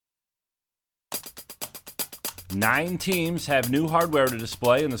9 teams have new hardware to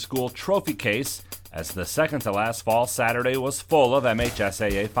display in the school trophy case as the second-to-last fall Saturday was full of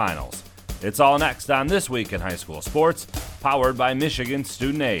MHSAA finals. It's all next on This Week in High School Sports, powered by Michigan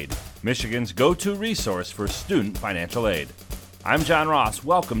Student Aid, Michigan's go-to resource for student financial aid. I'm John Ross.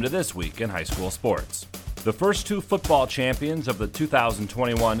 Welcome to This Week in High School Sports. The first 2 football champions of the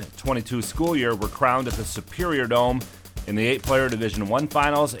 2021-22 school year were crowned at the Superior Dome. In the 8-player Division I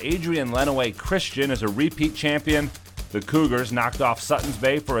Finals, Adrian Lenawee Christian is a repeat champion. The Cougars knocked off Suttons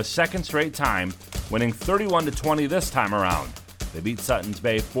Bay for a second straight time, winning 31-20 this time around. They beat Suttons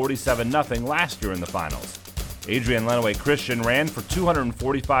Bay 47-0 last year in the finals. Adrian Lenawee Christian ran for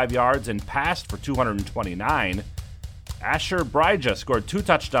 245 yards and passed for 229. Asher Bryja scored 2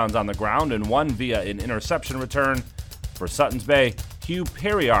 touchdowns on the ground and 1 via an interception return. For Suttons Bay, Hugh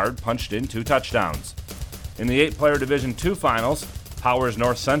Perriard punched in 2 touchdowns. In the 8-player Division II Finals, Powers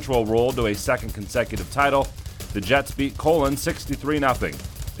North Central rolled to a second consecutive title. The Jets beat Colon 63-0.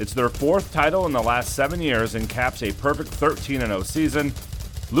 It's their 4th title in the last 7 years and caps a perfect 13-0 season.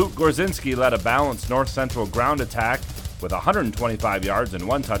 Luke Gorzinski led a balanced North Central ground attack with 125 yards and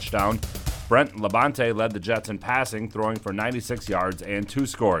 1 touchdown. Brent Labonte led the Jets in passing, throwing for 96 yards and 2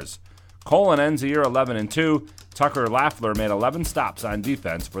 scores. Colon ends the year 11-2. Tucker Laffler made 11 stops on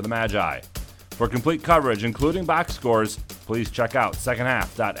defense for the Magi. For complete coverage, including box scores, please check out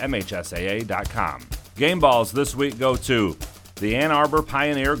secondhalf.mhsaa.com. Game balls this week go to the Ann Arbor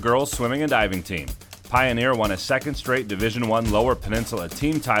Pioneer girls swimming and diving team. Pioneer won a second straight Division I Lower Peninsula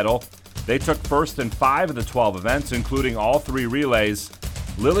team title. They took first in 5 of the 12 events, including all 3 relays.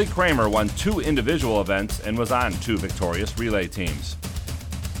 Lily Kramer won 2 individual events and was on 2 victorious relay teams.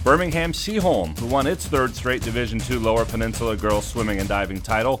 Birmingham Seaholm, who won its 3rd straight Division II Lower Peninsula girls swimming and diving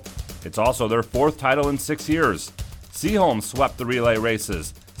title. It's also their 4th title in 6 years. Seaholm swept the relay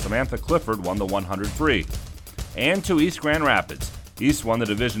races. Samantha Clifford won the 100 free. And to East Grand Rapids. East won the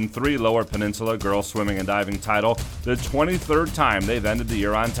Division III Lower Peninsula girls swimming and diving title, the 23rd time they've ended the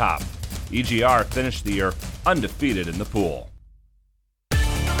year on top. EGR finished the year undefeated in the pool.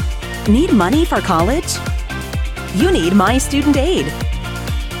 Need money for college? You need My Student Aid.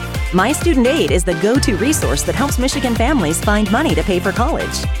 My Student Aid is the go-to resource that helps Michigan families find money to pay for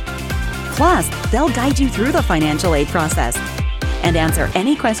college. Plus, they'll guide you through the financial aid process and answer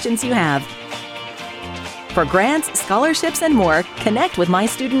any questions you have. For grants, scholarships, and more, connect with My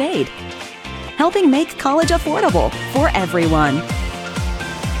Student Aid, helping make college affordable for everyone.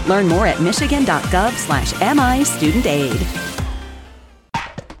 Learn more at michigan.gov/MIStudentAid.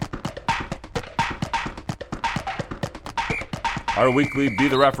 Our weekly Be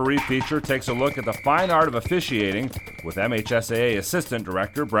the Referee feature takes a look at the fine art of officiating with MHSAA Assistant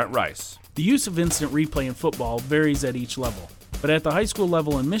Director Brent Rice. The use of instant replay in football varies at each level, but at the high school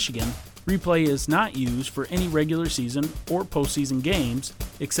level in Michigan, replay is not used for any regular season or postseason games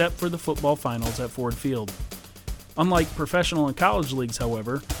except for the football finals at Ford Field. Unlike professional and college leagues,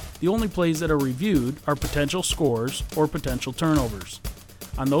 however, the only plays that are reviewed are potential scores or potential turnovers.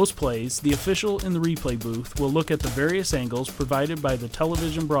 On those plays, the official in the replay booth will look at the various angles provided by the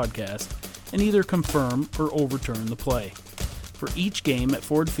television broadcast and either confirm or overturn the play. For each game at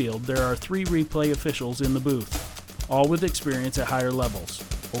Ford Field, there are 3 replay officials in the booth, all with experience at higher levels.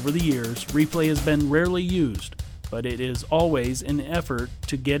 Over the years, replay has been rarely used, but it is always an effort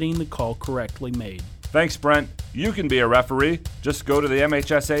to getting the call correctly made. Thanks, Brent. You can be a referee. Just go to the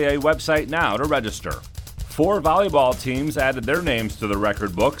MHSAA website now to register. 4 volleyball teams added their names to the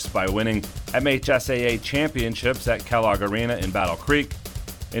record books by winning MHSAA championships at Kellogg Arena in Battle Creek.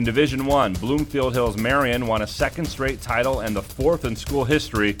 In Division I, Bloomfield Hills Marion won a second straight title and the 4th in school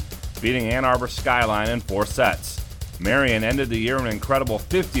history, beating Ann Arbor Skyline in 4 sets. Marion ended the year an incredible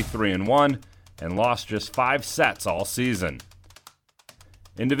 53-1 and lost just 5 sets all season.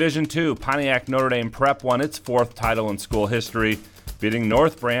 In Division II, Pontiac Notre Dame Prep won its 4th title in school history, beating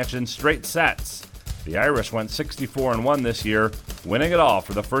North Branch in straight sets. The Irish went 64-1 this year, winning it all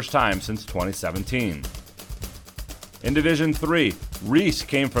for the first time since 2017. In Division III, Reese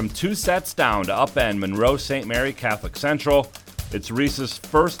came from 2 sets down to upend Monroe St. Mary Catholic Central. It's Reese's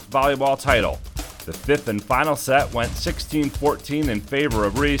first volleyball title. The 5th and final set went 16-14 in favor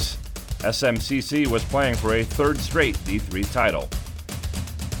of Reese. SMCC was playing for a 3rd straight D3 title.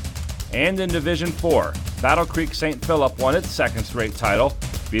 And in Division IV, Battle Creek St. Philip won its 2nd straight title,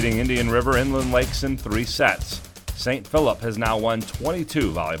 beating Indian River Inland Lakes in 3 sets. St. Philip has now won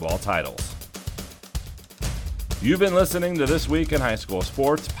 22 volleyball titles. You've been listening to This Week in High School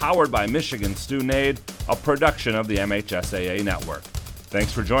Sports, powered by Michigan Student Aid, a production of the MHSAA Network.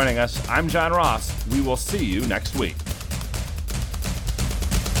 Thanks for joining us. I'm John Ross. We will see you next week.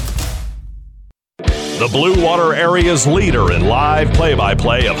 The Blue Water area's leader in live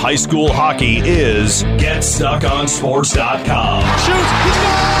play-by-play of high school hockey is GetStuckOnSports.com. Shoots! He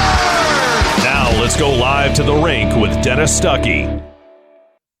scores! Now let's go live to the rink with Dennis Stuckey.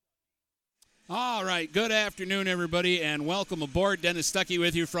 All right, good afternoon, everybody, and welcome aboard. Dennis Stuckey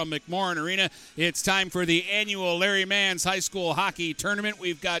with you from McMorran Arena. It's time for the annual Larry Mann's High School Hockey Tournament.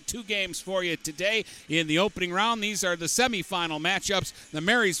 We've got two games for you today in the opening round. These are the semifinal matchups. The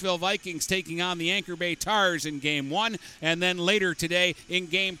Marysville Vikings taking on the Anchor Bay Tars in Game 1, and then later today in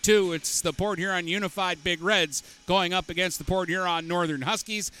Game 2, it's the Port Huron Unified Big Reds going up against the Port Huron Northern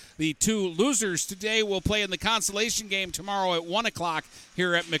Huskies. The two losers today will play in the consolation game tomorrow at 1 o'clock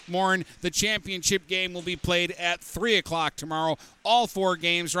here at McMorran. The championship game will be played at 3 o'clock tomorrow. All four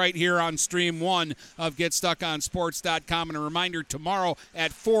games right here on Stream 1 of GetStuckOnSports.com. And a reminder, tomorrow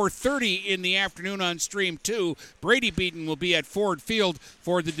at 4:30 in the afternoon on Stream 2, Brady Beaton will be at Ford Field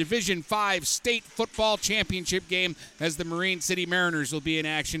for the Division 5 State Football Championship game as the Marine City Mariners will be in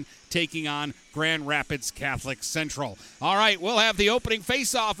action taking on Grand Rapids Catholic Central. All right, we'll have the opening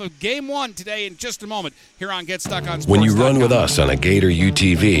face-off of Game 1 today in just a moment here on GetStuckOnSports.com. When you run with us on a Gator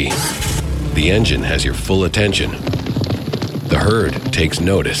UTV, the engine has your full attention. The herd takes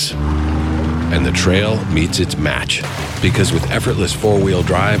notice. And the trail meets its match. Because with effortless four-wheel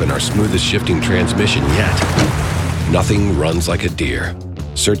drive and our smoothest shifting transmission yet, nothing runs like a deer.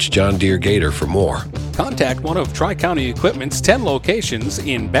 Search John Deere Gator for more. Contact one of Tri-County Equipment's 10 locations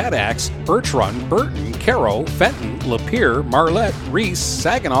in Bad Axe, Birch Run, Burton, Caro, Fenton, Lapeer, Marlette, Reese,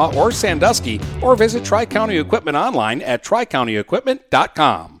 Saginaw, or Sandusky, or visit Tri-County Equipment online at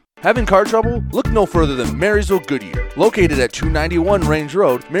tricountyequipment.com. Having car trouble? Look no further than Marysville Goodyear. Located at 291 Range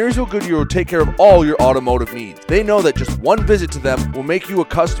Road, Marysville Goodyear will take care of all your automotive needs. They know that just one visit to them will make you a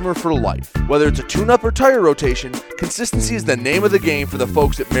customer for life. Whether it's a tune-up or tire rotation, consistency is the name of the game for the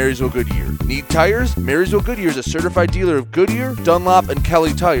folks at Marysville Goodyear. Need tires? Marysville Goodyear is a certified dealer of Goodyear, Dunlop, and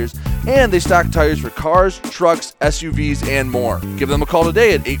Kelly tires, and they stock tires for cars, trucks, SUVs, and more. Give them a call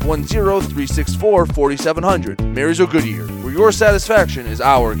today at 810-364-4700. Marysville Goodyear, where your satisfaction is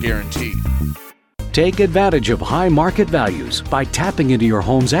our guarantee. Take advantage of high market values by tapping into your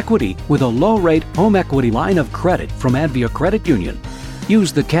home's equity with a low-rate home equity line of credit from Advia Credit Union.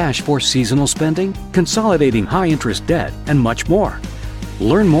 Use the cash for seasonal spending, consolidating high-interest debt, and much more.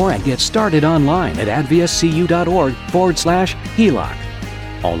 Learn more and get started online at adviacu.org/HELOC.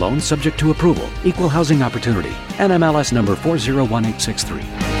 All loans subject to approval. Equal housing opportunity. NMLS number 401863.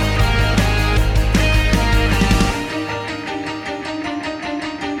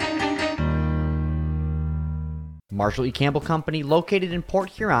 Marshall E. Campbell Company, located in Port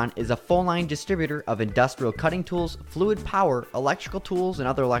Huron, is a full-line distributor of industrial cutting tools, fluid power, electrical tools, and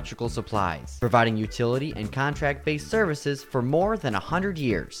other electrical supplies, providing utility and contract-based services for more than 100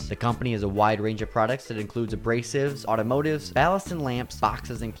 years. The company has a wide range of products that includes abrasives, automotives, ballast and lamps,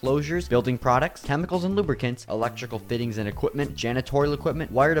 boxes and closures, building products, chemicals and lubricants, electrical fittings and equipment, janitorial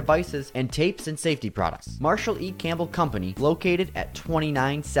equipment, wire devices, and tapes and safety products. Marshall E. Campbell Company, located at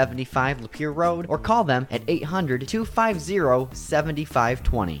 2975 Lapeer Road, or call them at 800-250-7520.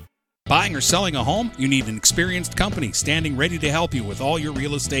 Buying or selling a home? You need an experienced company standing ready to help you with all your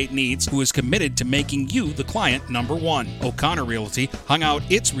real estate needs, who is committed to making you the client number one. O'Connor Realty hung out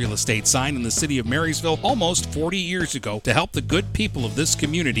its real estate sign in the city of Marysville almost 40 years ago to help the good people of this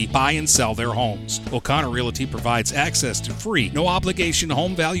community buy and sell their homes. O'Connor Realty provides access to free, no-obligation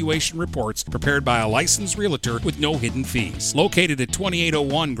home valuation reports prepared by a licensed realtor with no hidden fees. Located at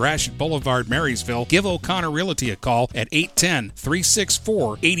 2801 Gratiot Boulevard, Marysville, give O'Connor Realty a call at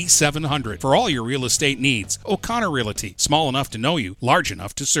 810-364-8700 for all your real estate needs. O'Connor Realty, small enough to know you, large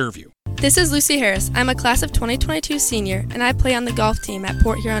enough to serve you. This is Lucy Harris. I'm a class of 2022 senior, and I play on the golf team at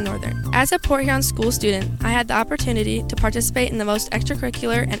Port Huron Northern. As a Port Huron school student, I had the opportunity to participate in the most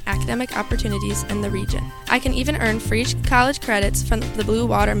extracurricular and academic opportunities in the region. I can even earn free college credits from the Blue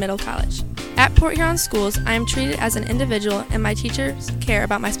Water Middle College. At Port Huron schools, I am treated as an individual, and my teachers care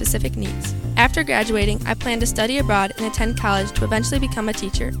about my specific needs. After graduating, I plan to study abroad and attend college to eventually become a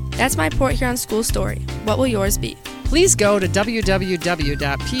teacher. That's my Port Huron school story. What will yours be? Please go to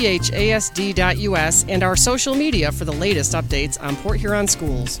www.phasd.us and our social media for the latest updates on Port Huron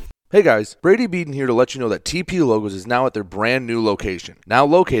schools. Hey guys, Brady Beaton here to let you know that TP Logos is now at their brand new location. Now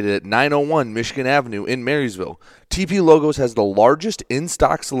located at 901 Michigan Avenue in Marysville, TP Logos has the largest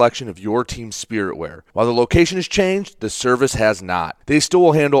in-stock selection of your team's spirit wear. While the location has changed, the service has not. They still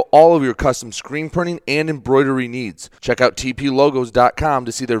will handle all of your custom screen printing and embroidery needs. Check out tplogos.com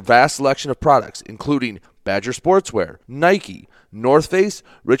to see their vast selection of products, including Badger Sportswear, Nike, North Face,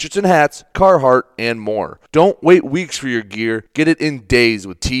 Richardson hats, Carhartt, and more. Don't wait weeks for your gear. Get it in days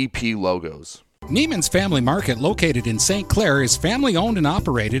with TP Logos. Neiman's Family Market, located in St. Clair, is family-owned and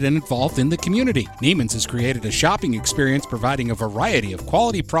operated and involved in the community. Neiman's has created a shopping experience providing a variety of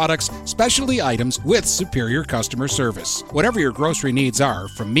quality products, specialty items with superior customer service. Whatever your grocery needs are,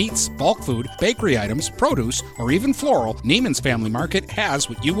 from meats, bulk food, bakery items, produce, or even floral, Neiman's Family Market has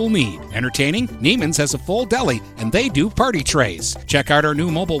what you will need. Entertaining? Neiman's has a full deli, and they do party trays. Check out our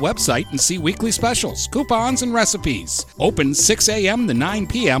new mobile website and see weekly specials, coupons, and recipes. Open 6 a.m. to 9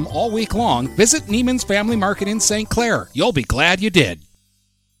 p.m. all week long. Visit Neiman's Family Market in St. Clair. You'll be glad you did.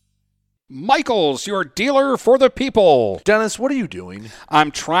 Michael's, your dealer for the people. Dennis, what are you doing?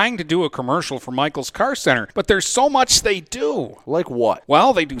 I'm trying to do a commercial for Michael's Car Center, but there's so much they do. Like what?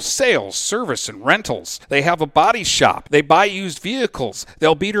 Well, they do sales, service, and rentals. They have a body shop. They buy used vehicles.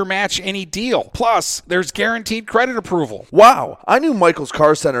 They'll beat or match any deal. Plus, there's guaranteed credit approval. Wow, I knew Michael's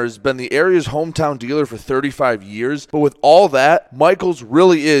Car Center has been the area's hometown dealer for 35 years, but with all that, Michael's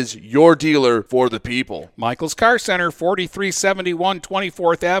really is your dealer for the people. Michael's Car Center, 4371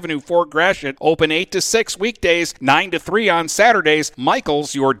 24th Avenue, Fort Gratiot. Open 8 to 6 weekdays, 9 to 3 on Saturdays.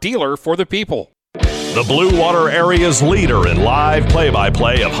 Michael's, your dealer for the people. The Blue Water area's leader in live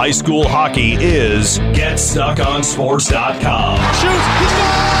play-by-play of high school hockey is GetStuckOnSports.com. Shoots, he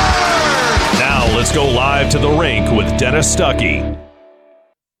scores! Now let's go live to the rink with Dennis Stuckey.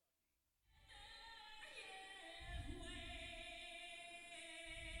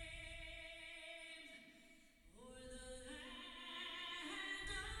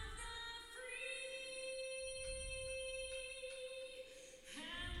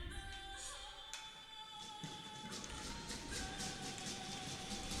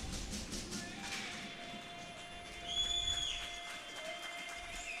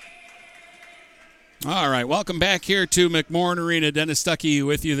 All right, welcome back here to McMorran Arena. Dennis Stuckey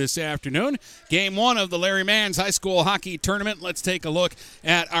with you this afternoon. Game 1 of the Larry Mann's High School Hockey Tournament. Let's take a look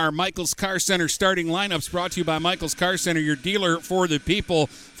at our Michael's Car Center starting lineups, brought to you by Michael's Car Center, your dealer for the people.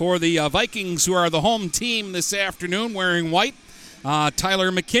 For the Vikings, who are the home team this afternoon, wearing white,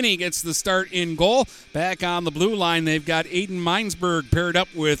 Tyler McKinney gets the start in goal. Back on the blue line, they've got Aiden Minesberg paired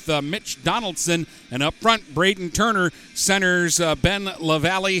up with Mitch Donaldson. And up front, Braden Turner centers Ben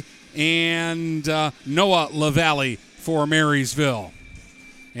LaValle and Noah LaValle for Marysville.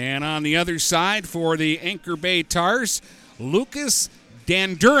 And on the other side for the Anchor Bay Tars, Lucas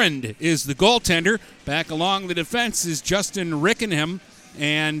Dandurand is the goaltender. Back along the defense is Justin Rickenham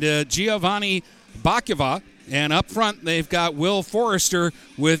and Giovanni Bakiva. And up front, they've got Will Forrester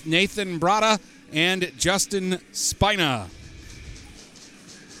with Nathan Brada and Justin Spina.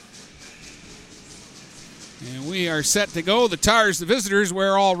 And we are set to go. The Tars, the visitors,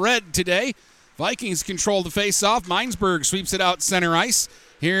 wear all red today. Vikings control the face-off. Minesberg sweeps it out center ice.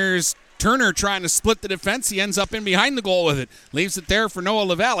 Here's Turner trying to split the defense. He ends up in behind the goal with it. Leaves it there for Noah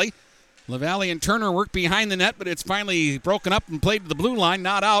LaValle. LaValle and Turner work behind the net, but it's finally broken up and played to the blue line.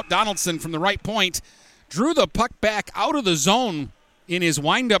 Not out. Donaldson from the right point drew the puck back out of the zone in his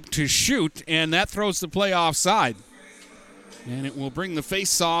windup to shoot, and that throws the play offside. And it will bring the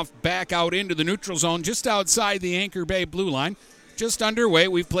face-off back out into the neutral zone just outside the Anchor Bay blue line. Just underway.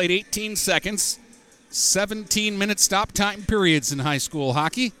 We've played 18 seconds, 17-minute stop time periods in high school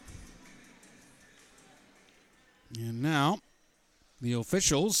hockey. And now the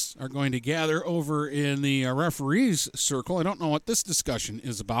officials are going to gather over in the referees' circle. I don't know what this discussion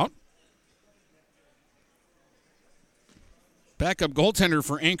is about. Backup goaltender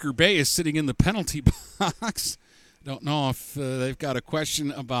for Anchor Bay is sitting in the penalty box. Don't know if they've got a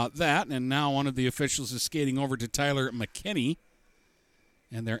question about that. And now one of the officials is skating over to Tyler McKinney,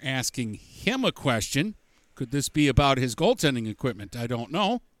 and they're asking him a question. Could this be about his goaltending equipment? I don't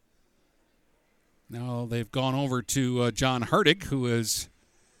know. Now they've gone over to John Hardig, who is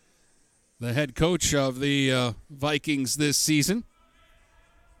the head coach of the Vikings this season.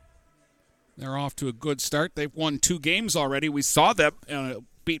 They're off to a good start. They've won 2 games already. We saw them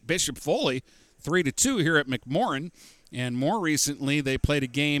beat Bishop Foley 3-2 here at McMorran. And more recently, they played a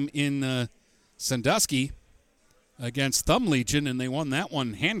game in Sandusky against Thumb Legion, and they won that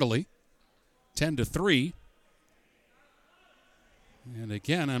one handily, 10-3. And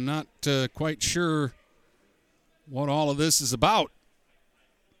again, I'm not quite sure what all of this is about.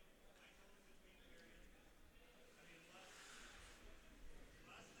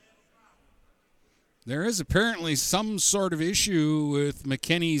 There is apparently some sort of issue with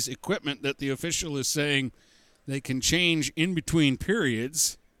McKinney's equipment that the official is saying they can change in between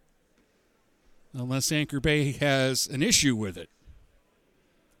periods unless Anchor Bay has an issue with it.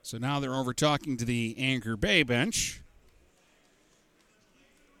 So now they're over talking to the Anchor Bay bench.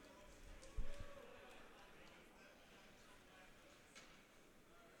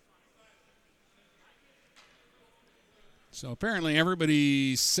 So apparently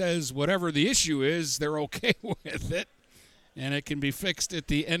everybody says whatever the issue is, they're okay with it, and it can be fixed at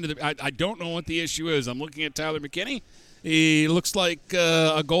the end of the – I don't know what the issue is. I'm looking at Tyler McKinney. He looks like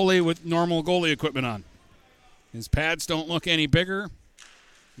a goalie with normal goalie equipment on. His pads don't look any bigger.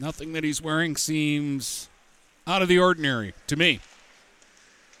 Nothing that he's wearing seems out of the ordinary to me.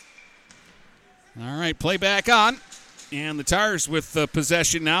 All right, play back on. And the Tars with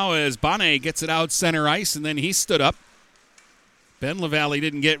possession now as Bonnet gets it out center ice, and then he stood up. Ben LaValle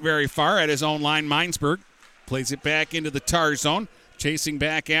didn't get very far at his own line. Minesburg plays it back into the Tar zone. Chasing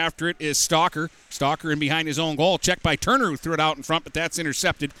back after it is Stalker. Stalker in behind his own goal. Checked by Turner, who threw it out in front, but that's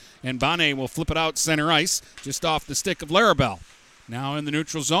intercepted. And Bonnet will flip it out center ice, just off the stick of Larabelle. Now in the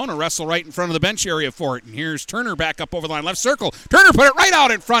neutral zone, a wrestle right in front of the bench area for it. And here's Turner back up over the line, left circle. Turner put it right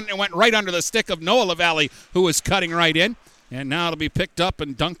out in front and went right under the stick of Noah LaValle, who was cutting right in. And now it'll be picked up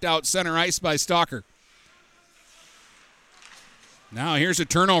and dunked out center ice by Stalker. Now here's a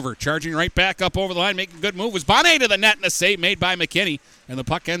turnover. Charging right back up over the line, making a good move was Bonnet to the net, and a save made by McKinney. And the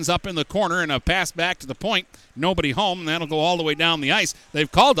puck ends up in the corner and a pass back to the point. Nobody home, and that'll go all the way down the ice. They've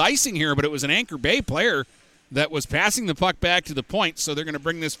called icing here, but it was an Anchor Bay player that was passing the puck back to the point, so they're going to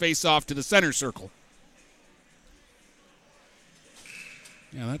bring this face-off to the center circle.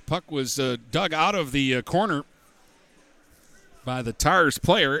 Yeah, that puck was dug out of the corner by the Tars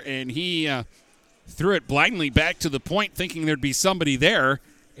player, and he threw it blindly back to the point thinking there'd be somebody there,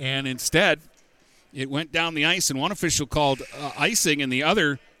 and instead it went down the ice, and one official called icing and the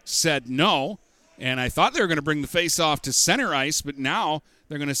other said no, and I thought they were going to bring the face-off to center ice, but now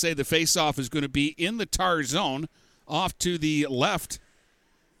they're going to say the face-off is going to be in the Tar zone off to the left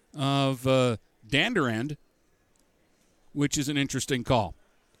of Danderend, which is an interesting call.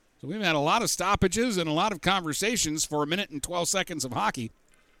 So we've had a lot of stoppages and a lot of conversations for a minute and 12 seconds of hockey.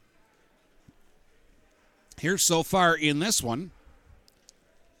 Here so far in this one,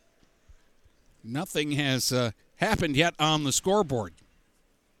 nothing has happened yet on the scoreboard.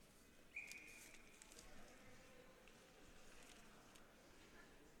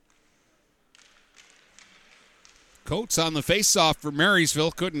 Coates on the faceoff for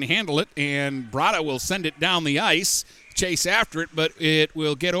Marysville couldn't handle it, and Brada will send it down the ice, chase after it, but it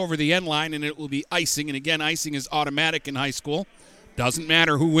will get over the end line, and it will be icing. And again, icing is automatic in high school. Doesn't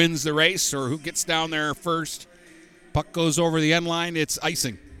matter who wins the race or who gets down there first. Puck goes over the end line, it's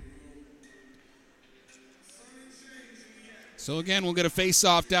icing. So again, we'll get a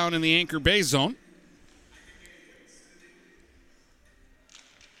face-off down in the Anchor Bay zone.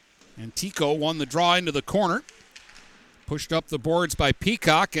 And Tico won the draw into the corner. Pushed up the boards by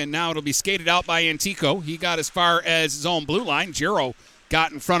Peacock, and now it'll be skated out by Antico. He got as far as his own blue line. Giro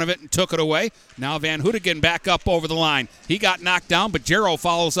got in front of it and took it away. Now Van Houtigan back up over the line. He got knocked down, but Giro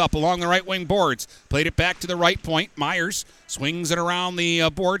follows up along the right wing boards. Played it back to the right point. Myers swings it around the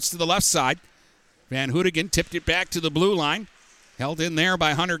boards to the left side. Van Houtigan tipped it back to the blue line. Held in there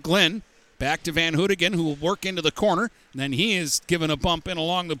by Hunter Glenn. Back to Van Houtigan, who will work into the corner. And then he is given a bump in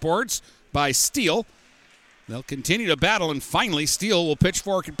along the boards by Steele. They'll continue to battle, and finally Steele will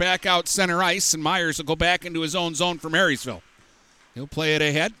pitchfork it back out center ice, and Myers will go back into his own zone for Marysville. He'll play it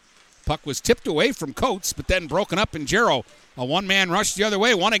ahead. Puck was tipped away from Coates, but then broken up in Jarrow. A one-man rush the other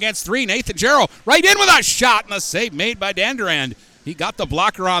way, 1 against 3. Nathan Jarrow right in with a shot, and a save made by Danderand. He got the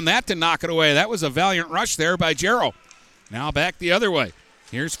blocker on that to knock it away. That was a valiant rush there by Jarrow. Now back the other way.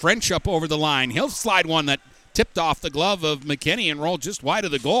 Here's French up over the line. He'll slide one that tipped off the glove of McKinney and rolled just wide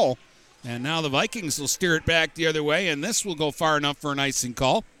of the goal. And now the Vikings will steer it back the other way, and this will go far enough for an icing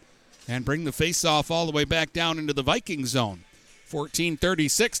call and bring the face-off all the way back down into the Viking zone.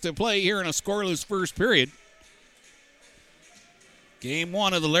 14:36 to play here in a scoreless first period. Game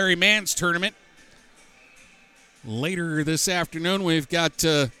 1 of the Larry Mans tournament. Later this afternoon, we've got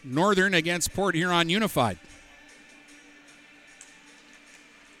Northern against Port Huron Unified.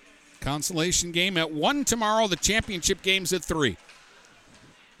 Consolation game at 1 tomorrow. The championship game's at 3.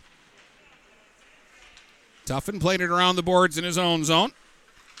 Tuffin played it around the boards in his own zone.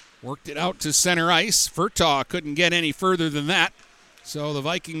 Worked it out to center ice. Furtaw couldn't get any further than that. So the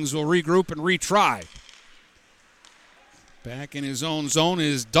Vikings will regroup and retry. Back in his own zone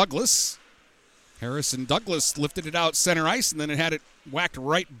is Douglas. Harrison Douglas lifted it out center ice, and then it had it whacked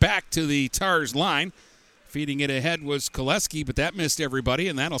right back to the Tars line. Feeding it ahead was Koleski, but that missed everybody,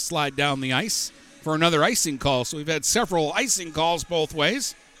 and that'll slide down the ice for another icing call. So we've had several icing calls both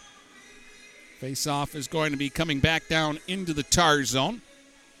ways. Face-off is going to be coming back down into the Tar zone.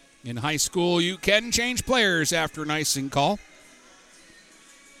 In high school, you can change players after an icing call.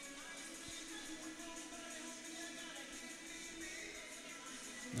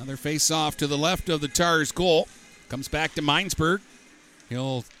 Another face-off to the left of the Tars goal. Comes back to Minesburg.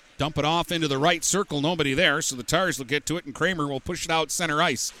 He'll dump it off into the right circle. Nobody there, so the Tars will get to it, and Kramer will push it out center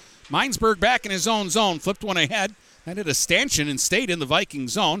ice. Minesburg back in his own zone. Flipped one ahead. That hit a stanchion and stayed in the Viking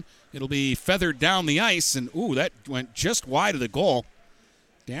zone. It'll be feathered down the ice, and that went just wide of the goal.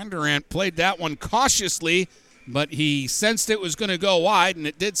 Dan Durant played that one cautiously, but he sensed it was going to go wide, and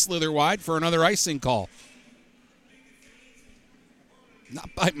it did slither wide for another icing call.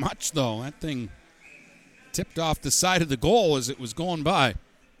 Not by much, though. That thing tipped off the side of the goal as it was going by.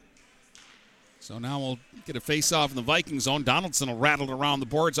 So now we'll get a face-off in the Viking zone. Donaldson will rattle it around the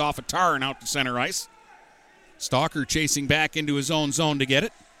boards off a tar and out to center ice. Stalker chasing back into his own zone to get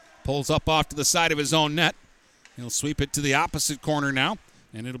it. Pulls up off to the side of his own net. He'll sweep it to the opposite corner now,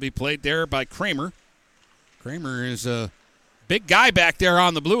 and it'll be played there by Kramer. Kramer is a big guy back there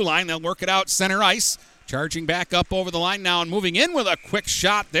on the blue line. They'll work it out center ice. Charging back up over the line now and moving in with a quick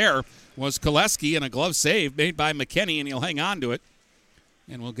shot there was Koleski, and a glove save made by McKinney, and he'll hang on to it.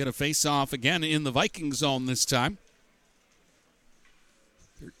 And we'll get a face-off again in the Viking zone this time.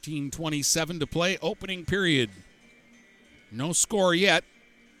 13:27 to play, opening period. No score yet.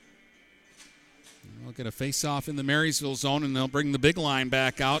 We'll get a face-off in the Marysville zone, and they'll bring the big line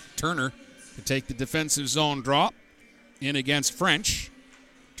back out. Turner to take the defensive zone draw in against French.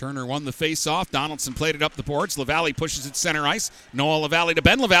 Turner won the face-off. Donaldson played it up the boards. LaValle pushes it center ice. Noah LaValle to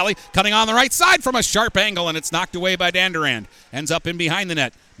Ben LaValle, cutting on the right side from a sharp angle, and it's knocked away by Dan Durand. Ends up in behind the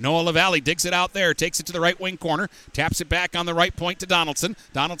net. Noah LaValle digs it out there, takes it to the right wing corner, taps it back on the right point to Donaldson.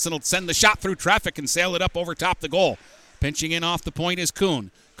 Donaldson will send the shot through traffic and sail it up over top the goal. Pinching in off the point is Kuhn.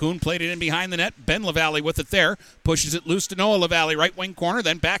 Kuhn played it in behind the net. Ben LaValle with it there. Pushes it loose to Noah LaValle, right wing corner,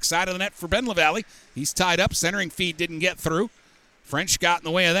 then backside of the net for Ben LaValle. He's tied up. Centering feed didn't get through. French got in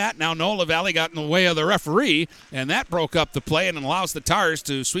the way of that. Now Noah LaValle got in the way of the referee, and that broke up the play and allows the Tars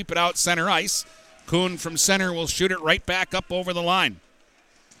to sweep it out center ice. Kuhn from center will shoot it right back up over the line.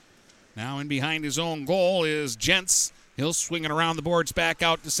 Now in behind his own goal is Gents. He'll swing it around the boards back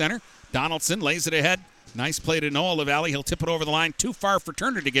out to center. Donaldson lays it ahead. Nice play to Noah LaValle. He'll tip it over the line. Too far for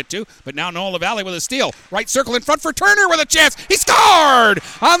Turner to get to, but now Noah LaValle with a steal. Right circle in front for Turner with a chance. He scored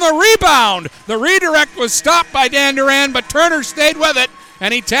on the rebound. The redirect was stopped by Dan Duran, but Turner stayed with it,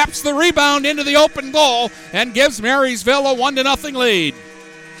 and he taps the rebound into the open goal and gives Marysville a 1-0 lead.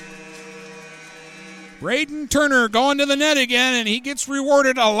 Braden Turner going to the net again, and he gets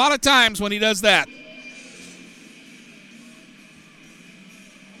rewarded a lot of times when he does that.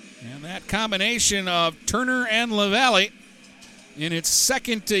 And that combination of Turner and LaValle in its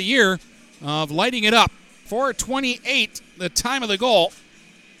second year of lighting it up. 4:28, the time of the goal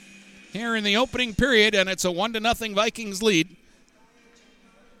here in the opening period, and it's a 1-0 Vikings lead.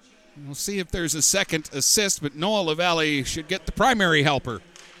 We'll see if there's a second assist, but Noah LaValle should get the primary helper.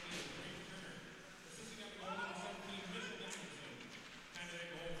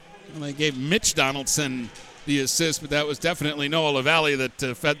 Well, they gave Mitch Donaldson the assist, but that was definitely Noah LaValle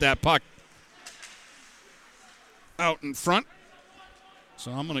that fed that puck out in front.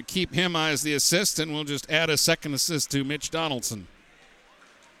 So I'm going to keep him as the assist, and we'll just add a second assist to Mitch Donaldson.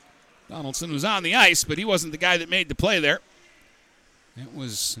 Donaldson was on the ice, but he wasn't the guy that made the play there. It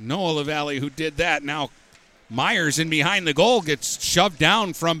was Noah LaValle who did that. Now Myers in behind the goal gets shoved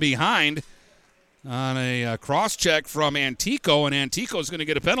down from behind on a cross-check from Antico, and Antico's going to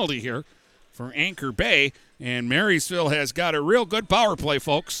get a penalty here for Anchor Bay, and Marysville has got a real good power play,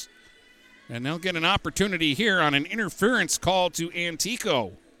 folks. And they'll get an opportunity here on an interference call to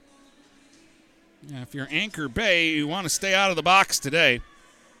Antico. Yeah, if you're Anchor Bay, you want to stay out of the box today.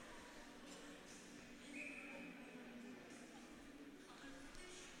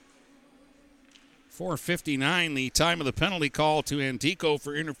 .459, the time of the penalty call to Antico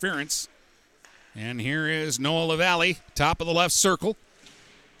for interference. And here is Noah LaValle, top of the left circle,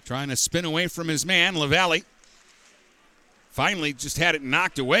 trying to spin away from his man. LaValle finally just had it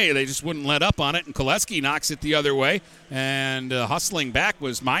knocked away. They just wouldn't let up on it, and Koleski knocks it the other way. And hustling back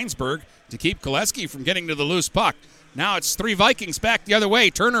was Minesburg to keep Koleski from getting to the loose puck. Now it's 3 Vikings back the other way.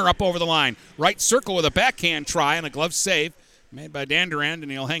 Turner up over the line. Right circle with a backhand try and a glove save made by Dan Durand,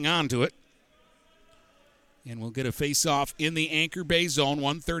 and he'll hang on to it. And we'll get a face-off in the Anchor Bay zone.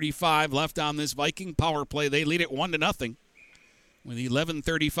 1:35 left on this Viking power play. They lead it 1-0 with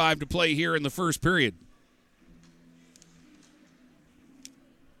 11:35 to play here in the first period.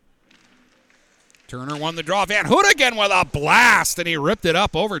 Turner won the draw. Van Hood again with a blast, and he ripped it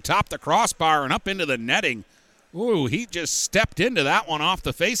up over top the crossbar and up into the netting. Ooh, he just stepped into that one off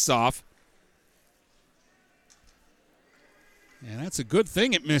the face-off. And that's a good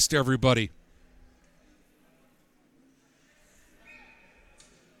thing it missed everybody.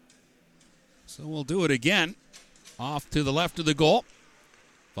 So we'll do it again. Off to the left of the goal.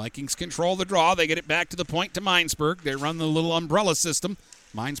 Vikings control the draw. They get it back to the point to Minesburg. They run the little umbrella system.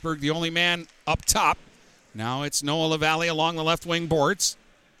 Minesburg the only man up top. Now it's Noah LaValle along the left wing boards.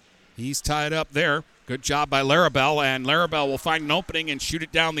 He's tied up there. Good job by Larabelle, and Larabelle will find an opening and shoot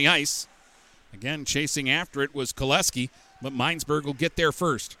it down the ice. Again, chasing after it was Koleski, but Minesburg will get there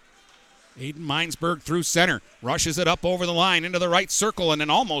first. Aiden Minesburg through center, rushes it up over the line into the right circle and then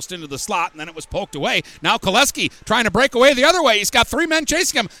almost into the slot, and then it was poked away. Now Koleski trying to break away the other way. He's got 3 men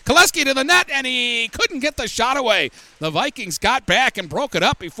chasing him. Koleski to the net, and he couldn't get the shot away. The Vikings got back and broke it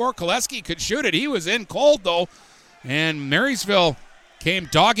up before Koleski could shoot it. He was in cold, though, and Marysville came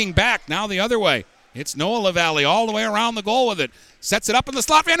dogging back. Now the other way. It's Noah LaValle all the way around the goal with it. Sets it up in the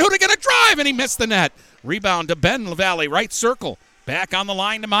slot. Van Houten going to drive, and he missed the net. Rebound to Ben LaValle, right circle. Back on the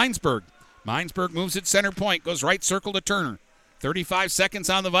line to Minesburg. Minesburg moves it center point, goes right circle to Turner. 35 seconds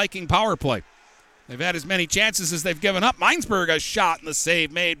on the Viking power play. They've had as many chances as they've given up. Minesburg a shot and the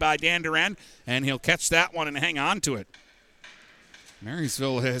save made by Dan Durand, and he'll catch that one and hang on to it.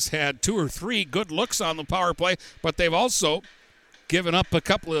 Marysville has had 2 or 3 good looks on the power play, but they've also given up a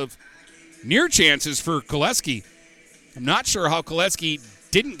couple of near chances for Koleski. I'm not sure how Koleski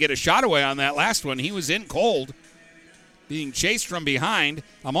didn't get a shot away on that last one. He was in cold, being chased from behind.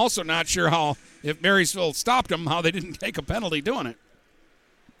 I'm also not sure how, if Marysville stopped him, how they didn't take a penalty doing it.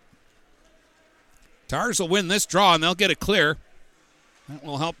 Tars will win this draw, and they'll get it clear. That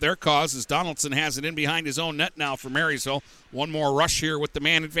will help their cause as Donaldson has it in behind his own net now for Marysville. One more rush here with the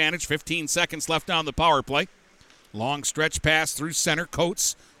man advantage. 15 seconds left on the power play. Long stretch pass through center.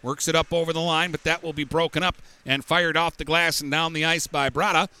 Coates works it up over the line, but that will be broken up and fired off the glass and down the ice by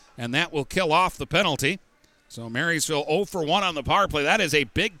Brada, and that will kill off the penalty. So Marysville 0 for 1 on the power play. That is a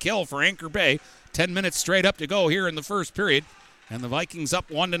big kill for Anchor Bay. 10 minutes straight up to go here in the first period, and the Vikings up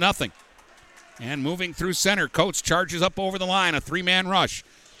 1-0. And moving through center, Coates charges up over the line, a 3-man rush.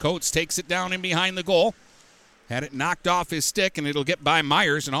 Coates takes it down in behind the goal. Had it knocked off his stick, and it'll get by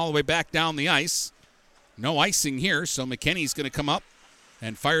Myers and all the way back down the ice. No icing here, so McKinney's going to come up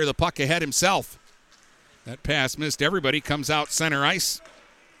and fire the puck ahead himself. That pass missed everybody, comes out center ice.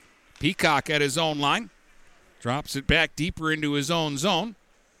 Peacock at his own line. Drops it back deeper into his own zone.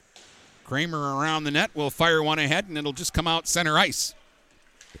 Kramer around the net will fire one ahead, and it'll just come out center ice.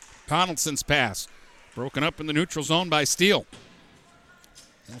 Donaldson's pass, broken up in the neutral zone by Steele.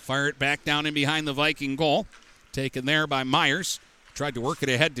 They'll fire it back down in behind the Viking goal. Taken there by Myers. Tried to work it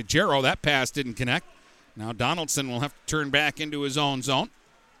ahead to Jarrow. That pass didn't connect. Now Donaldson will have to turn back into his own zone.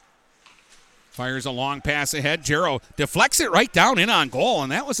 Fires a long pass ahead. Jarrow deflects it right down in on goal,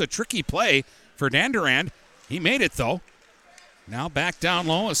 and that was a tricky play for Dan Durand. He made it, though. Now back down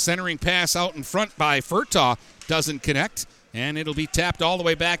low. A centering pass out in front by Furtaw doesn't connect, and it'll be tapped all the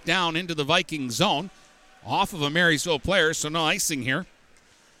way back down into the Viking zone. Off of a Marysville player, so no icing here.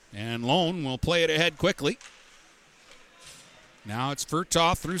 And Lone will play it ahead quickly. Now it's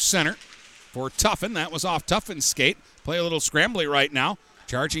Furtaw through center for Tuffin. That was off Tuffin's skate. Play a little scrambly right now.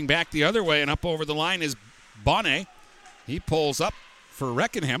 Charging back the other way and up over the line is Bonnet. He pulls up for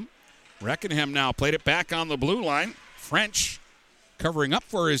Reckenham. Reckenham now played it back on the blue line. French covering up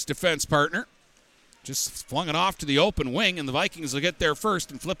for his defense partner. Just flung it off to the open wing, and the Vikings will get there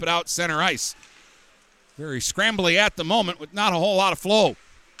first and flip it out center ice. Very scrambly at the moment with not a whole lot of flow.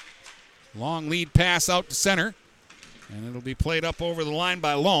 Long lead pass out to center, and it'll be played up over the line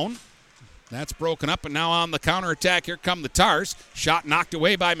by Lone. That's broken up, and now on the counterattack, here come the Tars. Shot knocked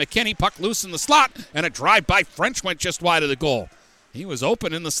away by McKinney. Puck loose in the slot, and a drive by French went just wide of the goal. He was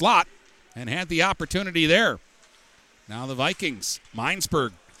open in the slot and had the opportunity there. Now the Vikings.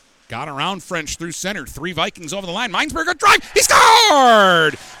 Minesburg got around French through center. 3 Vikings over the line. Minesburg a drive. He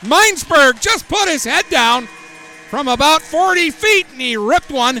scored! Minesburg just put his head down from about 40 feet, and he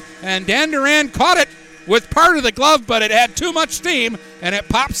ripped one, and Dan Durand caught it with part of the glove, but it had too much steam, and it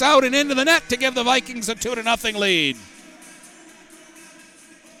pops out and into the net to give the Vikings a 2-0 lead.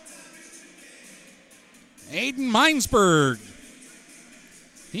 Aiden Minesburg.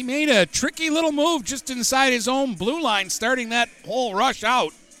 He made a tricky little move just inside his own blue line, starting that whole rush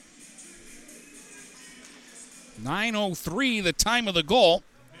out. 9:03 the time of the goal,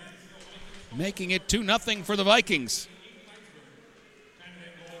 making it 2-0 for the Vikings.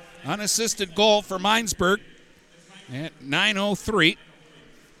 Unassisted goal for Minesburg at 9:03.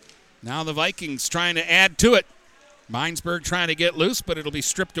 Now the Vikings trying to add to it. Minesburg trying to get loose, but it'll be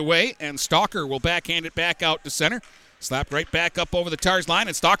stripped away, and Stalker will backhand it back out to center. Slapped right back up over the Tars line,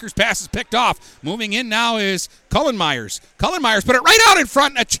 and Stalker's pass is picked off. Moving in now is Cullen-Myers. Cullen-Myers put it right out in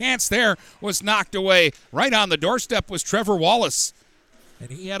front, and a chance there was knocked away. Right on the doorstep was Trevor Wallace. And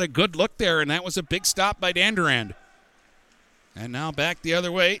he had a good look there, and that was a big stop by Dan Durand. And now back the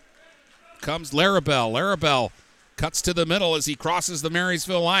other way comes Larabelle. Larabelle cuts to the middle as he crosses the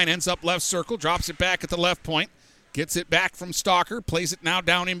Marysville line, ends up left circle, drops it back at the left point, gets it back from Stalker, plays it now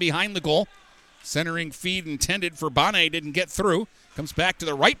down in behind the goal. Centering feed intended for Bonnet didn't get through. Comes back to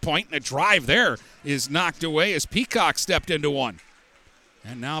the right point, and a drive there is knocked away as Peacock stepped into one.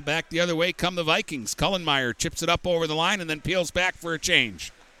 And now back the other way come the Vikings. Cullenmeyer chips it up over the line and then peels back for a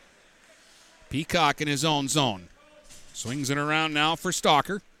change. Peacock in his own zone. Swings it around now for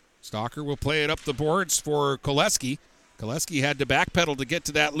Stalker. Stalker will play it up the boards for Koleski. Koleski had to backpedal to get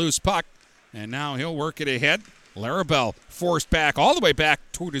to that loose puck, and now he'll work it ahead. Larabelle forced back all the way back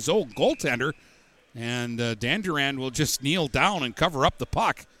toward his old goaltender, and Dandurand will just kneel down and cover up the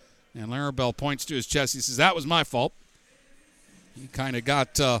puck. And Larabelle points to his chest. He says, that was my fault. He kind of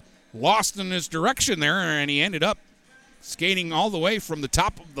got lost in his direction there, and he ended up skating all the way from the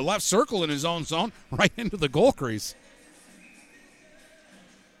top of the left circle in his own zone right into the goal crease.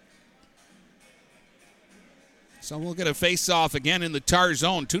 So we'll get a face-off again in the Tar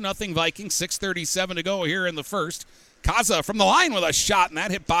zone. 2-0 Vikings, 6:37 to go here in the first. Kaza from the line with a shot, and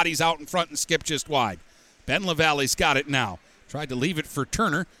that hit bodies out in front and skipped just wide. Ben LaValle's got it now. Tried to leave it for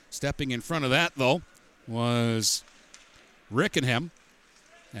Turner. Stepping in front of that, though, was Rickenham.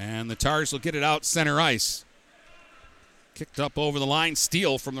 And the Tars will get it out center ice. Kicked up over the line.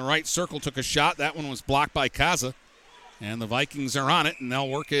 Steele from the right circle took a shot. That one was blocked by Kaza. And the Vikings are on it, and they'll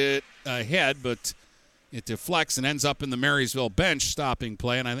work it ahead, but it deflects and ends up in the Marysville bench stopping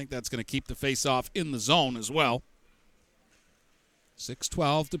play, and I think that's going to keep the face-off in the zone as well.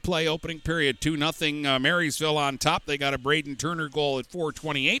 6:12 to play, opening period. 2-0 Marysville on top. They got a Braden Turner goal at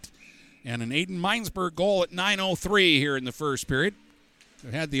 4:28 and an Aiden Minesburg goal at 9:03 here in the first period.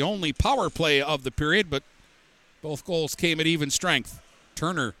 They had the only power play of the period, but both goals came at even strength.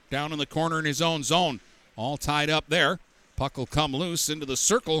 Turner down in the corner in his own zone, all tied up there. Puck will come loose into the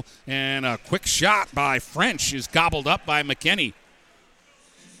circle, and a quick shot by French is gobbled up by McKinney.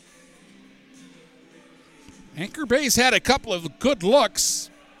 Anchor Bay's had a couple of good looks,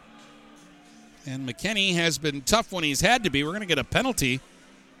 and McKinney has been tough when he's had to be. We're going to get a penalty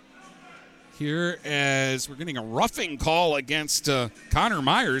here as we're getting a roughing call against Connor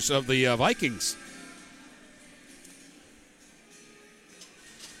Myers of the Vikings.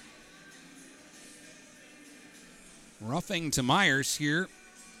 Roughing to Myers here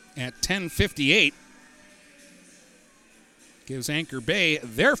at 10:58. Gives Anchor Bay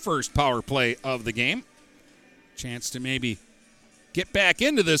their first power play of the game. Chance to maybe get back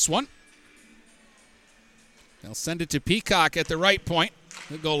into this one. They'll send it to Peacock at the right point.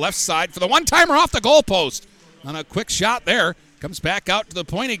 He'll go left side for the one-timer off the goalpost. On a quick shot there. Comes back out to the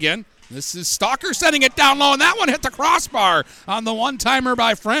point again. This is Stalker sending it down low, and that one hit the crossbar on the one-timer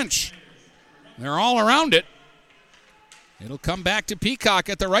by French. They're all around it. It'll come back to Peacock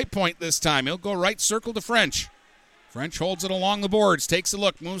at the right point this time. He'll go right circle to French. French holds it along the boards, takes a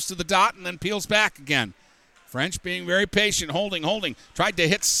look, moves to the dot, and then peels back again. French being very patient, holding. Tried to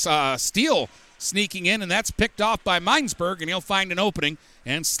hit Steele sneaking in, and that's picked off by Minesburg, and he'll find an opening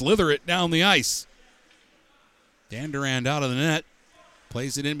and slither it down the ice. Dandurand out of the net.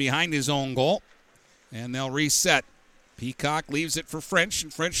 Plays it in behind his own goal, and they'll reset. Peacock leaves it for French,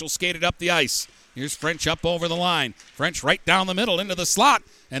 and French will skate it up the ice. Here's French up over the line. French right down the middle into the slot,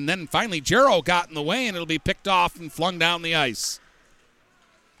 and then finally Jarrow got in the way, and it'll be picked off and flung down the ice.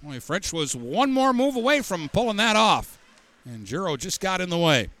 Boy, French was one more move away from pulling that off, and Jarrow just got in the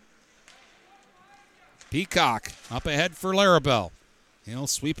way. Peacock up ahead for Larabelle. He'll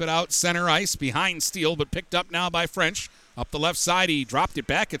sweep it out center ice behind Steele, but picked up now by French. Up the left side, he dropped it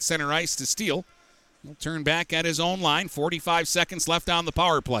back at center ice to Steele. He'll turn back at his own line. 45 seconds left on the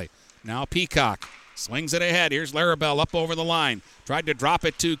power play. Now Peacock swings it ahead. Here's Larabelle up over the line. Tried to drop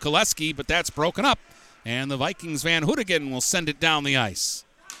it to Koleski, but that's broken up. And the Vikings' Van Hoodigan will send it down the ice.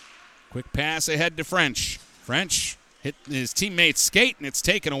 Quick pass ahead to French. French hit his teammate's skate, and it's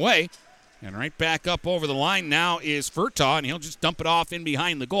taken away. And right back up over the line now is Furtaw, and he'll just dump it off in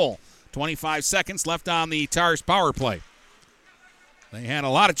behind the goal. 25 seconds left on the Tars power play. They had a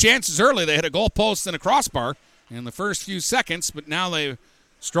lot of chances early. They had a goal post and a crossbar in the first few seconds, but now they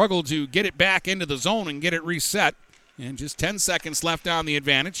struggled to get it back into the zone and get it reset. And just 10 seconds left on the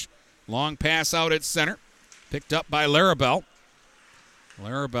advantage. Long pass out at center. Picked up by Larabelle.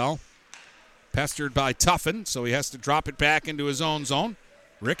 Larabelle pestered by Tuffin, so he has to drop it back into his own zone.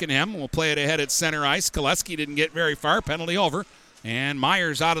 Rickenham will play it ahead at center ice. Koleski didn't get very far. Penalty over. And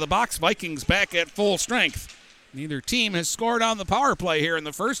Myers out of the box. Vikings back at full strength. Neither team has scored on the power play here in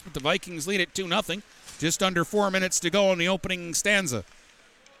the first, but the Vikings lead it 2-0. Just under 4 minutes to go in the opening stanza.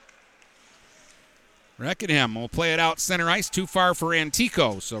 Reckenham will play it out center ice, too far for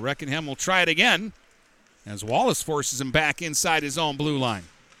Antico. So Reckenham will try it again as Wallace forces him back inside his own blue line.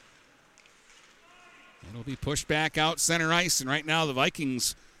 It'll be pushed back out center ice, and right now the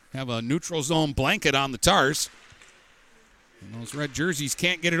Vikings have a neutral zone blanket on the Tars. And those red jerseys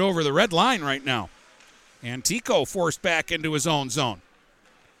can't get it over the red line right now. Antico forced back into his own zone.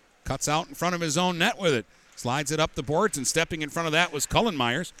 Cuts out in front of his own net with it. Slides it up the boards, and stepping in front of that was Cullen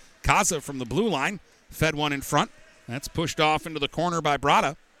Myers. Kaza from the blue line fed one in front. That's pushed off into the corner by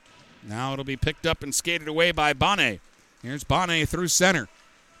Brada. Now it'll be picked up and skated away by Bonnet. Here's Bonnet through center.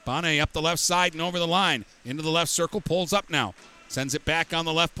 Bonnet up the left side and over the line. Into the left circle, pulls up now. Sends it back on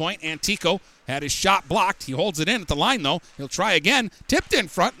the left point. Antico had his shot blocked. He holds it in at the line, though. He'll try again. Tipped in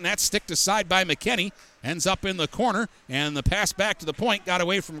front, and that's sticked aside by McKinney. Ends up in the corner, and the pass back to the point got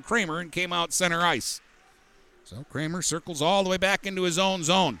away from Kramer and came out center ice. So Kramer circles all the way back into his own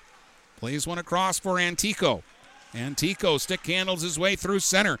zone. Plays one across for Antico. Antico stick handles his way through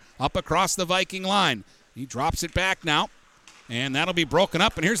center, up across the Viking line. He drops it back now, and that'll be broken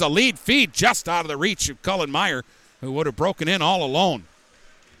up. And here's a lead feed just out of the reach of Cullen Meyer, who would have broken in all alone.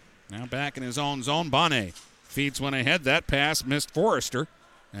 Now back in his own zone, Bonnet feeds one ahead. That pass missed Forrester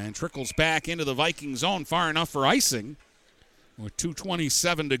and trickles back into the Viking zone far enough for icing. With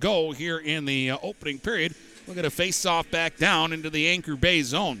 2:27 to go here in the opening period, we'll get a face-off back down into the Anchor Bay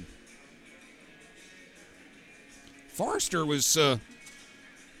zone. Forrester was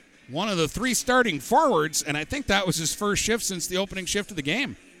one of the three starting forwards, and I think that was his first shift since the opening shift of the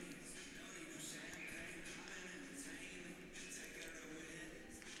game.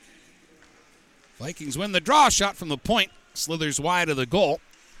 Vikings win the draw. Shot from the point. Slithers wide of the goal.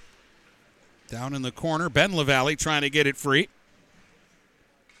 Down in the corner, Ben LaValle trying to get it free.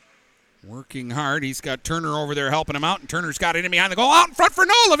 Working hard. He's got Turner over there helping him out, and Turner's got it in behind the goal. Out in front for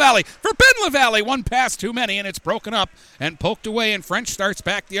Noah LaValle. For Ben LaValle. One pass too many, and it's broken up and poked away, and French starts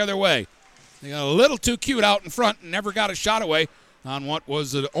back the other way. They got a little too cute out in front and never got a shot away on what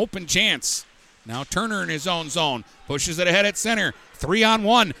was an open chance. Now Turner in his own zone. Pushes it ahead at center.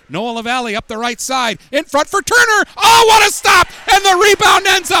 3-on-1. Noah LaValle up the right side. In front for Turner. Oh, what a stop! And the rebound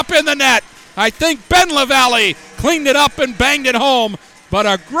ends up in the net. I think Ben LaValle cleaned it up and banged it home. But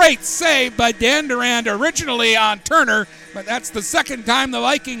a great save by Dan Durand originally on Turner. But that's the second time the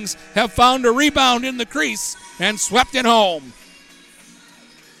Vikings have found a rebound in the crease and swept it home.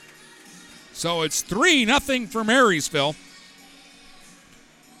 So it's 3-0 for Marysville.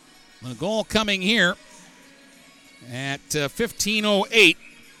 The goal coming here at 15:08,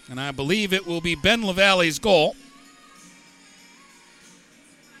 and I believe it will be Ben LaValle's goal.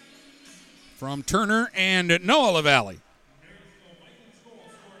 From Turner and Noah LaValle.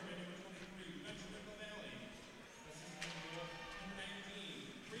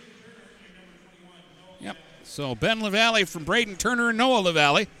 Yep, so Ben LaValle from Braden Turner and Noah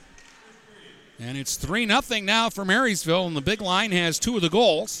LaValle. And it's 3-0 now for Marysville, and the big line has two of the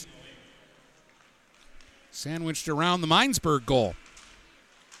goals. Sandwiched around the Minesburg goal.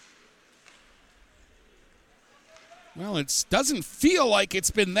 Well, it doesn't feel like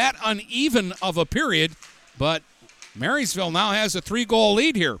it's been that uneven of a period, but Marysville now has a 3-goal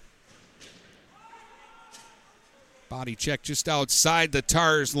lead here. Body check just outside the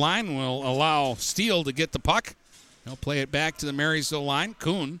Tars line will allow Steele to get the puck. He'll play it back to the Marysville line.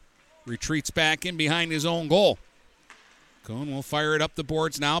 Kuhn retreats back in behind his own goal. Kuhn will fire it up the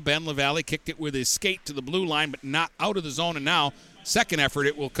boards now. Ben LaValle kicked it with his skate to the blue line, but not out of the zone. And now, second effort,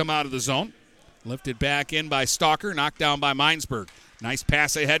 it will come out of the zone. Lifted back in by Stalker, knocked down by Minesburg. Nice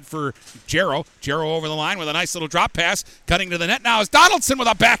pass ahead for Jarrow. Jarrow over the line with a nice little drop pass. Cutting to the net now is Donaldson with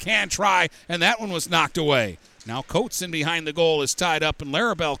a backhand try, and that one was knocked away. Now Coates in behind the goal is tied up, and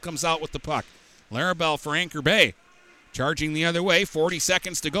Larabelle comes out with the puck. Larabelle for Anchor Bay. Charging the other way, 40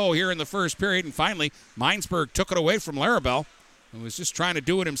 seconds to go here in the first period, and finally, Minesburg took it away from Larabelle, who was just trying to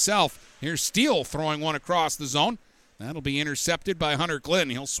do it himself. Here's Steele throwing one across the zone. That'll be intercepted by Hunter Glynn.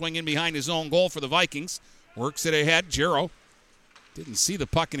 He'll swing in behind his own goal for the Vikings. Works it ahead. Jarrow didn't see the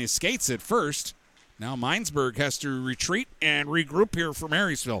puck in his skates at first. Now Minesburg has to retreat and regroup here for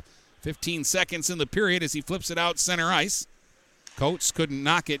Marysville. 15 seconds in the period as he flips it out center ice. Coates couldn't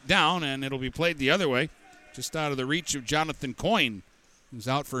knock it down, and it'll be played the other way. Just out of the reach of Jonathan Coyne, who's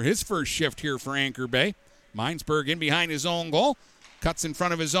out for his first shift here for Anchor Bay. Minesburg in behind his own goal. Cuts in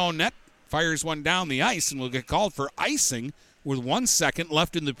front of his own net. Fires one down the ice and will get called for icing with 1 second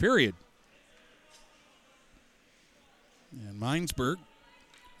left in the period. And Minesburg,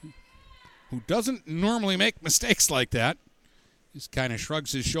 who doesn't normally make mistakes like that, just kind of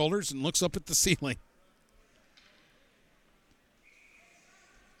shrugs his shoulders and looks up at the ceiling.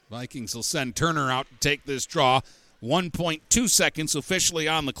 Vikings will send Turner out to take this draw. 1.2 seconds officially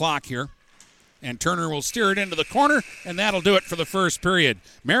on the clock here. And Turner will steer it into the corner, and that'll do it for the first period.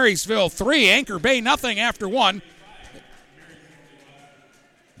 Marysville 3, Anchor Bay nothing after 1.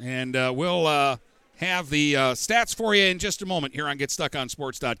 And we'll have the stats for you in just a moment here on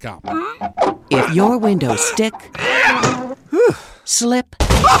GetStuckOnSports.com. If your windows stick, slip,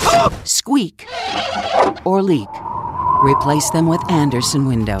 squeak, or leak, replace them with Andersen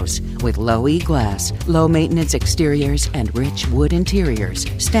windows. With low E-glass, low maintenance exteriors, and rich wood interiors,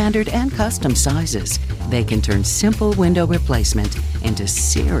 standard and custom sizes, they can turn simple window replacement into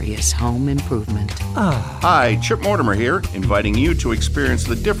serious home improvement. Hi, Chip Mortimer here, inviting you to experience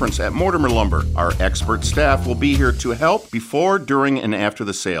the difference at Mortimer Lumber. Our expert staff will be here to help before, during, and after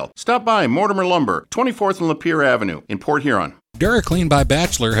the sale. Stop by Mortimer Lumber, 24th and Lapeer Avenue in Port Huron. DuraClean by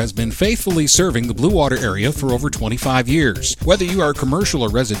Bachelor has been faithfully serving the Blue Water area for over 25 years. Whether you are commercial or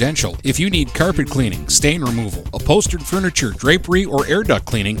residential, if you need carpet cleaning, stain removal, upholstered furniture, drapery, or air duct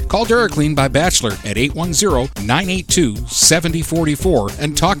cleaning, call DuraClean by Bachelor at 810-982-7044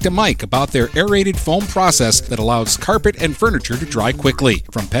 and talk to Mike about their aerated foam process that allows carpet and furniture to dry quickly.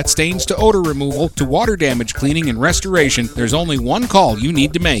 From pet stains to odor removal to water damage cleaning and restoration, there's only one call you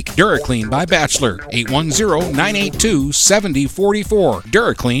need to make. DuraClean by Bachelor, 810-982-7044.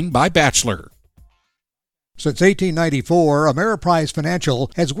 DuraClean by Bachelor. Since 1894, Ameriprise Financial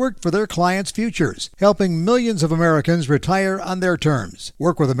has worked for their clients' futures, helping millions of Americans retire on their terms.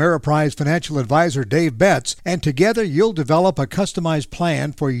 Work with Ameriprise Financial Advisor Dave Betts, and together you'll develop a customized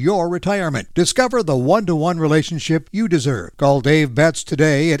plan for your retirement. Discover the one-to-one relationship you deserve. Call Dave Betts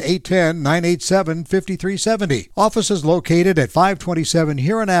today at 810-987-5370. Office is located at 527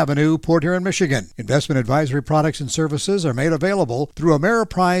 Huron Avenue, Port Huron, Michigan. Investment advisory products and services are made available through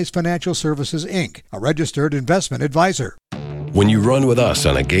Ameriprise Financial Services, Inc., a registered investment advisor. When you run with us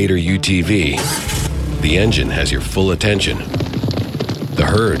on a Gator UTV, the engine has your full attention. The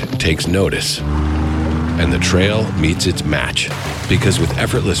herd takes notice. And the trail meets its match. Because with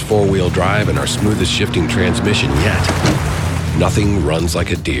effortless four-wheel drive and our smoothest shifting transmission yet, nothing runs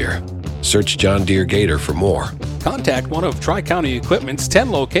like a deer. Search John Deere Gator for more. Contact one of Tri-County Equipment's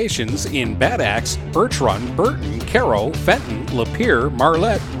 10 locations in Bad Axe, Birch Run, Burton, Caro, Fenton, Lapeer,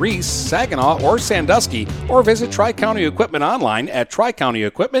 Marlette, Reese, Saginaw, or Sandusky, or visit Tri-County Equipment online at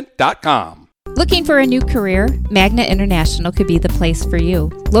tricountyequipment.com. Looking for a new career? Magna International could be the place for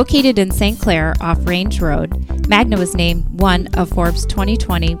you. Located in St. Clair off Range Road, Magna was named one of Forbes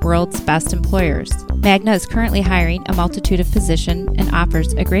 2020 World's Best Employers. Magna is currently hiring a multitude of positions and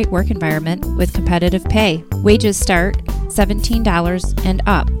offers a great work environment with competitive pay. Wages start $17 and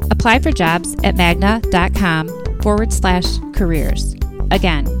up. Apply for jobs at magna.com/careers.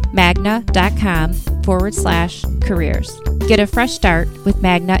 Again, magna.com/careers. Get a fresh start with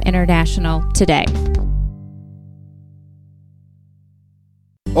Magna International today.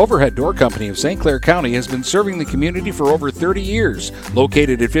 Overhead Door Company of St. Clair County has been serving the community for over 30 years.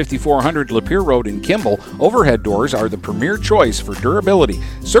 Located at 5400 Lapeer Road in Kimball, Overhead Doors are the premier choice for durability,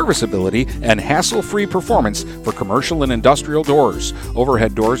 serviceability, and hassle-free performance for commercial and industrial doors.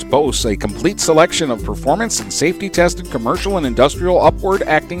 Overhead Doors boasts a complete selection of performance and safety-tested commercial and industrial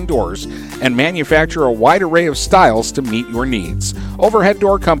upward-acting doors and manufacture a wide array of styles to meet your needs. Overhead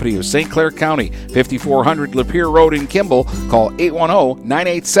Door Company of St. Clair County, 5400 Lapeer Road in Kimball. Call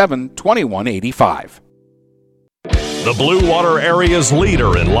 810-987-2185. The Blue Water area's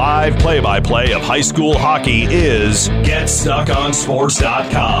leader in live play-by-play of high school hockey is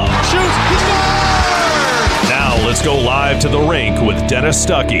GetStuckOnSports.com. Shoots, he scores! Now let's go live to the rink with Dennis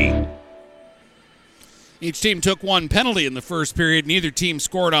Stuckey. Each team took one penalty in the first period. Neither team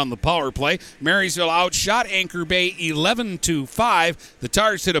scored on the power play. Marysville outshot Anchor Bay 11-5. The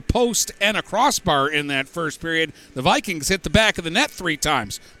Tars hit a post and a crossbar in that first period. The Vikings hit the back of the net 3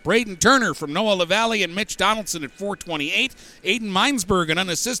 times. Braden Turner from Noah LaValle and Mitch Donaldson at 4:28. Aiden Minesberg, an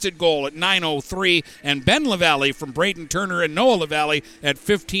unassisted goal at 9:03. And Ben LaValle from Braden Turner and Noah LaValle at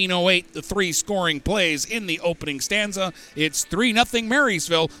 15:08. The 3 scoring plays in the opening stanza. It's 3-0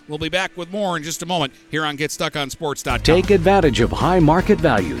 Marysville. We'll be back with more in just a moment here on GetStuckOnSports.com. Take advantage of high market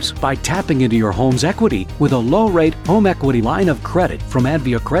values by tapping into your home's equity with a low-rate home equity line of credit from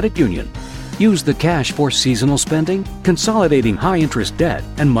Advia Credit Union. Use the cash for seasonal spending, consolidating high-interest debt,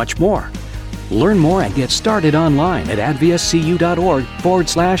 and much more. Learn more and get started online at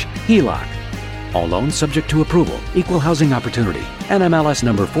adviacu.org/HELOC. All loans subject to approval. Equal housing opportunity. NMLS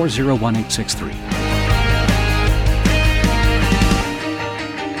number 401863.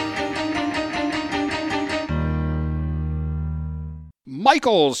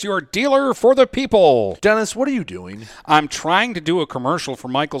 Michaels, your dealer for the people. Dennis, what are you doing? I'm trying to do a commercial for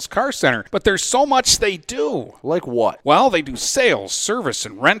Michaels Car Center, but there's so much they do. Like what? Well, they do sales, service,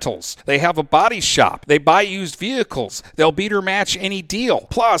 and rentals. They have a body shop. They buy used vehicles. They'll beat or match any deal.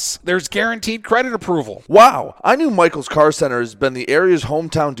 Plus, there's guaranteed credit approval. Wow, I knew Michaels Car Center has been the area's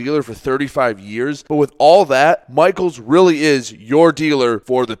hometown dealer for 35 years, but with all that, Michaels really is your dealer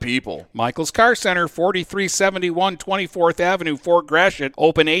for the people. Michaels Car Center, 4371 24th Avenue, Fort Gratiot.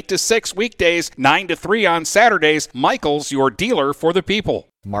 Open 8 to 6 weekdays, 9 to 3 on Saturdays. Michaels, your dealer for the people.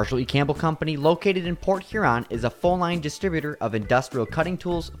 Marshall E. Campbell Company, located in Port Huron, is a full-line distributor of industrial cutting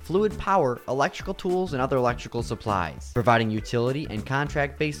tools, fluid power, electrical tools, and other electrical supplies, providing utility and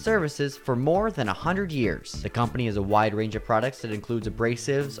contract-based services for more than 100 years. The company has a wide range of products that includes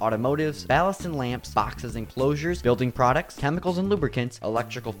abrasives, automotives, ballast and lamps, boxes and closures, building products, chemicals and lubricants,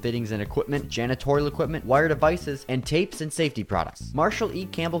 electrical fittings and equipment, janitorial equipment, wire devices, and tapes and safety products. Marshall E.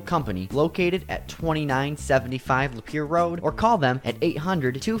 Campbell Company, located at 2975 Lapeer Road, or call them at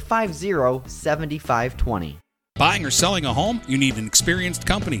 800-250-7520. Buying or selling a home? You need an experienced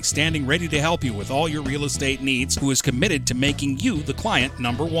company standing ready to help you with all your real estate needs, who is committed to making you the client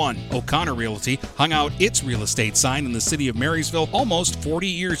number one. O'Connor Realty hung out its real estate sign in the city of Marysville almost 40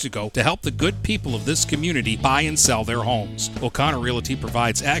 years ago to help the good people of this community buy and sell their homes. O'Connor Realty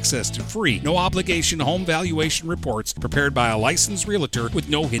provides access to free, no-obligation home valuation reports prepared by a licensed realtor with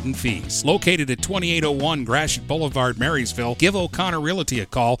no hidden fees. Located at 2801 Gratiot Boulevard, Marysville, give O'Connor Realty a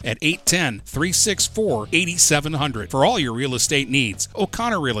call at 810-364-8700 for all your real estate needs.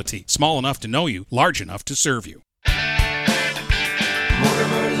 O'Connor Realty, small enough to know you, large enough to serve you.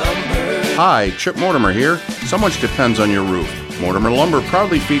 Hi, Chip Mortimer here. So much depends on your roof. Mortimer Lumber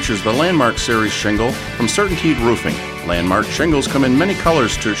proudly features the Landmark Series shingle from Certainteed Roofing. Landmark shingles come in many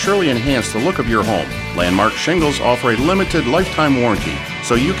colors to surely enhance the look of your home. Landmark shingles offer a limited lifetime warranty,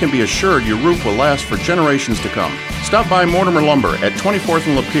 so you can be assured your roof will last for generations to come. Stop by Mortimer Lumber at 24th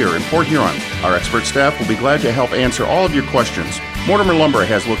and Lapeer in Port Huron. Our expert staff will be glad to help answer all of your questions. Mortimer Lumber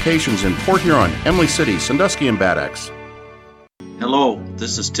has locations in Port Huron, Emily City, Sandusky, and Bad Axe. Hello,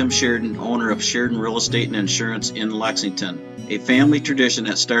 this is Tim Sheridan, owner of Sheridan Real Estate and Insurance in Lexington, a family tradition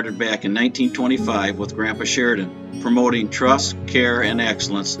that started back in 1925 with Grandpa Sheridan. Promoting trust, care, and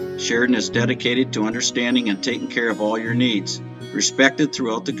excellence, Sheridan is dedicated to understanding and taking care of all your needs. Respected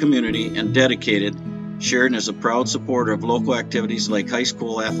throughout the community and dedicated, Sheridan is a proud supporter of local activities like high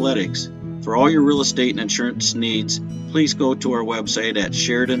school athletics. For all your real estate and insurance needs, please go to our website at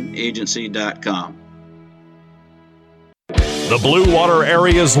SheridanAgency.com. The Blue Water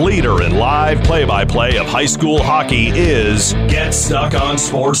area's leader in live play-by-play of high school hockey is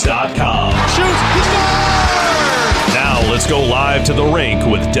GetStuckOnSports.com. Shoots! He scores! Now let's go live to the rink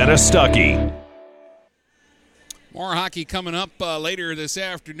with Dennis Stuckey. More hockey coming up later this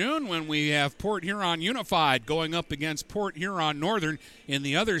afternoon when we have Port Huron Unified going up against Port Huron Northern in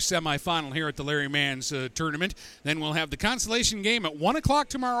the other semifinal here at the Larry Mann's tournament. Then we'll have the consolation game at 1 o'clock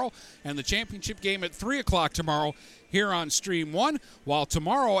tomorrow and the championship game at 3 o'clock tomorrow here on Stream 1, while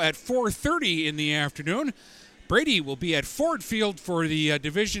tomorrow at 4:30 in the afternoon, Brady will be at Ford Field for the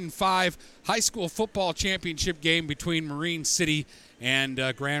Division 5 high school football championship game between Marine City and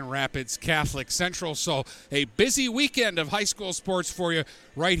Grand Rapids Catholic Central. So a busy weekend of high school sports for you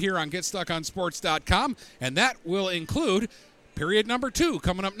right here on GetStuckOnSports.com, and that will include period number 2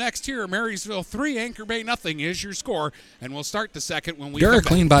 coming up next here. Marysville 3, Anchor Bay nothing is your score, and we'll start the second when we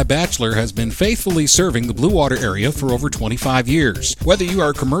DuraClean by Bachelor has been faithfully serving the Blue Water area for over 25 years. Whether you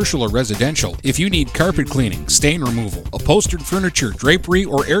are commercial or residential, if you need carpet cleaning, stain removal, upholstered furniture, drapery,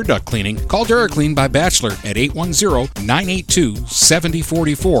 or air duct cleaning, call DuraClean by Bachelor at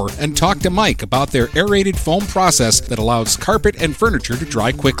 810-982-7044 and talk to Mike about their aerated foam process that allows carpet and furniture to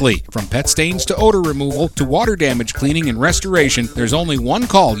dry quickly. From pet stains to odor removal to water damage cleaning and restoration, there's only one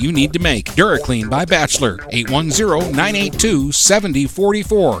call you need to make. DuraClean by Bachelor,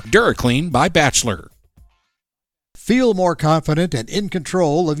 810-982-7044. DuraClean by Bachelor. Feel more confident and in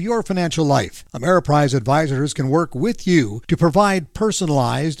control of your financial life. Ameriprise advisors can work with you to provide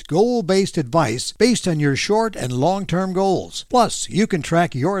personalized, goal-based advice based on your short and long-term goals. Plus, you can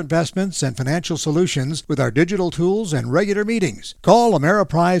track your investments and financial solutions with our digital tools and regular meetings. Call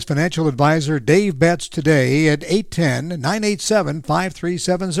Ameriprise Financial Advisor Dave Betts today at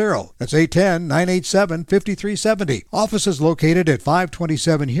 810-987-5370. That's 810-987-5370. Office is located at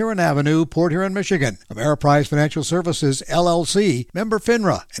 527 Huron Avenue, Port Huron, Michigan. Ameriprise Financial Services, LLC, member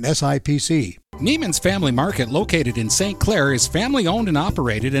FINRA and SIPC. Neiman's Family Market, located in St. Clair, is family-owned and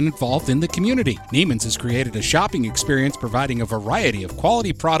operated and involved in the community. Neiman's has created a shopping experience providing a variety of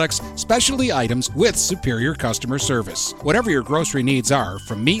quality products, specialty items with superior customer service. Whatever your grocery needs are,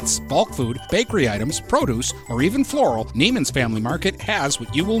 from meats, bulk food, bakery items, produce, or even floral, Neiman's Family Market has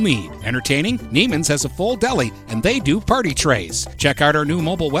what you will need. Entertaining? Neiman's has a full deli, and they do party trays. Check out our new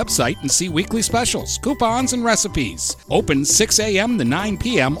mobile website and see weekly specials, coupons, and recipes. Open 6 a.m. to 9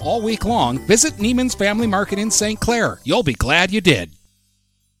 p.m. all week long. Visit Neiman's Family Market in St. Clair. You'll be glad you did.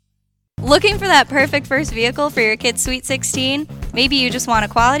 Looking for that perfect first vehicle for your kid's Sweet 16? Maybe you just want a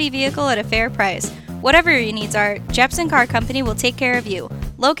quality vehicle at a fair price. Whatever your needs are, Jepson Car Company will take care of you.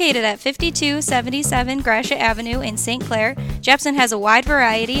 Located at 5277 Gratiot Avenue in St. Clair, Jepson has a wide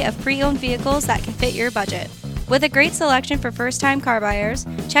variety of pre-owned vehicles that can fit your budget. With a great selection for first-time car buyers,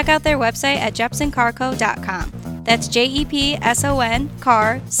 check out their website at jepsoncarco.com. That's JEPSON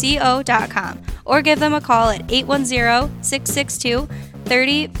car.co.com, or give them a call at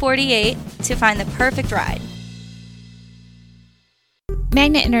 810-662-3048 to find the perfect ride.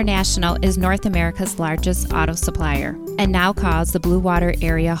 Magna International is North America's largest auto supplier and now calls the Blue Water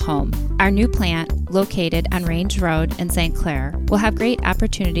area home. Our new plant, located on Range Road in St. Clair, will have great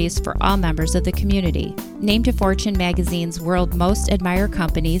opportunities for all members of the community. Named to Fortune magazine's World Most Admired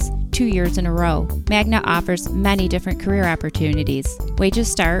Companies 2 years in a row, Magna offers many different career opportunities. Wages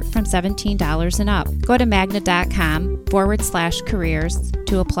start from $17 and up. Go to magna.com/careers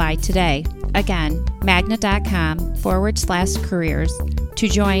to apply today. Again, magna.com/careers to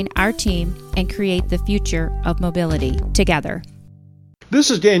join our team and create the future of mobility together. This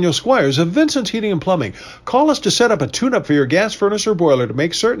is Daniel Squires of Vincent's Heating and Plumbing. Call us to set up a tune-up for your gas furnace or boiler to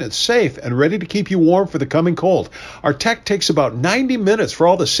make certain it's safe and ready to keep you warm for the coming cold. Our tech takes about 90 minutes for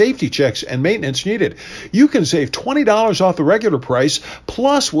all the safety checks and maintenance needed. You can save $20 off the regular price,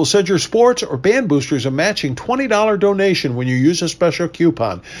 plus we'll send your sports or band boosters a matching $20 donation when you use a special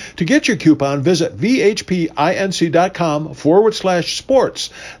coupon. To get your coupon, visit vhpinc.com/sports.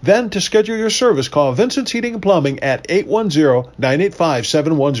 Then to schedule your service, call Vincent's Heating and Plumbing at 810-985-7103.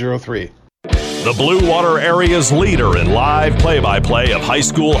 The Blue Water area's leader in live play-by-play of high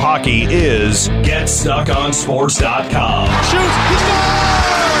school hockey is GetStuckOnSports.com. Shoots! He scored!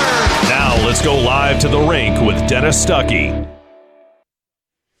 Now let's go live to the rink with Dennis Stuckey.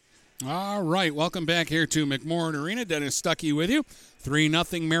 All right, welcome back here to McMorran Arena. Dennis Stuckey with you.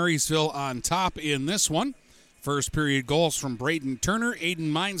 3-0 Marysville on top in this one. First period goals from Braden Turner,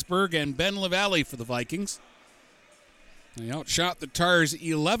 Aiden Minesburg, and Ben LaValle for the Vikings. They outshot the Tars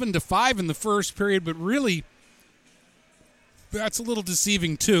 11-5 in the first period, but really, that's a little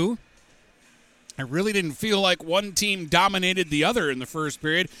deceiving too. I really didn't feel like one team dominated the other in the first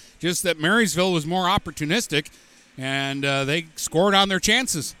period, just that Marysville was more opportunistic, and they scored on their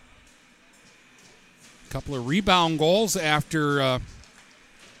chances. A couple of rebound goals after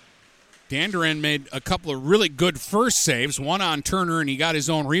Danderen made a couple of really good first saves, one on Turner, and he got his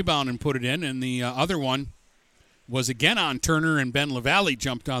own rebound and put it in, and the other one was again on Turner, and Ben LaValle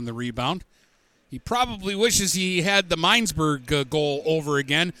jumped on the rebound. He probably wishes he had the Minesburg goal over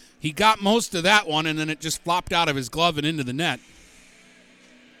again. He got most of that one, and then it just flopped out of his glove and into the net.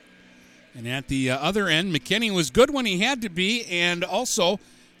 And at the other end, McKinney was good when he had to be, and also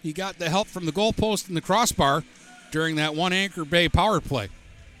he got the help from the goalpost and the crossbar during that one Anchor Bay power play.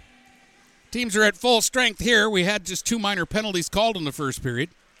 Teams are at full strength here. We had just 2 minor penalties called in the first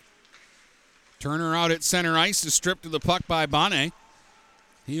period. Turner out at center ice is stripped of the puck by Bonnet.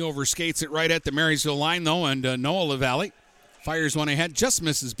 He overskates it right at the Marysville line, though, and Noah LaValle fires one ahead, just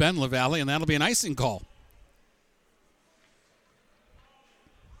misses Ben LaValle, and that'll be an icing call.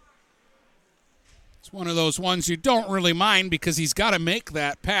 It's one of those ones you don't really mind because he's got to make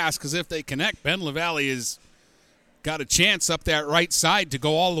that pass, because if they connect, Ben LaValle has got a chance up that right side to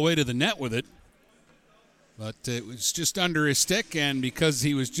go all the way to the net with it. But it was just under his stick, and because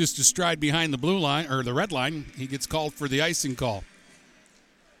he was just a stride behind the blue line, or the red line, he gets called for the icing call.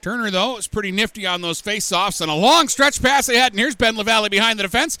 Turner, though, is pretty nifty on those face-offs, and a long stretch pass ahead, and here's Ben LaValle behind the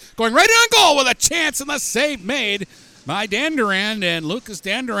defense, going right in on goal with a chance, and the save made by Danderen, and Lucas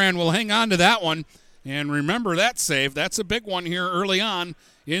Danderen will hang on to that one. And remember that save. That's a big one here early on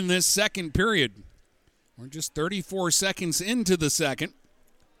in this second period. We're just 34 seconds into the second.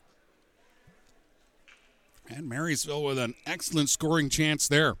 And Marysville with an excellent scoring chance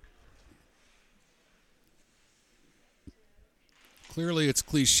there. Clearly it's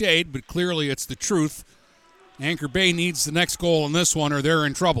cliched, but clearly it's the truth. Anchor Bay needs the next goal in this one or they're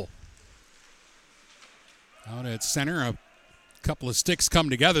in trouble. Out at center, a couple of sticks come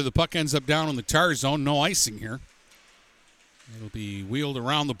together. The puck ends up down in the Tar zone. No icing here. It'll be wheeled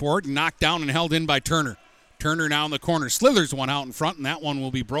around the board and knocked down and held in by Turner. Turner now in the corner. Slithers one out in front, and that one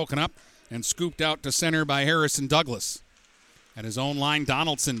will be broken up and scooped out to center by Harrison Douglas. At his own line,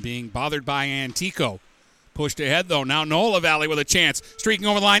 Donaldson being bothered by Antico. Pushed ahead, though. Now Nola Valley with a chance. Streaking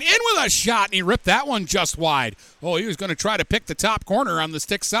over the line. In with a shot, and he ripped that one just wide. Oh, he was going to try to pick the top corner on the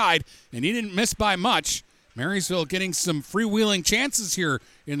stick side, and he didn't miss by much. Marysville getting some freewheeling chances here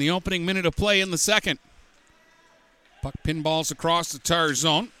in the opening minute of play in the second. Puck pinballs across the Tar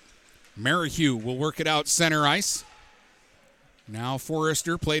zone. Merrihew will work it out center ice. Now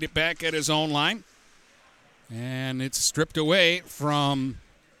Forrester played it back at his own line. And it's stripped away from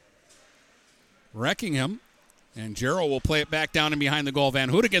Wreckingham. And Jarrell will play it back down and behind the goal. Van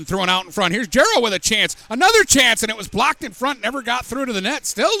Houtigan throwing out in front. Here's Jarrell with a chance. Another chance, and it was blocked in front. Never got through to the net.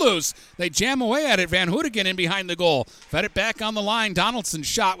 Still loose. They jam away at it. Van Houtigan in behind the goal. Fed it back on the line. Donaldson's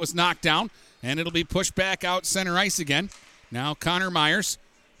shot was knocked down. And it'll be pushed back out center ice again. Now Connor Myers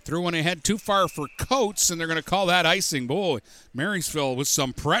threw one ahead too far for Coates, and they're going to call that icing. Boy, Marysville with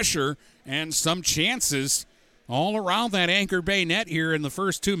some pressure and some chances all around that Anchor Bay net here in the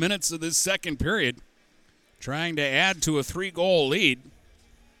first 2 minutes of this second period. Trying to add to a 3-goal lead.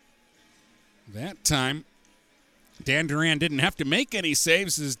 That time, Dan Duran didn't have to make any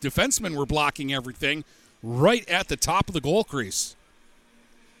saves. His defensemen were blocking everything right at the top of the goal crease.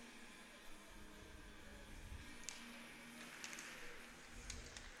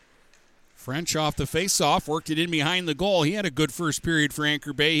 French off the face-off, worked it in behind the goal. He had a good first period for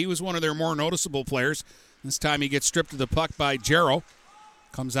Anchor Bay. He was one of their more noticeable players. This time he gets stripped of the puck by Jarrell.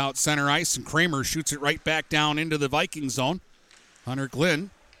 Comes out center ice, and Kramer shoots it right back down into the Viking zone. Hunter Glynn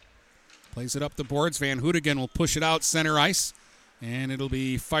plays it up the boards. Van Houtigan will push it out center ice, and it'll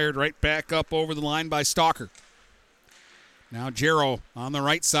be fired right back up over the line by Stalker. Now Jarrell on the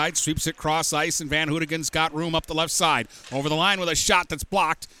right side, sweeps it cross ice, and Van Houtigan's got room up the left side. Over the line with a shot that's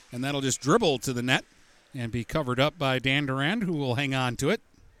blocked, and that'll just dribble to the net and be covered up by Dan Durand, who will hang on to it.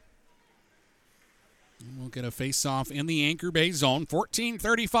 And we'll get a face-off in the Anchor Bay zone.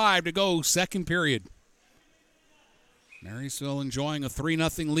 14:35 to go, second period. Marysville enjoying a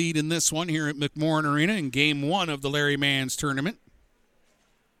 3-0 lead in this one here at McMorran Arena in Game 1 of the Larry Mann's tournament.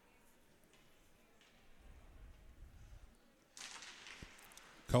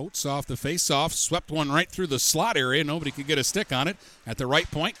 Coates off the face-off, swept one right through the slot area. Nobody could get a stick on it. At the right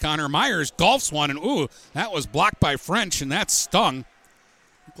point, Connor Myers golfs one, and ooh, that was blocked by French, and that stung.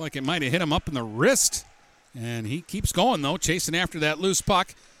 Looked like it might have hit him up in the wrist. And he keeps going, though, chasing after that loose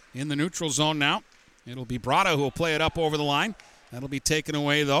puck in the neutral zone now. It'll be Brada who will play it up over the line. That'll be taken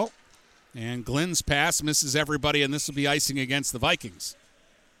away, though. And Glynn's pass misses everybody, and this will be icing against the Vikings.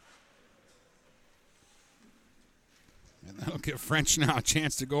 And that'll give French now a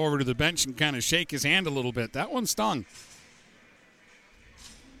chance to go over to the bench and kind of shake his hand a little bit. That one stung.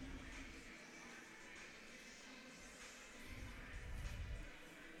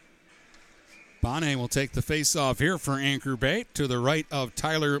 Bonnet will take the face-off here for Anchor Bay to the right of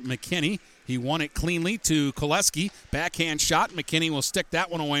Tyler McKinney. He won it cleanly to Koleski. Backhand shot. McKinney will stick that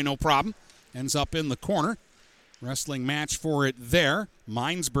one away, no problem. Ends up in the corner. Wrestling match for it there.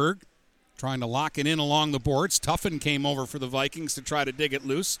 Minesburg trying to lock it in along the boards. Tuffin came over for the Vikings to try to dig it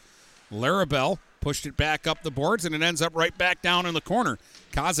loose. Larabelle pushed it back up the boards, and it ends up right back down in the corner.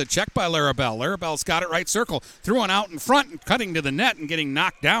 Kaza checked by Larabelle. Larabelle's got it right circle. Threw one out in front and cutting to the net and getting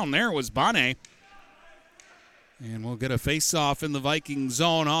knocked down there was Bonnet. And we'll get a face-off in the Viking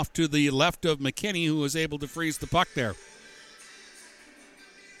zone off to the left of McKinney, who was able to freeze the puck there.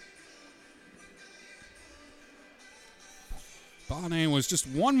 Bonnet was just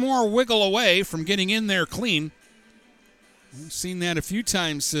one more wiggle away from getting in there clean. We've seen that a few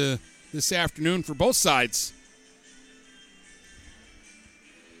times this afternoon for both sides.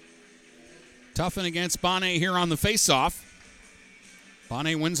 Tuffin against Bonnet here on the face-off.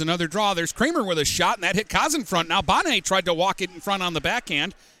 Bonnet wins another draw. There's Kramer with a shot, and that hit Kaz in front. Now Bonnet tried to walk it in front on the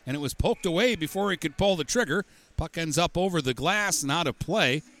backhand, and it was poked away before he could pull the trigger. Puck ends up over the glass and out of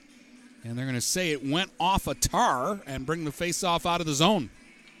play. And they're going to say it went off a tar and bring the face-off out of the zone.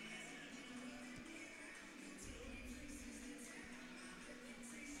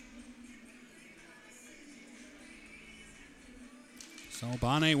 So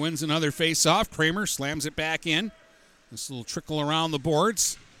Bonnet wins another face-off. Kramer slams it back in. This little trickle around the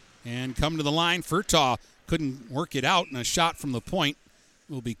boards and come to the line. Furtaw couldn't work it out, and a shot from the point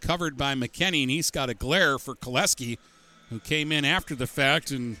will be covered by McKinney, and he's got a glare for Koleski, who came in after the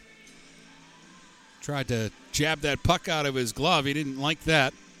fact and tried to jab that puck out of his glove. He didn't like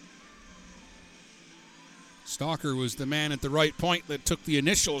that. Stalker was the man at the right point that took the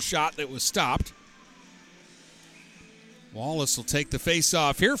initial shot that was stopped. Wallace will take the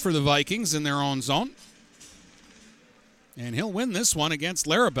face-off here for the Vikings in their own zone. And he'll win this one against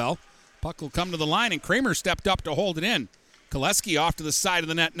Larabelle. Puck will come to the line, and Kramer stepped up to hold it in. Koleski off to the side of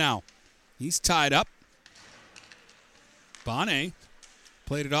the net now. He's tied up. Bonnet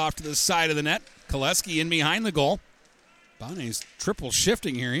played it off to the side of the net. Koleski in behind the goal. Bonnet's triple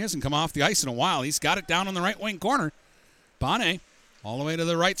shifting here. He hasn't come off the ice in a while. He's got it down in the right wing corner. Bonnet all the way to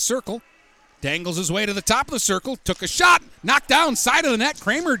the right circle. Dangles his way to the top of the circle. Took a shot. Knocked down side of the net.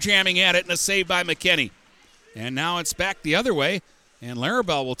 Kramer jamming at it, and a save by McKinney. And now it's back the other way. And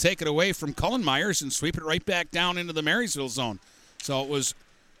Larabelle will take it away from Cullen Myers and sweep it right back down into the Marysville zone. So it was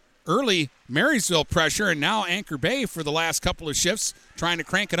early Marysville pressure, and now Anchor Bay for the last couple of shifts trying to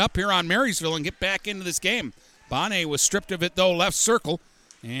crank it up here on Marysville and get back into this game. Bonnet was stripped of it, though, left circle.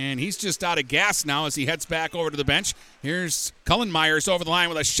 And he's just out of gas now as he heads back over to the bench. Here's Cullen Myers over the line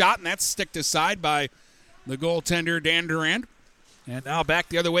with a shot, and that's sticked aside by the goaltender, Dan Durand. And now back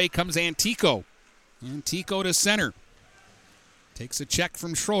the other way comes Antico. Antico to center. Takes a check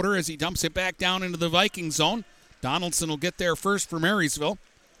from Schroeder as he dumps it back down into the Viking zone. Donaldson will get there first for Marysville.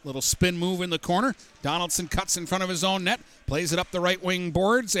 Little spin move in the corner. Donaldson cuts in front of his own net, plays it up the right wing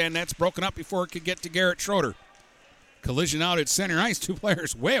boards, and that's broken up before it could get to Garrett Schroeder. Collision out at center ice. Two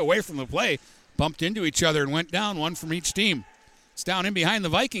players way away from the play. Bumped into each other and went down, one from each team. It's down in behind the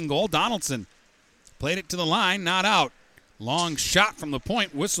Viking goal. Donaldson played it to the line, not out. Long shot from the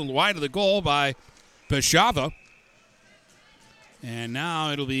point, whistled wide of the goal by Beshava. And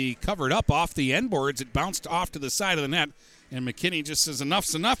now it'll be covered up off the end boards. It bounced off to the side of the net. And McKinney just says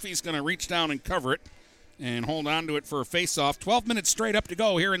enough's enough. He's going to reach down and cover it and hold on to it for a face-off. 12 minutes straight up to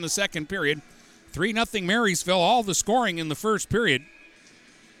go here in the second period. 3-0 Marysville, all the scoring in the first period.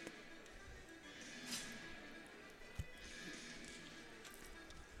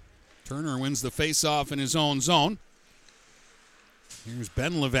 Turner wins the face-off in his own zone. Here's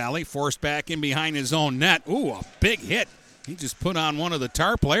Ben LaValle, forced back in behind his own net. Ooh, a big hit. He just put on one of the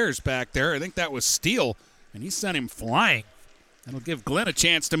Tar players back there. I think that was Steele, and he sent him flying. That'll give Glenn a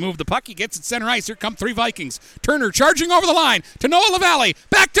chance to move the puck. He gets it center ice. Here come three Vikings. Turner charging over the line to Noah LaValle.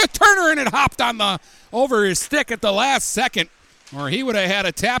 Back to Turner, and it hopped on over his stick at the last second, or he would have had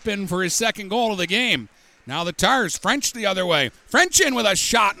a tap in for his second goal of the game. Now the Tars, French the other way. French in with a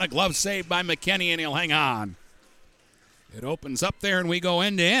shot and a glove save by McKinney, and he'll hang on. It opens up there, and we go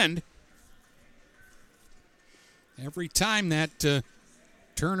end to end. Every time that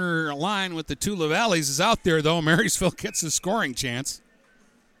Turner line with the two LaValles is out there, though, Marysville gets a scoring chance.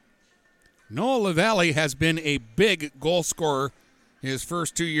 Noah LaValle has been a big goal scorer his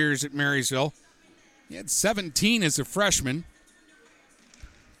first 2 years at Marysville. He had 17 as a freshman,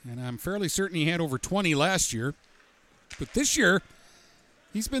 and I'm fairly certain he had over 20 last year. But this year,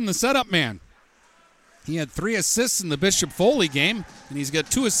 he's been the setup man. He had 3 assists in the Bishop Foley game, and he's got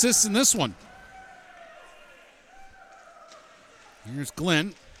 2 assists in this one. Here's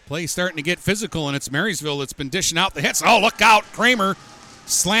Glenn. Play starting to get physical, and it's Marysville that's been dishing out the hits. Oh, look out. Kramer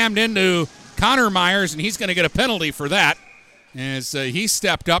slammed into Connor Myers, and he's going to get a penalty for that as he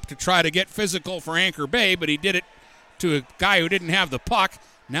stepped up to try to get physical for Anchor Bay, but he did it to a guy who didn't have the puck.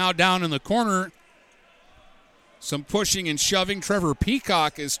 Now down in the corner, some pushing and shoving. Trevor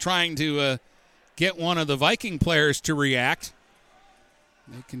Peacock is trying to get one of the Viking players to react.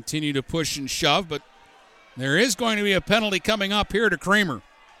 They continue to push and shove, but there is going to be a penalty coming up here to Kramer.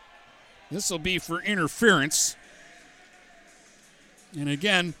 This will be for interference. And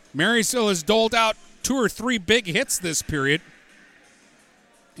again, Marysville has doled out 2 or 3 big hits this period.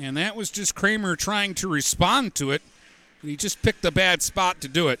 And that was just Kramer trying to respond to it. He just picked a bad spot to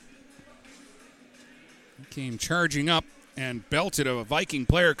do it. He came charging up and belted a Viking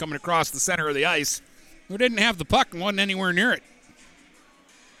player coming across the center of the ice who didn't have the puck and wasn't anywhere near it.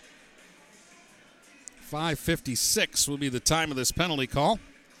 5:56 will be the time of this penalty call.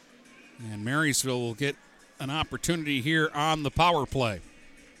 And Marysville will get an opportunity here on the power play.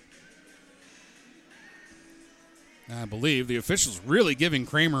 I believe the official's really giving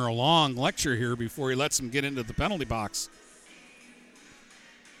Kramer a long lecture here before he lets him get into the penalty box.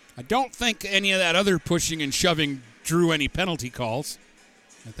 I don't think any of that other pushing and shoving drew any penalty calls.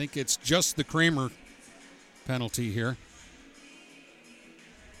 I think it's just the Kramer penalty here.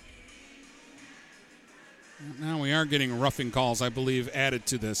 Now we are getting roughing calls, I believe, added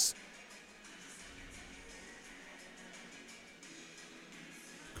to this.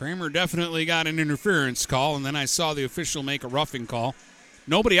 Kramer definitely got an interference call, and then I saw the official make a roughing call.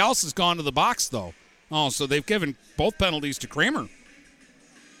 Nobody else has gone to the box, though. Oh, so they've given both penalties to Kramer.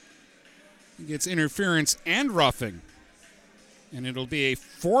 He gets interference and roughing, and it'll be a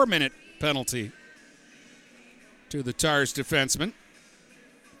 4-minute penalty. to the Tars defenseman.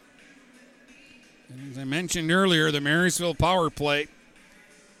 And as I mentioned earlier, the Marysville power play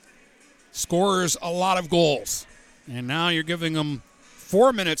scores a lot of goals. And now you're giving them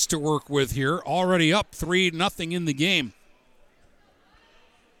 4 minutes to work with here, already up 3-0 in the game.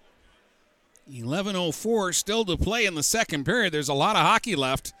 11:04 still to play in the second period. There's a lot of hockey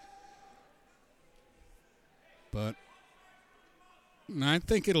left. But I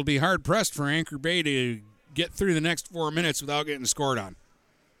think it'll be hard-pressed for Anchor Bay to get through the next 4 minutes without getting scored on.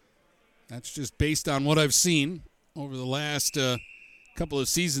 That's just based on what I've seen over the last couple of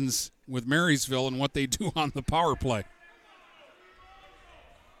seasons with Marysville and what they do on the power play.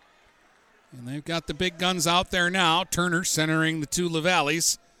 And they've got the big guns out there now. Turner centering the two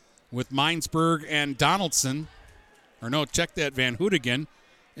LaValleys with Minesburg and Donaldson. Or no, check that, Van Houtigan.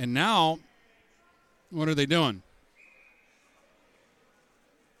 And now, what are they doing?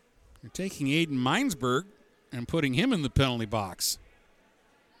 They're taking Aiden Minesburg and putting him in the penalty box.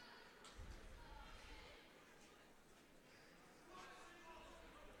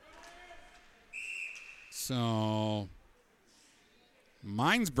 So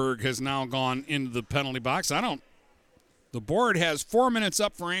Minesburg has now gone into the penalty box. The board has 4 minutes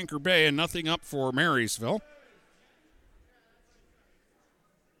up for Anchor Bay and nothing up for Marysville.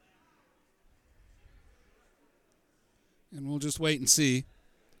 And we'll just wait and see.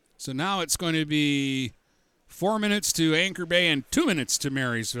 So now it's going to be 4 minutes to Anchor Bay and 2 minutes to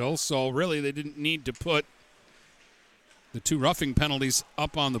Marysville. So really they didn't need to put the two roughing penalties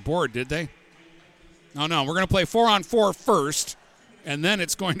up on the board, did they? No, we're going to play 4-on-4 first, and then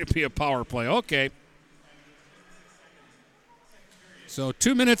it's going to be a power play. Okay. So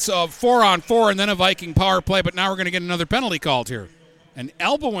 2 minutes of 4-on-4 and then a Viking power play, but now we're going to get another penalty called here. An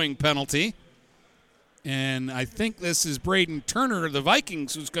elbowing penalty. And I think this is Braden Turner of the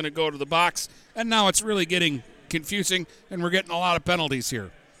Vikings who's going to go to the box. And now it's really getting confusing, and we're getting a lot of penalties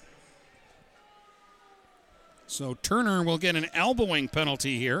here. So Turner will get an elbowing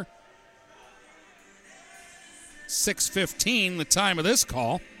penalty here. 6:15, the time of this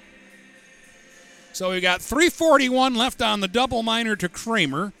call. So we got 3:41 left on the double minor to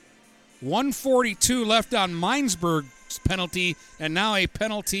Kramer. 1:42 left on Minesburg's penalty, and now a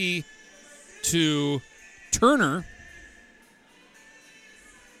penalty to Turner.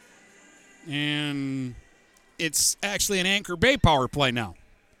 And it's actually an Anchor Bay power play now.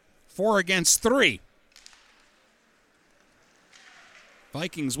 4 against 3.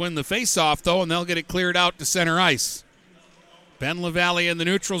 Vikings win the faceoff, though, and they'll get it cleared out to center ice. Ben LaValle in the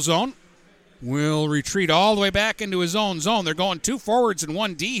neutral zone will retreat all the way back into his own zone. They're going 2 forwards and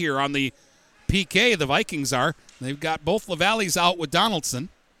 1 D here on the PK, the Vikings are. They've got both LaValleys out with Donaldson.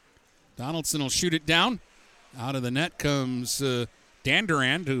 Donaldson will shoot it down. Out of the net comes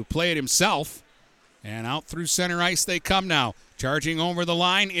Dandurand, who played himself. And out through center ice they come now. Charging over the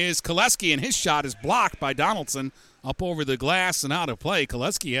line is Koleski, and his shot is blocked by Donaldson. Up over the glass and out of play.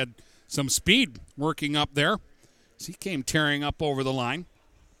 Koleski had some speed working up there as he came tearing up over the line.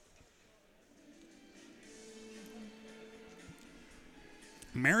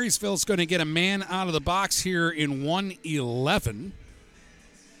 Marysville's going to get a man out of the box here in 1:11.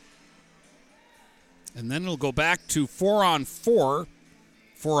 And then it'll go back to 4-on-4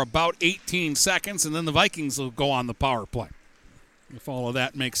 for about 18 seconds, and then the Vikings will go on the power play, if all of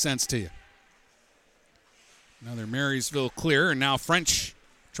that makes sense to you. Another Marysville clear, and now French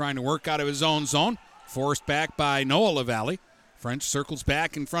trying to work out of his own zone. Forced back by Noah LaValle. French circles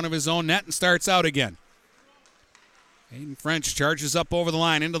back in front of his own net and starts out again. Aiden French charges up over the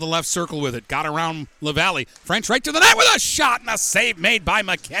line into the left circle with it. Got around LaValle. French right to the net with a shot and a save made by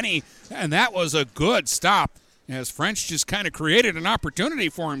McKinney. And that was a good stop as French just kind of created an opportunity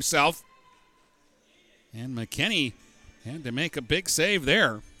for himself. And McKinney had to make a big save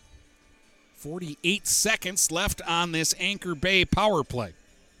there. 48 seconds left on this Anchor Bay power play.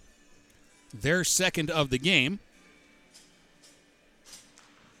 Their second of the game.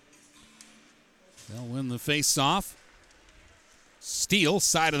 They'll win the face-off. Steele,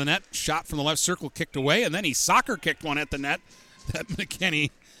 side of the net, shot from the left circle, kicked away, and then he soccer kicked one at the net that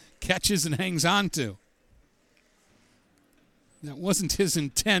McKinney catches and hangs on to. That wasn't his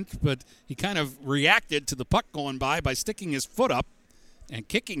intent, but he kind of reacted to the puck going by sticking his foot up and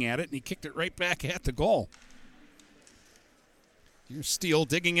kicking at it, and he kicked it right back at the goal. Here's Steele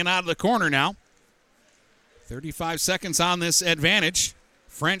digging it out of the corner now. 35 seconds on this advantage.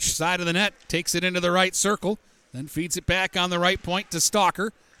 French, side of the net, takes it into the right circle, then feeds it back on the right point to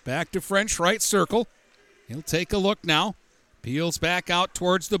Stalker. Back to French, right circle. He'll take a look now. Peels back out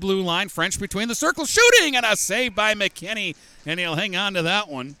towards the blue line. French between the circles, shooting, and a save by McKinney, and he'll hang on to that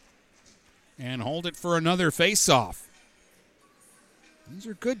one. and hold it for another face-off. These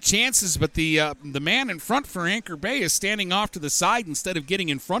are good chances, but the man in front for Anchor Bay is standing off to the side instead of getting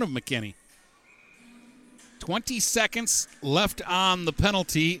in front of McKinney. 20 seconds left on the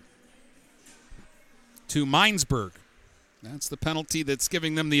penalty to Minesburg. That's the penalty that's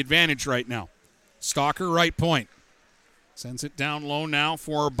giving them the advantage right now. Stalker, right point. Sends it down low now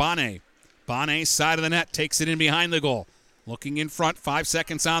for Bonnet. Bonnet, side of the net, takes it in behind the goal. Looking in front, 5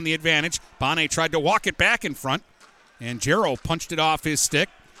 seconds on the advantage. Bonnet tried to walk it back in front, and Jarrow punched it off his stick.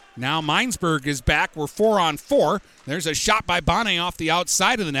 Now Minesburg is back. We're 4-on-4. There's a shot by Bonnet off the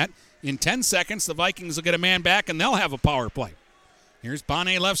outside of the net. In 10 seconds, the Vikings will get a man back, and they'll have a power play. Here's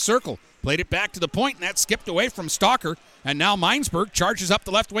Bonnet left circle. Played it back to the point, and that skipped away from Stalker. And now Minesburg charges up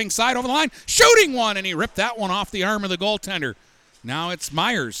the left wing side over the line. Shooting one, and he ripped that one off the arm of the goaltender. Now it's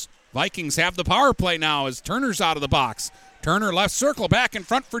Myers. Vikings have the power play now as Turner's out of the box. Turner left circle back in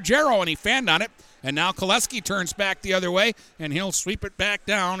front for Jarrow, and he fanned on it. And now Koleski turns back the other way, and he'll sweep it back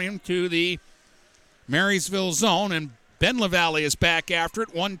down into the Marysville zone. And Ben LaValle is back after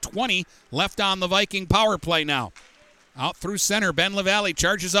it. 1:20 left on the Viking power play now. Out through center, Ben LaValle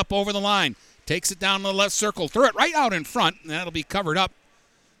charges up over the line. Takes it down to the left circle. Threw it right out in front, and that'll be covered up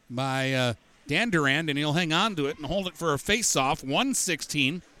by Dan Durand, and he'll hang on to it and hold it for a face-off.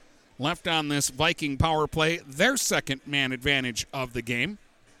 1:16 left on this Viking power play. Their second man advantage of the game.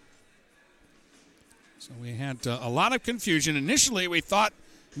 So we had a lot of confusion. Initially, we thought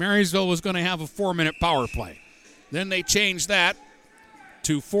Marysville was going to have a 4-minute power play. Then they changed that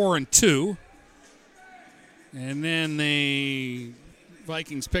to 4-2. And then the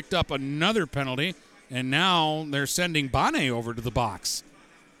Vikings picked up another penalty, and now they're sending Bonnet over to the box.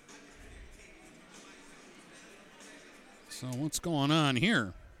 So what's going on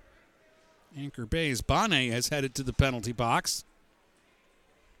here? Anchor Bay's Bonnet has headed to the penalty box.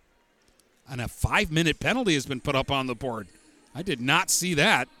 And a 5-minute penalty has been put up on the board. I did not see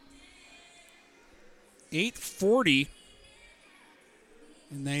that. 8:40.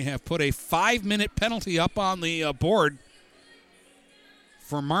 And they have put a 5-minute penalty up on the board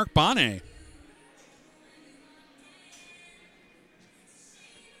for Mark Bonnet.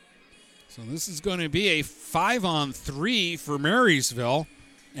 So this is going to be a 5-on-3 for Marysville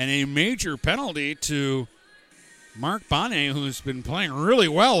and a major penalty to Mark Bonnet, who's been playing really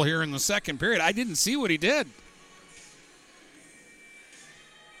well here in the second period. I didn't see what he did.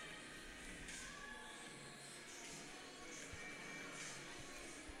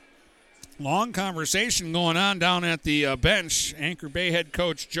 Long conversation going on down at the bench. Anchor Bay head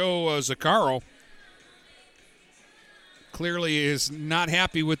coach Joe Zaccaro clearly is not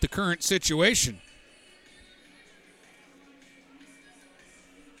happy with the current situation.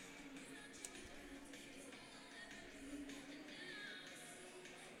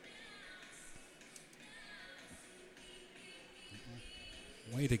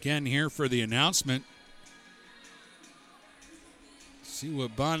 Wait again here for the announcement. See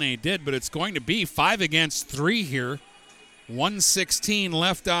what Bonnet did, but it's going to be 5-against-3 here. 1:16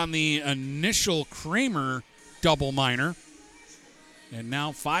 left on the initial Kramer double minor. And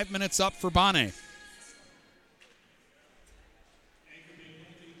now 5 minutes up for Bonnet.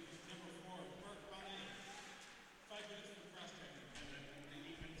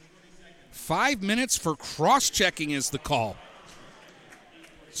 Five minutes for cross-checking is the call.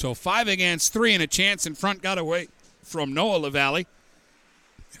 So 5-against-3 and a chance in front got away from Noah LaValle.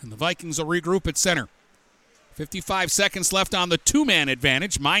 And the Vikings will regroup at center. 55 seconds left on the two-man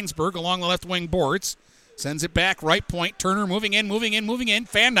advantage. Minesburg along the left wing boards. Sends it back, right point. Turner moving in.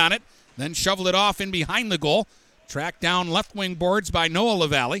 Fanned on it. Then shoveled it off in behind the goal. Tracked down left wing boards by Noah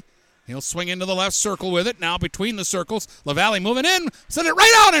LaValle. He'll swing into the left circle with it. Now between the circles. LaValle moving in. Sent it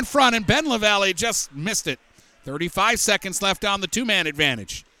right out in front, and Ben LaValle just missed it. 35 seconds left on the two-man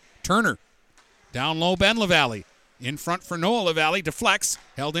advantage. Turner. Down low, Ben LaValle. In front for Noah LaValle, deflects,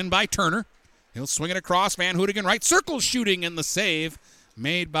 held in by Turner. He'll swing it across, Van Hoodigan right circle shooting, and the save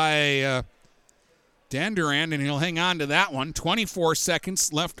made by Dan Durand, and he'll hang on to that one. 24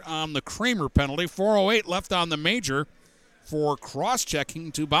 seconds left on the Kramer penalty, 4:08 left on the major for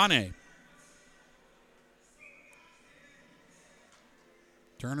cross-checking to Bonnet.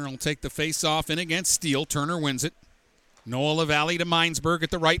 Turner will take the face-off in against Steele. Turner wins it. Noah LaValle to Minesburg at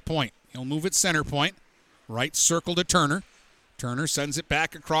the right point. He'll move it center point. Right circle to Turner. Turner sends it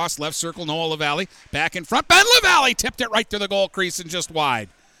back across left circle. Noah LaValle back in front. Ben LaValle tipped it right to the goal crease and just wide.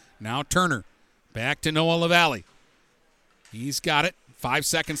 Now Turner back to Noah LaValle. He's got it. 5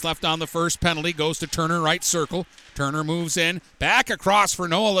 seconds left on the first penalty. Goes to Turner right circle. Turner moves in. Back across for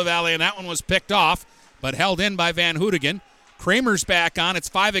Noah LaValle, and that one was picked off, but held in by Van Hoodigan. Kramer's back on. It's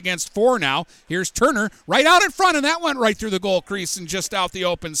 5 against 4 now. Here's Turner right out in front, and that went right through the goal crease and just out the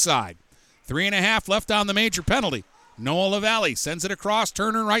open side. 3.5 left on the major penalty. Noah LaValle sends it across.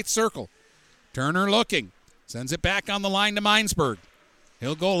 Turner right circle. Turner looking. Sends it back on the line to Minesburg.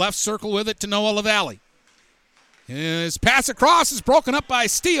 He'll go left circle with it to Noah LaValle. His pass across is broken up by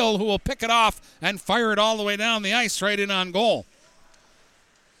Steele, who will pick it off and fire it all the way down the ice right in on goal.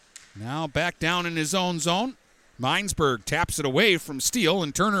 Now back down in his own zone. Minesburg taps it away from Steele,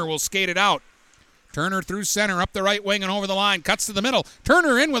 and Turner will skate it out. Turner through center, up the right wing and over the line. Cuts to the middle.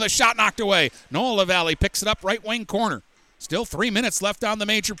 Turner in with a shot knocked away. Noah LaValle picks it up right wing corner. Still 3 minutes left on the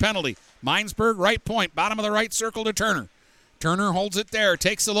major penalty. Minesburg right point, bottom of the right circle to Turner. Turner holds it there,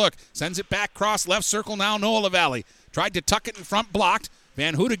 takes a look, sends it back cross left circle now. Noah LaValle tried to tuck it in front, blocked.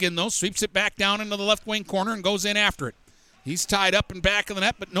 Van Houtigan, though, sweeps it back down into the left wing corner and goes in after it. He's tied up and back of the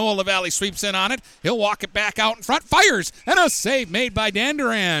net, but Noah LaValle sweeps in on it. He'll walk it back out in front, fires, and a save made by Dan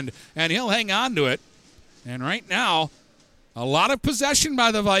Durand, and he'll hang on to it. And right now, a lot of possession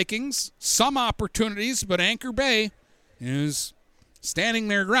by the Vikings, some opportunities, but Anchor Bay is standing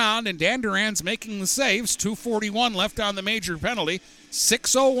their ground, and Dan Durand's making the saves. 2:41 left on the major penalty.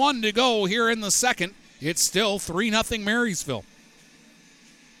 6:01 to go here in the second. It's still 3-0 Marysville.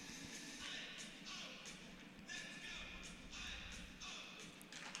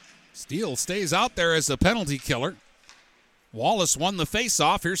 Steele stays out there as the penalty killer. Wallace won the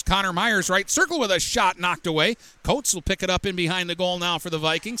faceoff. Here's Connor Myers right circle with a shot knocked away. Coates will pick it up in behind the goal now for the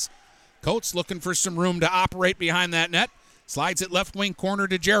Vikings. Coates looking for some room to operate behind that net. Slides it left wing corner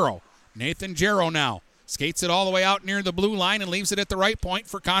to Jarrow. Nathan Jarrow now skates it all the way out near the blue line and leaves it at the right point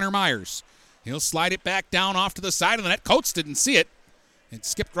for Connor Myers. He'll slide it back down off to the side of the net. Coates didn't see it. It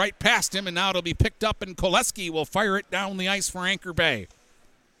skipped right past him, and now it'll be picked up, and Koleski will fire it down the ice for Anchor Bay.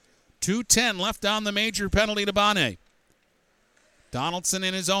 2:10 left on the major penalty to Bonnet. Donaldson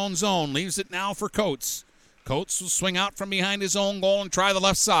in his own zone. Leaves it now for Coates. Coates will swing out from behind his own goal and try the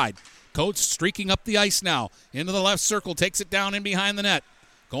left side. Coates streaking up the ice now. Into the left circle. Takes it down in behind the net.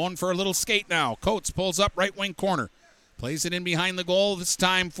 Going for a little skate now. Coates pulls up right wing corner. Plays it in behind the goal. This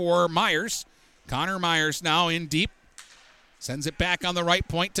time for Myers. Connor Myers now in deep. Sends it back on the right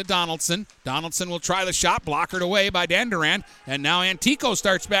point to Donaldson. Donaldson will try the shot, blockered away by Dan Durand. And now Antico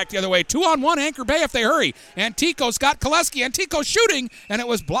starts back the other way. 2-on-1 Anchor Bay if they hurry. Antico's got Koleski. Antico shooting, and it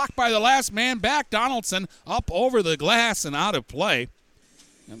was blocked by the last man back. Donaldson up over the glass and out of play.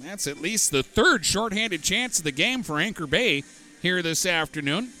 And that's at least the third shorthanded chance of the game for Anchor Bay here this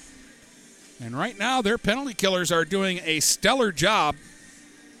afternoon. And right now their penalty killers are doing a stellar job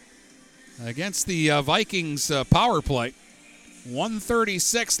against the Vikings power play.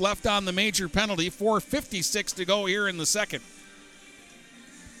 1:36 left on the major penalty. 4:56 to go here in the second.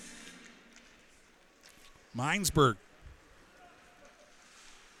 Minesburg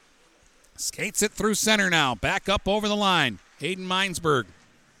skates it through center now. Back up over the line. Hayden Minesburg,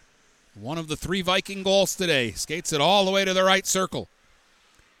 one of the 3 Viking goals today. Skates it all the way to the right circle.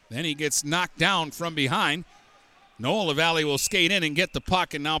 Then he gets knocked down from behind. Noah LaValle will skate in and get the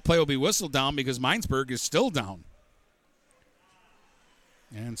puck, and now play will be whistled down because Minesburg is still down.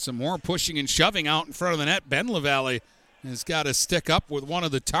 And some more pushing and shoving out in front of the net. Ben LaValle has got to stick up with one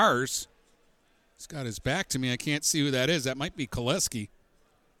of the Tars. He's got his back to me. I can't see who that is. That might be Koleski.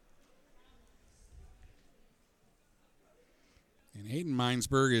 And Hayden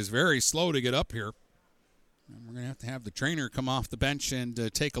Minesburg is very slow to get up here. And we're going to have the trainer come off the bench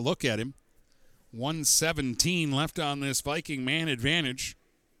and take a look at him. 1:17 left on this Viking man advantage.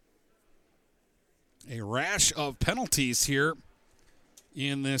 A rash of penalties here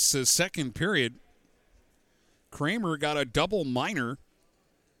in this second period. Kramer got a double minor.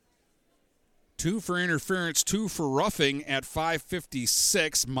 2 for interference, 2 for roughing at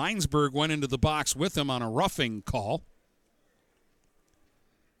 5:56. Minesburg went into the box with him on a roughing call.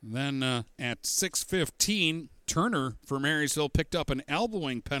 Then at 6:15, Turner for Marysville picked up an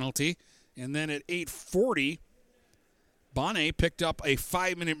elbowing penalty. And then at 8:40, Bonnet picked up a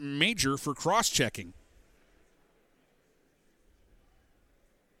 5-minute major for cross-checking.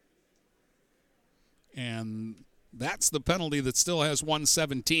 And that's the penalty that still has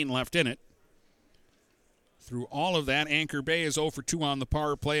 1:17 left in it. Through all of that, Anchor Bay is 0 for 2 on the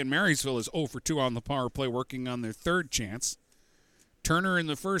power play, and Marysville is 0 for 2 on the power play, working on their third chance. Turner in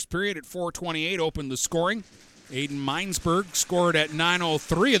the first period at 4:28 opened the scoring. Aiden Minesburg scored at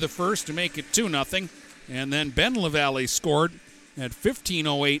 9:03 of the first to make it 2-0. And then Ben LaValle scored at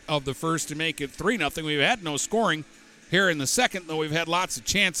 15:08 of the first to make it 3-0. We've had no scoring here in the second, though we've had lots of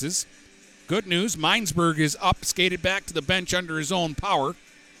chances. Good news, Minesburg is up, skated back to the bench under his own power.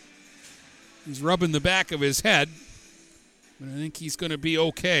 He's rubbing the back of his head. but I think he's going to be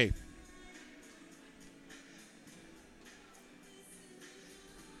okay.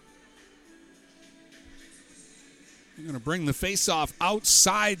 They're going to bring the faceoff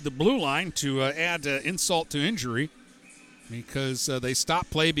outside the blue line to add insult to injury because they stopped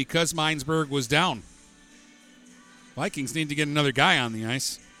play because Minesburg was down. Vikings need to get another guy on the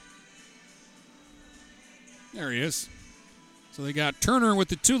ice. There he is. So they got Turner with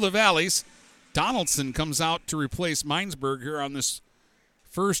the two LaValleys. Donaldson comes out to replace Minesburg here on this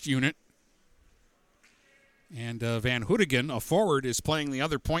first unit. And Van Hoodigan, a forward, is playing the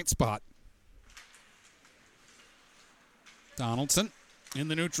other point spot. Donaldson in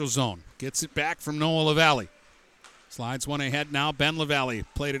the neutral zone. Gets it back from Noah LaValle. Slides one ahead now. Ben LaValle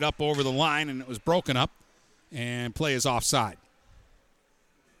played it up over the line, and it was broken up. And play is offside.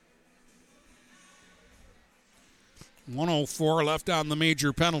 1:04 left on the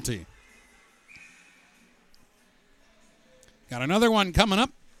major penalty. Got another one coming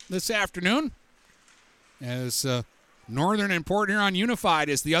up this afternoon as Northern and Port Huron Unified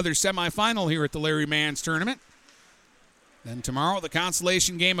is the other semifinal here at the Larry Mann's tournament. Then tomorrow, the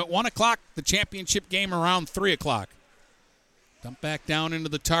consolation game at 1 o'clock, the championship game around 3 o'clock. Dump back down into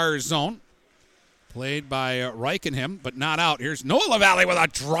the Tars zone. Played by Reichenham, but not out. Here's Noah LaValle with a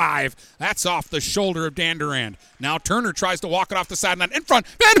drive. That's off the shoulder of Dan Durand. Now Turner tries to walk it off the sideline. In front,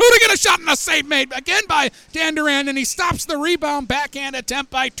 Van Hoodigan, a shot and a save made again by Dan Durand, and he stops the rebound. Backhand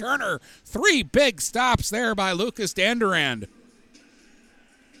attempt by Turner. 3 big stops there by Lucas Dan Durand.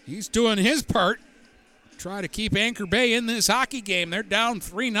 He's doing his part. Try to keep Anchor Bay in this hockey game. They're down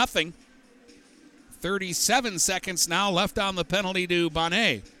 3-0. 37 seconds now left on the penalty to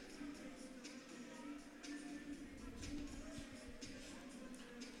Bonnet.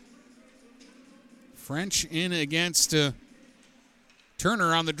 French in against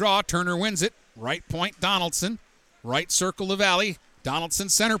Turner on the draw. Turner wins it. Right point, Donaldson. Right circle, LaValle. Donaldson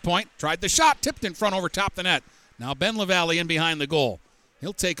center point. Tried the shot. Tipped in front over top the net. Now Ben LaValle in behind the goal.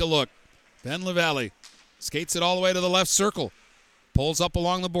 He'll take a look. Ben LaValle skates it all the way to the left circle. Pulls up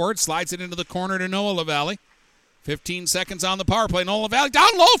along the board. Slides it into the corner to Noah LaValle. 15 seconds on the power play. Noah LaValle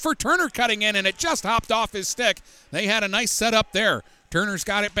down low for Turner cutting in, and it just hopped off his stick. They had a nice setup there. Turner's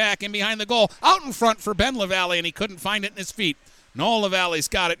got it back in behind the goal. Out in front for Ben LaValle, and he couldn't find it in his feet. Noah LaValle's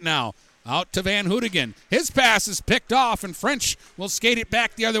got it now. Out to Van Hoodigan. His pass is picked off, and French will skate it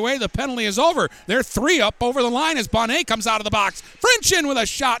back the other way. The penalty is over. They're 3 up over the line as Bonnet comes out of the box. French in with a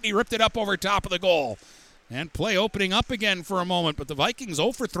shot, and he ripped it up over top of the goal. And play opening up again for a moment, but the Vikings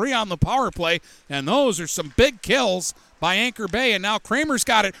 0 for 3 on the power play, and those are some big kills by Anchor Bay, and now Kramer's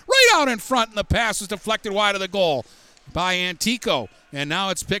got it right out in front, and the pass was deflected wide of the goal by Antico. And now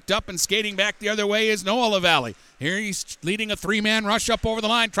it's picked up, and skating back the other way is Noah LaValle. Here he's leading a 3-man rush up over the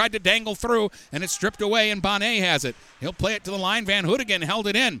line, tried to dangle through, and it's stripped away, and Bonnet has it. He'll play it to the line. Van Hoodigan held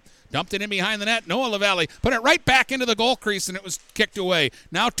it in. Dumped it in behind the net. Noah LaValle put it right back into the goal crease, and it was kicked away.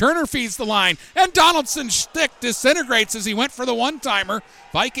 Now Turner feeds the line, and Donaldson's stick disintegrates as he went for the one-timer.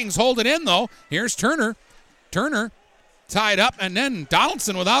 Vikings hold it in, though. Here's Turner. Turner tied up, and then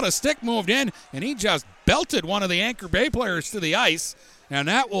Donaldson without a stick moved in, and he just belted one of the Anchor Bay players to the ice, and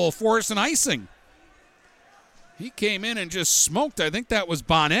that will force an icing. He came in and just smoked. I think that was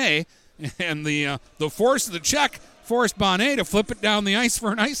Bonnet, and the force of the check forced Bonnet to flip it down the ice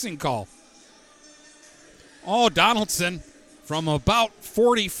for an icing call. Oh, Donaldson from about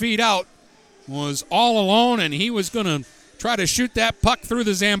 40 feet out was all alone, and he was going to try to shoot that puck through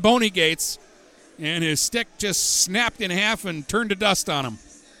the Zamboni gates, and his stick just snapped in half and turned to dust on him.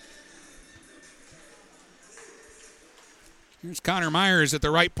 Here's Connor Myers at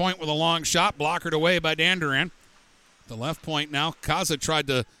the right point with a long shot, blockered away by Dan Durand. The left point now, Kaza tried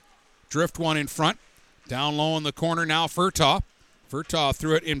to drift one in front. Down low in the corner now, Furtaw. Furtaw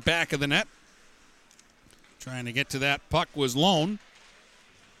threw it in back of the net. Trying to get to that puck was Lone.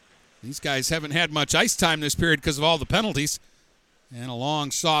 These guys haven't had much ice time this period because of all the penalties. And a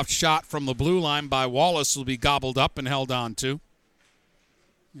long, soft shot from the blue line by Wallace will be gobbled up and held on to.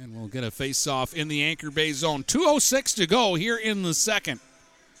 And we'll get a face-off in the Anchor Bay zone. 2:06 to go here in the second.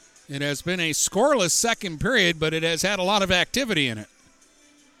 It has been a scoreless second period, but it has had a lot of activity in it.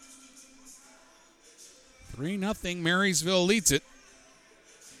 3-0, Marysville leads it.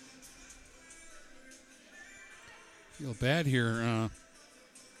 Feel bad here.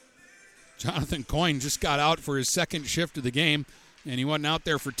 Jonathan Coyne just got out for his second shift of the game, and he wasn't out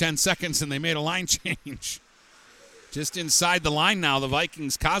there for 10 seconds, and they made a line change. Just inside the line now, the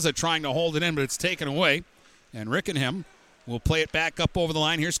Vikings. Kaza trying to hold it in, but it's taken away. And Rickenham will play it back up over the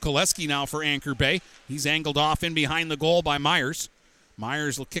line. Here's Koleski now for Anchor Bay. He's angled off in behind the goal by Myers.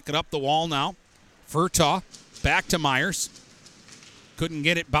 Myers will kick it up the wall now. Furtaw back to Myers. couldn't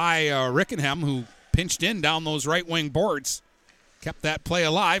get it by Rickenham, who pinched in down those right wing boards. Kept that play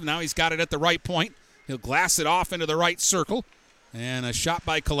alive. Now he's got it at the right point. He'll glass it off into the right circle. And a shot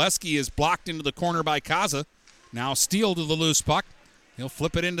by Koleski is blocked into the corner by Kaza. Now Steele to the loose puck. He'll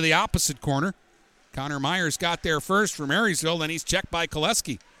flip it into the opposite corner. Connor Myers got there first for Marysville, then he's checked by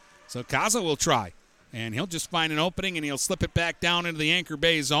Koleski. So Kaza will try. And he'll just find an opening, and he'll slip it back down into the Anchor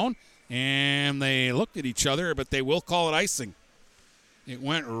Bay zone. And they looked at each other, but they will call it icing. It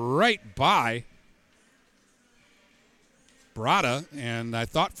went right by Brada, and I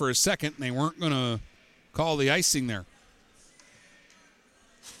thought for a second they weren't going to call the icing there.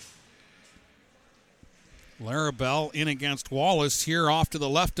 Larabelle in against Wallace here off to the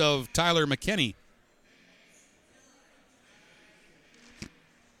left of Tyler McKinney.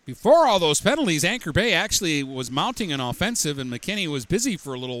 Before all those penalties, Anchor Bay actually was mounting an offensive, and McKinney was busy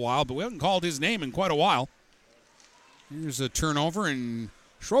for a little while, but we haven't called his name in quite a while. Here's a turnover, and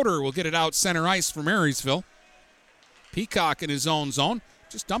Schroeder will get it out center ice for Marysville. Peacock in his own zone.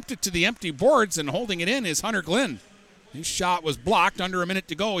 Just dumped it to the empty boards, and holding it in is Hunter Glenn. His shot was blocked. Under a minute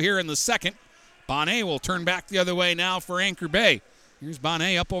to go here in the second. Bonnet will turn back the other way now for Anchor Bay. Here's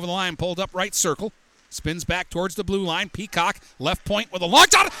Bonnet up over the line, pulled up right circle. Spins back towards the blue line. Peacock, left point with a long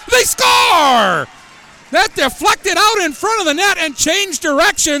shot. They score! That deflected out in front of the net and changed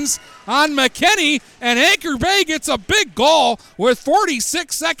directions on McKinney, and Anchor Bay gets a big goal with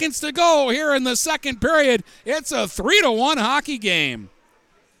 46 seconds to go here in the second period. It's a 3-1 hockey game.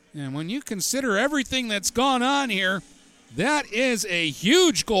 And when you consider everything that's gone on here, that is a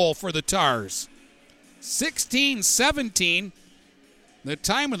huge goal for the Tars. 16-17, the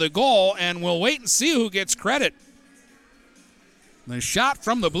time of the goal, and we'll wait and see who gets credit. The shot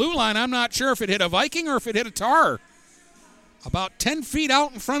from the blue line, I'm not sure if it hit a Viking or if it hit a Tar. About 10 feet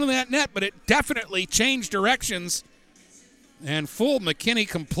out in front of that net, but it definitely changed directions and fooled McKinney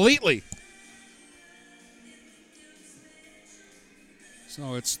completely.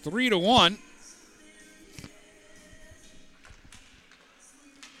 So it's 3-1.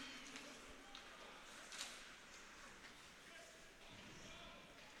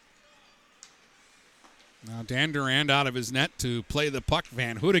 Now Dan Durand out of his net to play the puck.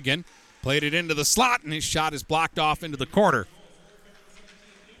 Van Houtigan played it into the slot, and his shot is blocked off into the corner.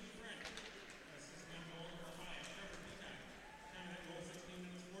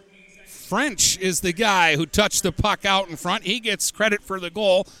 French is the guy who touched the puck out in front. He gets credit for the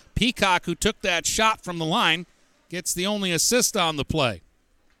goal. Peacock, who took that shot from the line, gets the only assist on the play.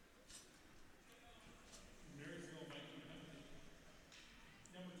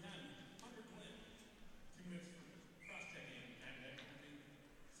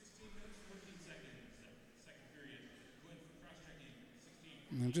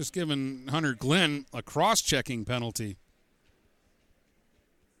 I'm just giving Hunter Glenn a cross-checking penalty.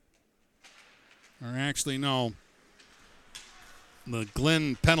 Or actually, no. The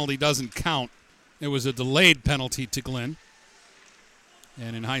Glenn penalty doesn't count. It was a delayed penalty to Glenn.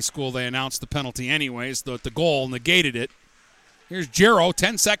 And in high school, they announced the penalty anyways, though the goal negated it. Here's Jarrow,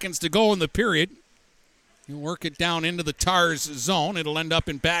 10 seconds to go in the period. He'll work it down into the Tars zone. It'll end up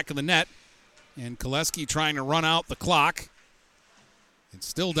in back of the net. And Koleski trying to run out the clock. It's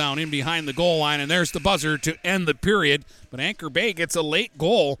still down in behind the goal line, and there's the buzzer to end the period. But Anchor Bay gets a late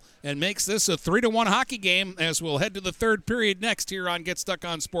goal and makes this a 3-1 hockey game as we'll head to the third period next here on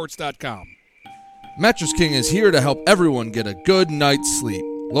GetStuckOnSports.com. Mattress King is here to help everyone get a good night's sleep.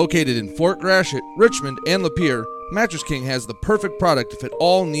 Located in Fort Gratiot, Richmond, and Lapeer, Mattress King has the perfect product to fit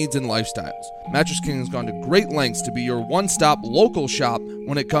all needs and lifestyles. Mattress King has gone to great lengths to be your one-stop local shop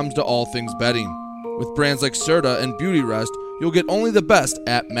when it comes to all things bedding. With brands like Serta and Beauty Rest, you'll get only the best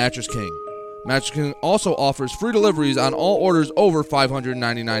at Mattress King. Mattress King also offers free deliveries on all orders over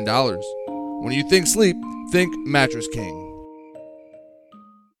 $599. When you think sleep, think Mattress King.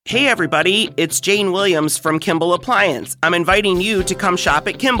 Hey everybody, it's Jane Williams from Kimball Appliance. I'm inviting you to come shop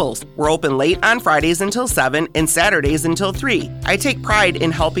at Kimball's. We're open late on Fridays until 7 and Saturdays until 3. I take pride in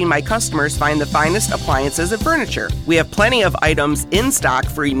helping my customers find the finest appliances and furniture. We have plenty of items in stock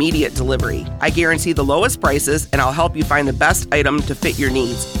for immediate delivery. I guarantee the lowest prices, and I'll help you find the best item to fit your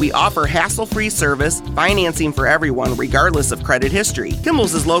needs. We offer hassle-free service, financing for everyone regardless of credit history.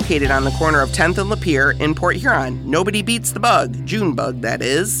 Kimball's is located on the corner of 10th and Lapeer in Port Huron. Nobody beats the bug. Junebug, that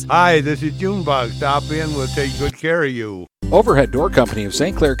is. Hi, this is Junebug. Stop in. We'll take good care of you. Overhead Door Company of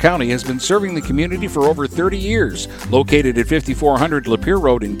St. Clair County has been serving the community for over 30 years. Located at 5400 Lapeer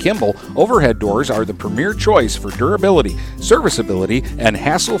Road in Kimball, Overhead Doors are the premier choice for durability, serviceability, and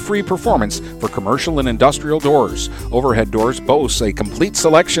hassle-free performance for commercial and industrial doors. Overhead Doors boasts a complete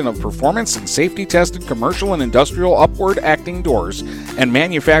selection of performance and safety-tested commercial and industrial upward-acting doors and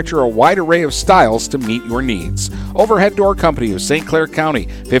manufacture a wide array of styles to meet your needs. Overhead Door Company of St. Clair County,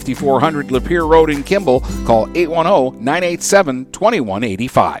 5400 Lapeer Road in Kimball. Call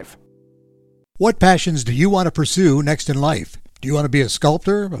 810-987-2185. What passions do you want to pursue next in life? Do you want to be a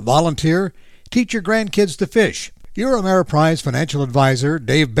sculptor, a volunteer, teach your grandkids to fish? Your Ameriprise financial advisor,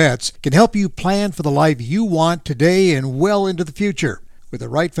 Dave Betts, can help you plan for the life you want today and well into the future. With the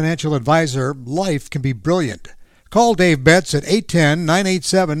right financial advisor, life can be brilliant. Call Dave Betts at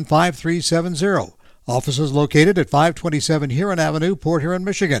 810-987-5370. Office is located at 527 Huron Avenue, Port Huron,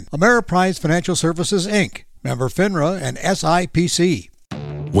 Michigan. Ameriprise Financial Services, Inc., member FINRA and SIPC.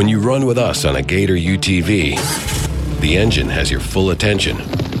 When you run with us on a Gator UTV, the engine has your full attention.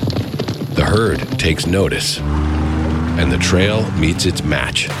 The herd takes notice. And the trail meets its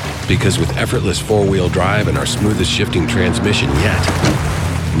match. Because with effortless four-wheel drive and our smoothest shifting transmission yet,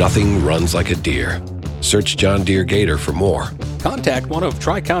 nothing runs like a deer. Search John Deere Gator for more. Contact one of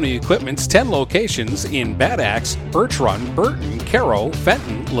Tri-County Equipment's 10 locations in Bad Axe, Birch Run, Burton, Caro,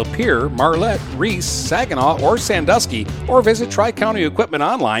 Fenton, Lapeer, Marlette, Reese, Saginaw, or Sandusky, or visit Tri-County Equipment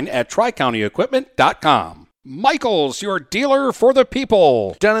online at tricountyequipment.com. Michael's, your dealer for the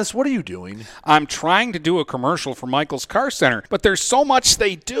people. Dennis, what are you doing? I'm trying to do a commercial for Michael's Car Center, but there's so much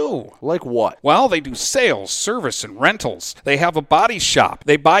they do. Like what? Well, they do sales, service, and rentals. They have a body shop.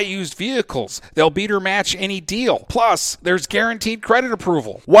 They buy used vehicles. They'll beat or match any deal. Plus, there's guaranteed credit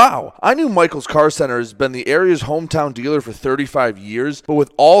approval. Wow, I knew Michael's Car Center has been the area's hometown dealer for 35 years, but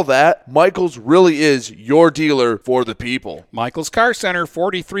with all that, Michael's really is your dealer for the people. Michael's Car Center,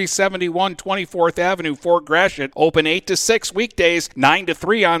 4371 24th Avenue, Fort Gratiot, open 8 to 6 weekdays, 9 to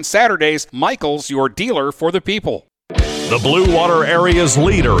 3 on Saturdays. Michael's, your dealer for the people. The Blue Water area's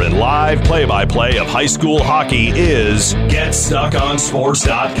leader in live play-by-play of high school hockey is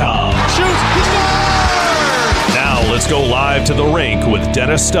GetStuckOnSports.com. Shoots, he scores! Now let's go live to the rink with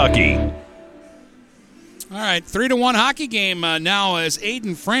Dennis Stuckey. All right, 3-1 hockey game now as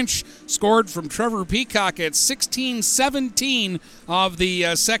Aiden French scored from Trevor Peacock at 16-17 of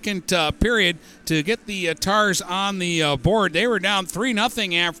the second period to get the Tars on the board. They were down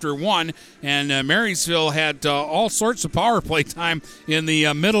 3-0 after one, and Marysville had all sorts of power play time in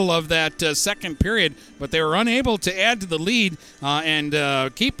the middle of that second period, but they were unable to add to the lead and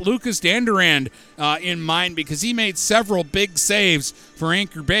keep Lucas Danderand in mind because he made several big saves for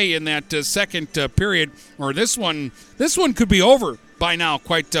Anchor Bay in that second period. Or this one could be over by now,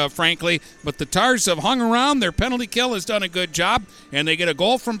 quite frankly. But the Tars have hung around. Their penalty kill has done a good job, and they get a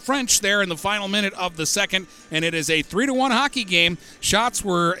goal from French there in the final minute of the second, and it is a 3-1 hockey game. Shots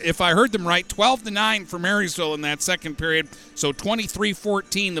were, if I heard them right, 12-9 for Marysville in that second period, so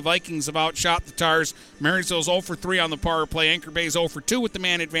 23-14. The Vikings have outshot the Tars. Marysville's 0 for 3 on the power play. Anchor Bay's 0 for 2 with the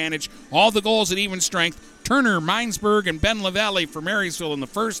man advantage. All the goals at even strength. Turner, Minesburg, and Ben LaValle for Marysville in the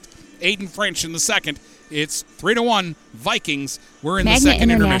first. Aiden French in the second. It's 3-1 Vikings. We're in the second Magna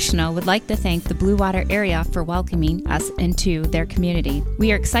intermission. International would like to thank the Blue Water area for welcoming us into their community.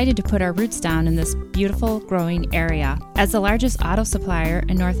 We are excited to put our roots down in this beautiful, growing area. As the largest auto supplier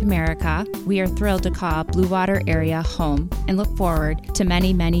in North America, we are thrilled to call Blue Water area home and look forward to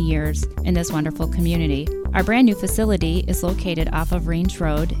many, many years in this wonderful community. Our brand new facility is located off of Range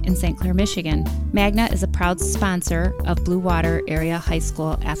Road in St. Clair, Michigan. Magna is a proud sponsor of Blue Water Area High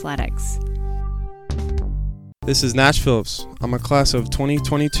School athletics. This is Nash Phillips. I'm a class of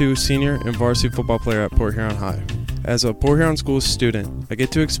 2022 senior and varsity football player at Port Huron High. As a Port Huron School student, I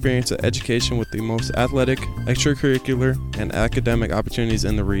get to experience an education with the most athletic, extracurricular, and academic opportunities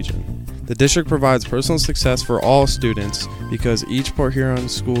in the region. The district provides personal success for all students because each Port Huron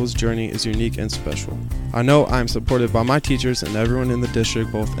school's journey is unique and special. I know I am supported by my teachers and everyone in the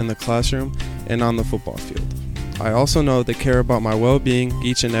district, both in the classroom and on the football field. I also know they care about my well-being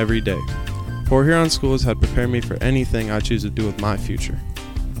each and every day. Port Huron Schools had prepared me for anything I choose to do with my future.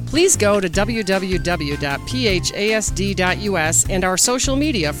 Please go to www.phasd.us and our social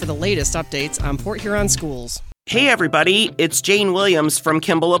media for the latest updates on Port Huron schools. Hey everybody, it's Jane Williams from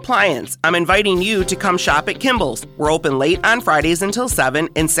Kimball Appliance. I'm inviting you to come shop at Kimball's. We're open late on Fridays until 7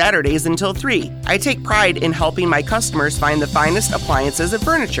 and Saturdays until 3. I take pride in helping my customers find the finest appliances and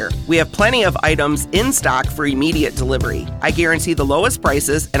furniture. We have plenty of items in stock for immediate delivery. I guarantee the lowest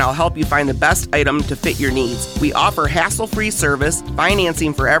prices and I'll help you find the best item to fit your needs. We offer hassle-free service,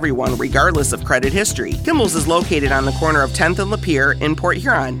 financing for everyone regardless of credit history. Kimball's is located on the corner of 10th and Lapeer in Port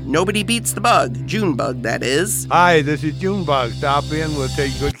Huron. Nobody beats the bug, Junebug that is. Hi, this is Junebug. Stop in, we'll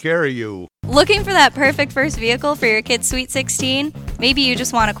take good care of you. Looking for that perfect first vehicle for your kid's Sweet 16? Maybe you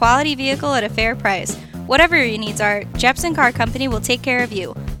just want a quality vehicle at a fair price. Whatever your needs are, Jepson Car Company will take care of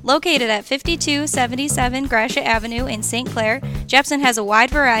you. Located at 5277 Gratiot Avenue in St. Clair, Jepson has a wide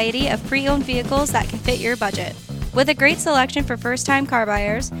variety of pre-owned vehicles that can fit your budget. With a great selection for first-time car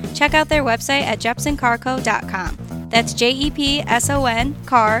buyers, check out their website at jepsoncarco.com. That's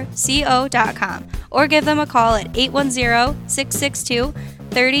JEPSONCARCO.com. Or give them a call at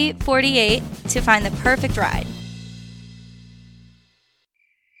 810-662-3048 to find the perfect ride.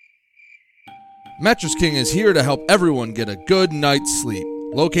 Mattress King is here to help everyone get a good night's sleep.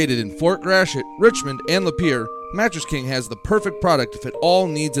 Located in Fort Gratiot, Richmond, and Lapeer, Mattress King has the perfect product to fit all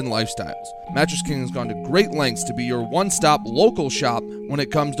needs and lifestyles. Mattress King has gone to great lengths to be your one-stop local shop when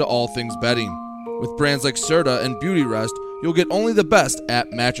it comes to all things bedding. With brands like Serta and Beauty Rest, you'll get only the best at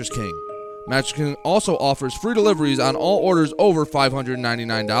Mattress King. Mattress King also offers free deliveries on all orders over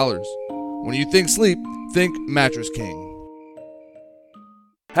 $599. When you think sleep, think Mattress King.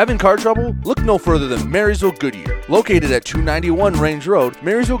 Having car trouble? Look no further than Marysville Goodyear. Located at 291 Range Road,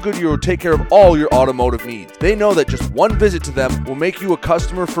 Marysville Goodyear will take care of all your automotive needs. They know that just one visit to them will make you a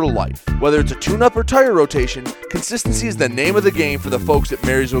customer for life. Whether it's a tune-up or tire rotation, consistency is the name of the game for the folks at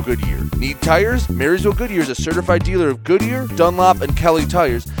Marysville Goodyear. Need tires? Marysville Goodyear is a certified dealer of Goodyear, Dunlop, and Kelly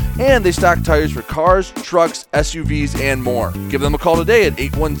tires, and they stock tires for cars, trucks, SUVs, and more. Give them a call today at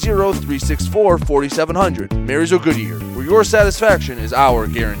 810-364-4700. Marysville Goodyear, where your satisfaction is our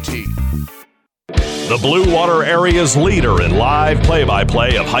guarantee. The Blue Water area's leader in live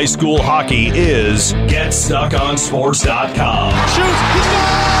play-by-play of high school hockey is GetStuckOnSports.com. Shoots! He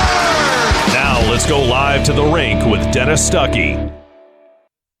scores! Now let's go live to the rink with Dennis Stuckey.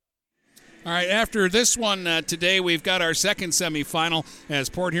 All right, after this one today, we've got our second semifinal as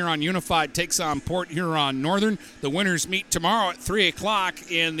Port Huron Unified takes on Port Huron Northern. The winners meet tomorrow at 3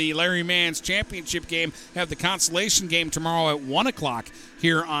 o'clock in the Larry Mann's championship game. Have the consolation game tomorrow at 1 o'clock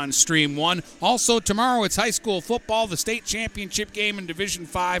here on Stream 1. Also tomorrow, it's high school football, the state championship game in Division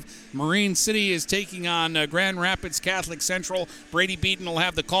 5. Marine City is taking on Grand Rapids Catholic Central. Brady Beaton will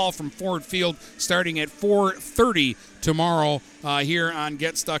have the call from Ford Field starting at 4:30 tomorrow here on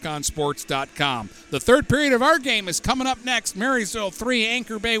GetStuckOnSports.com. The third period of our game is coming up next. Marysville 3,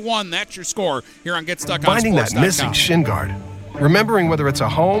 Anchor Bay 1. That's your score here on GetStuckOnSports.com. Finding that missing shin guard. Remembering whether it's a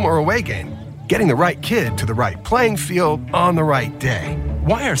home or away game. Getting the right kid to the right playing field on the right day.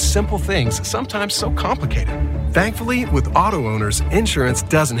 Why are simple things sometimes so complicated? Thankfully, with auto owners, insurance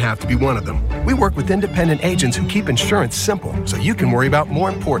doesn't have to be one of them. We work with independent agents who keep insurance simple so you can worry about more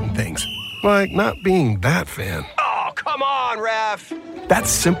important things. Like not being that fan. Oh, come on, ref!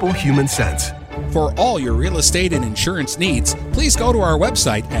 That's simple human sense. For all your real estate and insurance needs, please go to our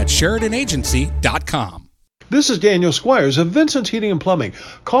website at SheridanAgency.com. This is Daniel Squires of Vincent's Heating and Plumbing.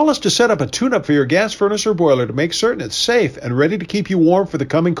 Call us to set up a tune-up for your gas furnace or boiler to make certain it's safe and ready to keep you warm for the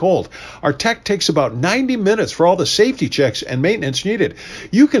coming cold. Our tech takes about 90 minutes for all the safety checks and maintenance needed.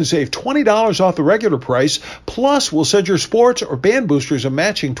 You can save $20 off the regular price, plus we'll send your sports or band boosters a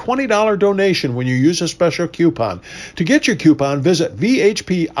matching $20 donation when you use a special coupon. To get your coupon, visit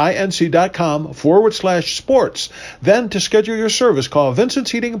vhpinc.com/sports. Then to schedule your service, call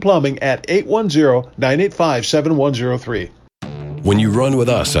Vincent's Heating and Plumbing at 810-985-7103. When you run with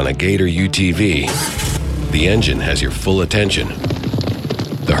us on a Gator UTV, the engine has your full attention,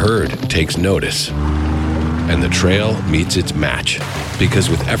 the herd takes notice, and the trail meets its match. Because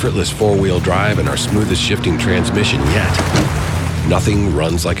with effortless four-wheel drive and our smoothest shifting transmission yet, nothing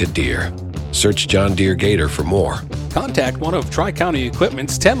runs like a deer. Search John Deere Gator for more. Contact one of Tri-County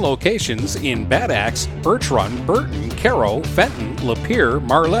Equipment's 10 locations in Bad Axe, Birch Run, Burton, Caro, Fenton, Lapeer,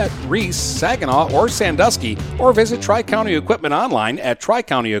 Marlette, Reese, Saginaw, or Sandusky, or visit Tri-County Equipment online at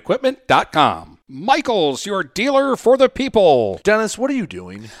tricountyequipment.com. Michaels, your dealer for the people. Dennis, what are you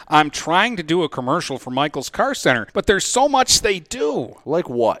doing? I'm trying to do a commercial for Michaels Car Center, but there's so much they do. Like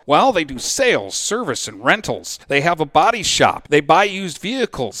what? Well, they do sales, service, and rentals. They have a body shop. They buy used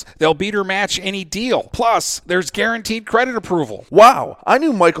vehicles. They'll beat or match any deal. Plus, there's guaranteed credit approval. Wow, I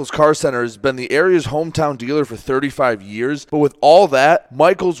knew Michaels Car Center has been the area's hometown dealer for 35 years, but with all that,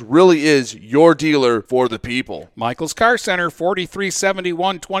 Michaels really is your dealer for the people. Michaels Car Center,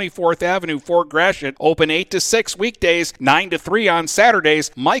 4371 24th Avenue, Fort Gratiot. Open 8 to 6 weekdays, 9 to 3 on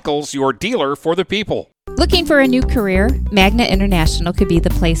Saturdays. Michaels, your dealer for the people. Looking for a new career? Magna International could be the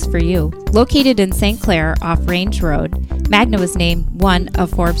place for you. Located in St. Clair off Range Road, Magna was named one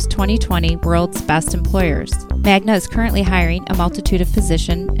of Forbes 2020 World's Best Employers. Magna is currently hiring a multitude of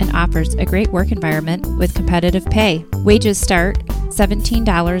positions and offers a great work environment with competitive pay. Wages start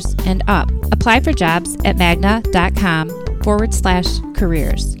 $17 and up. Apply for jobs at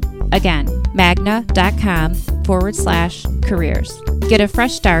magna.com/careers. Again, magna.com/careers. Get a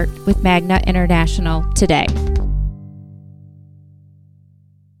fresh start with Magna International today.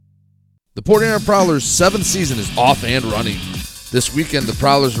 The Port Huron Prowlers' 7th season is off and running. This weekend, the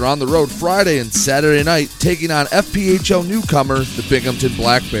Prowlers are on the road Friday and Saturday night, taking on FPHL newcomer, the Binghamton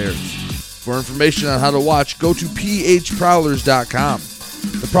Black Bears. For information on how to watch, go to phprowlers.com.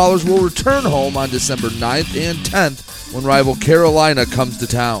 The Prowlers will return home on December 9th and 10th when rival Carolina comes to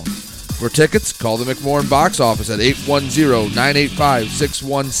town. For tickets, call the McMorran box office at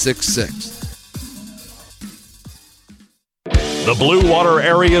 810-985-6166. The Blue Water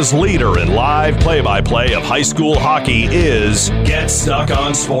area's leader in live play-by-play of high school hockey is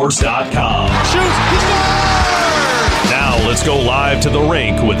GetStuckOnSports.com. Shoots, he scores! Now let's go live to the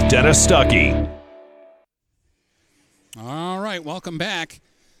rink with Dennis Stuckey. All right, welcome back.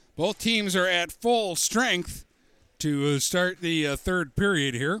 Both teams are at full strength to start the third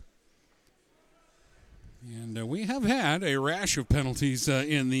period here. And we have had a rash of penalties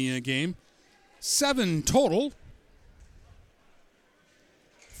in the game. 7 total.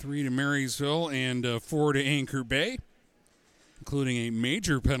 3 to Marysville and 4 to Anchor Bay, including a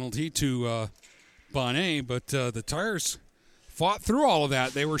major penalty to Bonnet. But the Tires fought through all of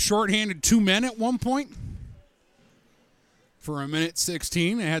that. They were shorthanded 2 men at one point. For a minute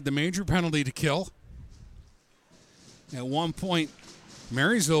 16, they had the major penalty to kill. At one point,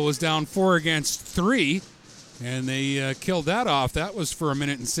 Marysville was down 4 against 3, and they killed that off. That was for a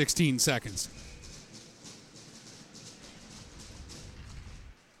minute and 16 seconds.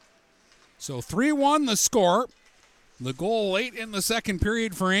 So 3-1 the score. The goal late in the second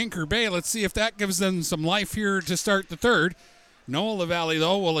period for Anchor Bay. Let's see if that gives them some life here to start the third. Noah LaValle,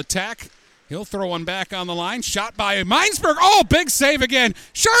 though, will attack. He'll throw one back on the line. Shot by Minesburg. Oh, big save again.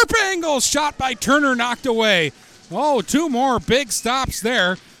 Sharp angle. Shot by Turner, knocked away. Oh, 2 more big stops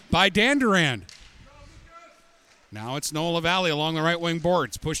there by Dandurand. Now it's Noah LaValle along the right wing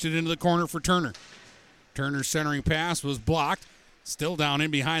boards. Pushed it into the corner for Turner. Turner's centering pass was blocked. Still down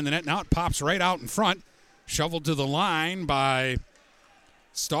in behind the net. Now it pops right out in front. Shoveled to the line by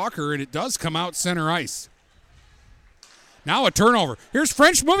Stalker, and it does come out center ice. Now a turnover. Here's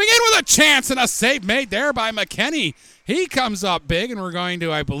French moving in with a chance, and a save made there by McKinney. He comes up big, and we're going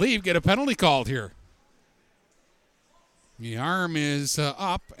to, I believe, get a penalty called here. The arm is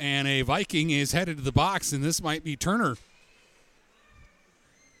up, and a Viking is headed to the box, and this might be Turner.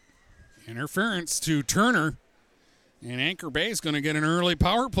 Interference to Turner, and Anchor Bay is going to get an early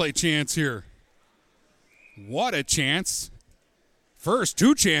power play chance here. What a chance. First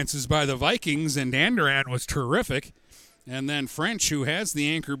 2 chances by the Vikings, and Dandurand was terrific. And then French, who has the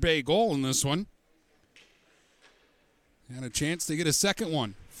Anchor Bay goal in this one, had a chance to get a second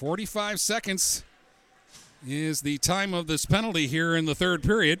one. 45 seconds is the time of this penalty here in the third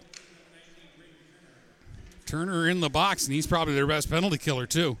period. Turner in the box, and he's probably their best penalty killer,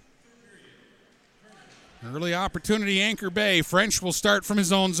 too. Early opportunity, Anchor Bay. French will start from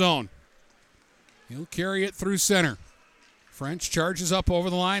his own zone. He'll carry it through center. French charges up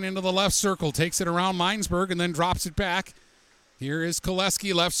over the line into the left circle, takes it around Minesburg, and then drops it back. Here is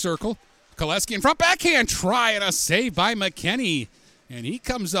Koleski, left circle. Koleski in front, backhand try, and a save by McKinney. And he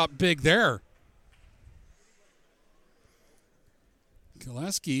comes up big there.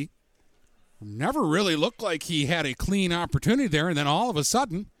 Koleski never really looked like he had a clean opportunity there, and then all of a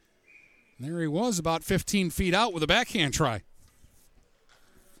sudden, there he was about 15 feet out with a backhand try.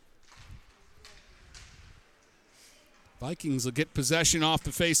 Vikings will get possession off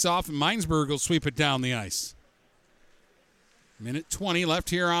the face-off, and Minesburg will sweep it down the ice. Minute 20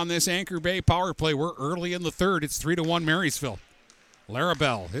 left here on this Anchor Bay power play. We're early in the third. It's 3-1 Marysville.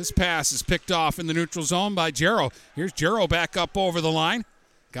 Larabelle, his pass is picked off in the neutral zone by Jarrow. Here's Jarrow back up over the line.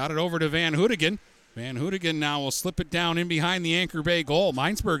 Got it over to Van Hoodigan. Van Hoodigan now will slip it down in behind the Anchor Bay goal.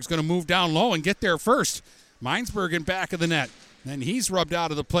 Minesburg's going to move down low and get there first. Minesburg in back of the net. Then he's rubbed out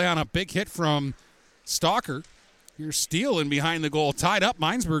of the play on a big hit from Stalker. Here's Steele in behind the goal. Tied up.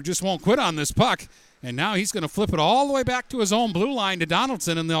 Minesburg just won't quit on this puck. And now he's going to flip it all the way back to his own blue line to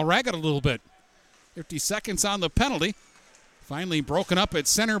Donaldson, and they'll rag it a little bit. 50 seconds on the penalty. Finally broken up at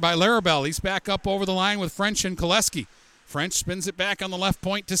center by Larabelle. He's back up over the line with French and Koleski. French spins it back on the left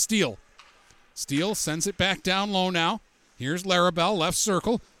point to Steele. Steele sends it back down low now. Here's Larabelle, left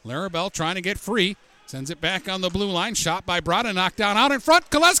circle. Larabelle trying to get free. Sends it back on the blue line. Shot by Brada, knocked down out in front.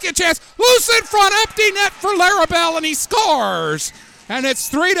 Koleski a chance. Loose in front. Empty net for Larabelle, and he scores. And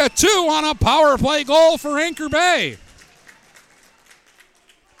it's 3-2 on a power play goal for Anchor Bay.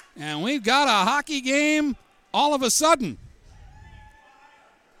 And we've got a hockey game all of a sudden.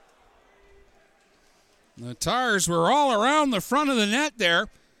 The Tars were all around the front of the net there.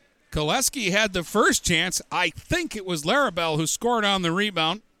 Koleski had the first chance. I think it was Larabelle who scored on the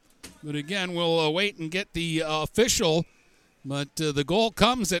rebound. But again, we'll wait and get the official. But the goal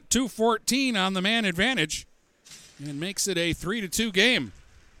comes at 2:14 on the man advantage and makes it a 3-2 game.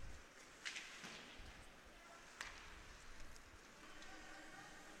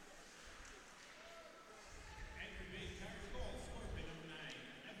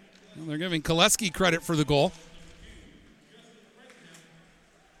 Well, they're giving Koleski credit for the goal.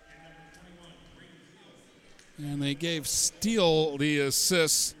 And they gave Steele the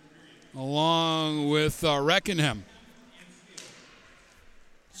assist along with Reckenham.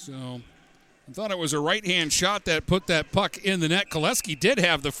 So I thought it was a right-hand shot that put that puck in the net. Koleski did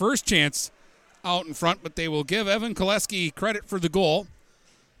have the first chance out in front, but they will give Evan Koleski credit for the goal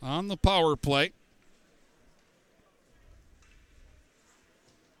on the power play.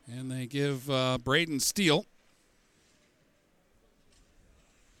 And they give Braden Steele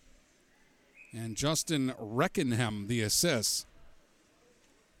and Justin Reckenham the assist.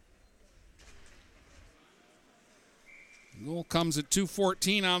 Goal comes at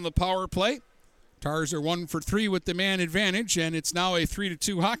 2:14 on the power play. Tars are 1 for 3 with the man advantage, and it's now a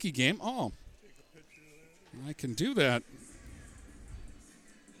 3-2 hockey game. Oh, I can do that.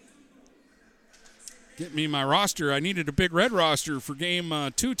 Get me my roster. I needed a big red roster for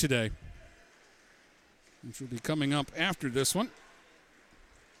game 2 today, which will be coming up after this one.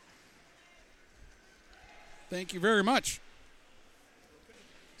 Thank you very much.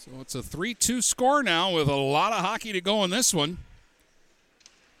 So it's a 3-2 score now with a lot of hockey to go in this one.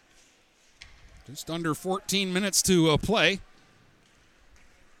 Just under 14 minutes to play.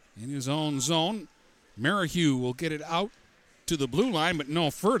 In his own zone, Merrihew will get it out to the blue line, but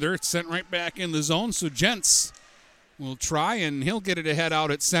no further. It's sent right back in the zone, so Gents will try, and he'll get it ahead out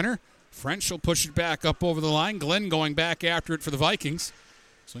at center. French will push it back up over the line. Glenn going back after it for the Vikings.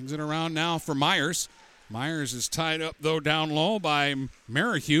 Swings it around now for Myers. Myers is tied up, though, down low by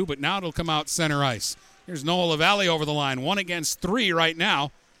Merrihew, but now it'll come out center ice. Here's Noah LaValle over the line. 1 against 3 right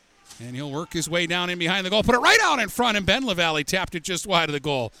now. And he'll work his way down in behind the goal. Put it right out in front, and Ben LaValle tapped it just wide of the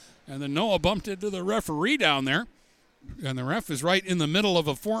goal. And then Noah bumped into the referee down there. And the ref is right in the middle of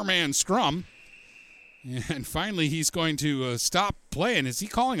a 4-man scrum. And finally he's going to stop playing. Is he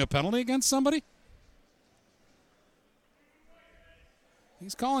calling a penalty against somebody?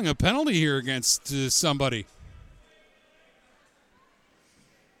 He's calling a penalty here against somebody.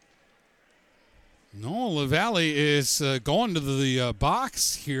 Noah LaValle is going to the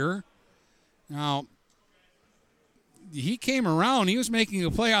box here. Now, he came around. He was making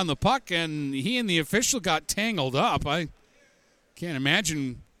a play on the puck, and he and the official got tangled up. I can't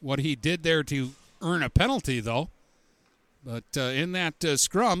imagine what he did there to earn a penalty, though. But in that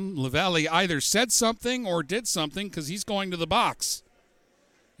scrum, LaValle either said something or did something because he's going to the box.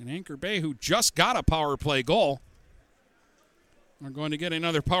 And Anchor Bay, who just got a power play goal, are going to get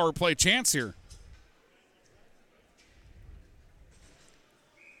another power play chance here.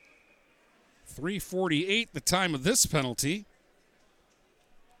 .348 the time of this penalty.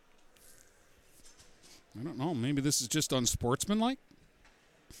 I don't know. Maybe this is just unsportsmanlike.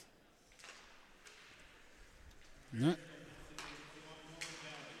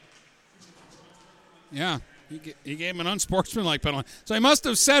 Yeah, he gave him an unsportsmanlike penalty. So he must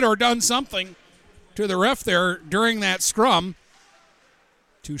have said or done something to the ref there during that scrum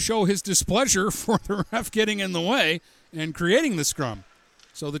to show his displeasure for the ref getting in the way and creating the scrum.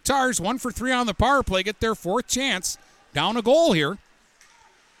 So the Tars, 1 for 3 on the power play, get their 4th chance. Down a goal here.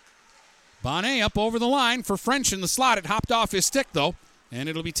 Bonnet up over the line for French in the slot. It hopped off his stick, though, and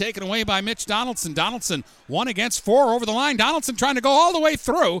it'll be taken away by Mitch Donaldson. Donaldson 1 against 4 over the line. Donaldson trying to go all the way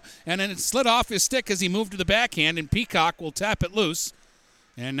through, and then it slid off his stick as he moved to the backhand, and Peacock will tap it loose.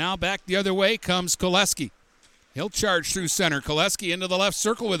 And now back the other way comes Koleski. He'll charge through center. Koleski into the left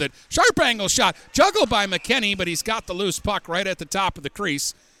circle with it. Sharp angle shot. Juggled by McKinney, but he's got the loose puck right at the top of the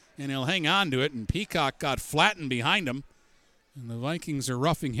crease. And he'll hang on to it, and Peacock got flattened behind him. And the Vikings are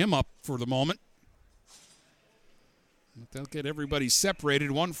roughing him up for the moment. But they'll get everybody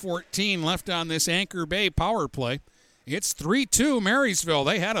separated. 1:14 left on this Anchor Bay power play. It's 3-2 Marysville.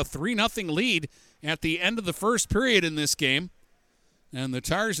 They had a 3-0 lead at the end of the first period in this game. And the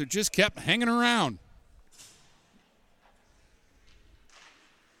Tars have just kept hanging around.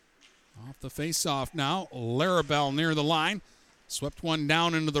 Off the face-off now, Larabelle near the line. Swept one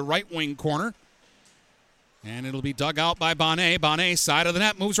down into the right wing corner. And it'll be dug out by Bonnet. Bonnet, side of the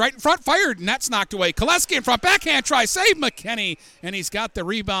net, moves right in front, fired, and that's knocked away. Koleski in front, backhand try, save McKinney, and he's got the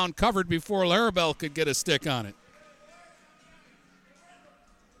rebound covered before Larabelle could get a stick on it.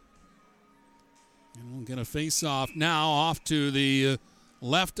 And we'll get a face-off now off to the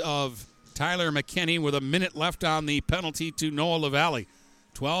left of Tyler McKinney with a minute left on the penalty to Noah LaValle.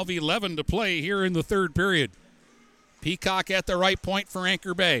 12-11 to play here in the third period. Peacock at the right point for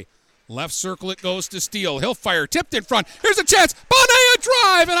Anchor Bay. Left circle it goes to Steele. He'll fire. Tipped in front. Here's a chance. Bonnet a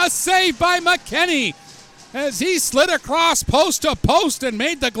drive and a save by McKinney as he slid across post to post and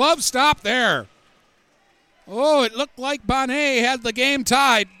made the glove stop there. Oh, it looked like Bonnet had the game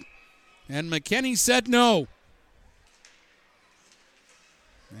tied, and McKinney said no.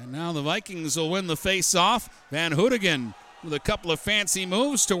 And now the Vikings will win the face-off. Van Houtigen with a couple of fancy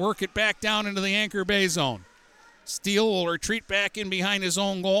moves to work it back down into the Anchor Bay zone. Steele will retreat back in behind his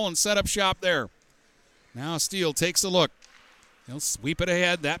own goal and set up shop there. Now Steele takes a look. He'll sweep it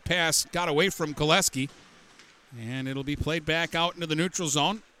ahead. That pass got away from Koleski. And it'll be played back out into the neutral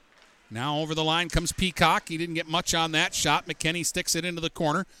zone. Now over the line comes Peacock. He didn't get much on that shot. McKinney sticks it into the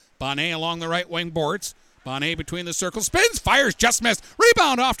corner. Bonnet along the right wing boards. Bonnet between the circles. Spins, fires, just missed.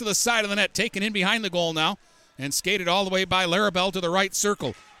 Rebound off to the side of the net. Taken in behind the goal now. And skated all the way by Larabelle to the right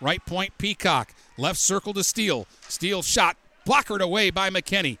circle. Right point, Peacock. Left circle to Steele. Steele shot. Blockered away by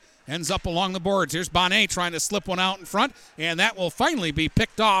McKinney. Ends up along the boards. Here's Bonnet trying to slip one out in front. And that will finally be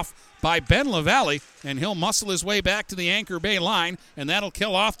picked off by Ben LaValle. And he'll muscle his way back to the Anchor Bay line. And that'll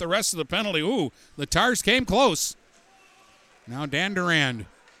kill off the rest of the penalty. Ooh, the Tars came close. Now Dan Durand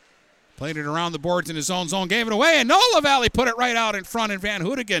played it around the boards in his own zone. Gave it away. And Noah LaValle put it right out in front. And Van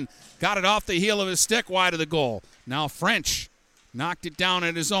Houtigen got it off the heel of his stick wide of the goal. Now French knocked it down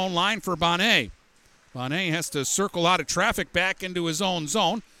at his own line for Bonnet. Bonnet has to circle out of traffic back into his own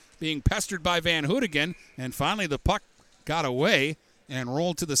zone, being pestered by Van Houtigen. And finally the puck got away and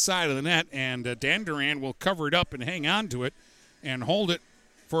rolled to the side of the net. And Dan Durand will cover it up and hang on to it and hold it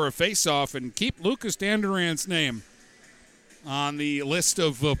for a face-off and keep Lucas Dan Durand's name on the list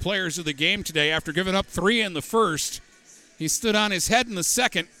of players of the game today. After giving up 3 in the first, he stood on his head in the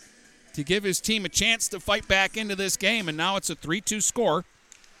second to give his team a chance to fight back into this game, and now it's a 3-2 score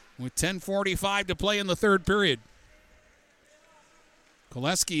with 10:45 to play in the third period.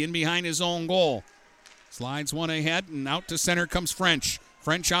 Koleski in behind his own goal. Slides one ahead, and out to center comes French.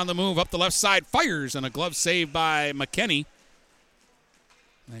 French on the move, up the left side, fires, and a glove save by McKinney.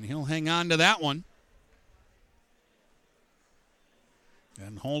 And he'll hang on to that one.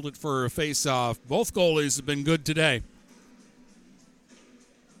 And hold it for a face-off. Both goalies have been good today.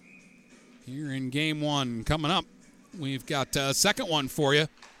 Here in game one coming up, we've got a second one for you.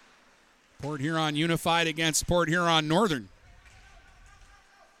 Port Huron Unified against Port Huron Northern.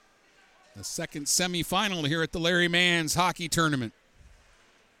 The second semifinal here at the Larry Mann's hockey tournament.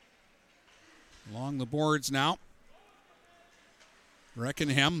 Along the boards now.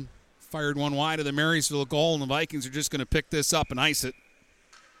 Reckenham fired one wide of the Marysville goal, and the Vikings are just going to pick this up and ice it.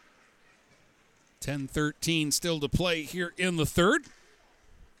 10:13 still to play here in the third.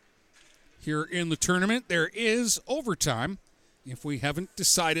 Here in the tournament, there is overtime if we haven't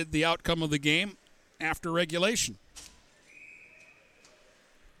decided the outcome of the game after regulation.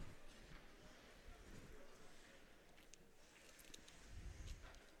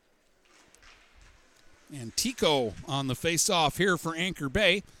 And Tico on the face-off here for Anchor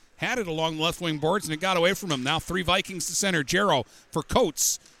Bay. Had it along the left wing boards, and it got away from him. Now 3 Vikings to center. Jarrow for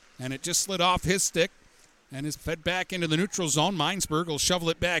Coates, and it just slid off his stick and is fed back into the neutral zone. Minesburg will shovel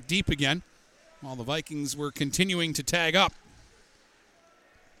it back deep again while the Vikings were continuing to tag up.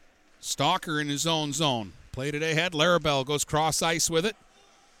 Stalker in his own zone. Played it ahead. Larabelle goes cross ice with it.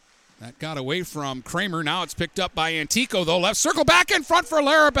 That got away from Kramer. Now it's picked up by Antico, though. Left circle back in front for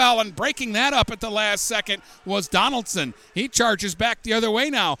Larabelle, and breaking that up at the last second was Donaldson. He charges back the other way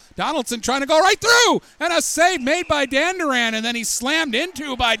now. Donaldson trying to go right through, and a save made by Danduran, and then he's slammed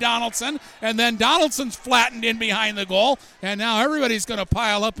into by Donaldson, and then Donaldson's flattened in behind the goal, and now everybody's going to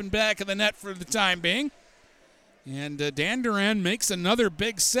pile up in back of the net for the time being. And Danduran makes another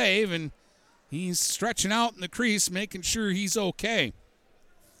big save, and he's stretching out in the crease, making sure he's okay.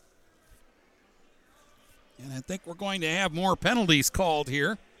 And I think we're going to have more penalties called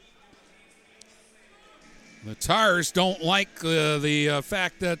here. The Tars don't like the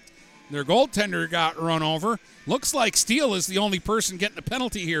fact that their goaltender got run over. Looks like Steele is the only person getting a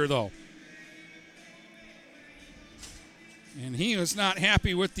penalty here, though. And he was not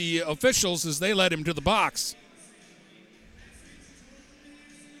happy with the officials as they led him to the box.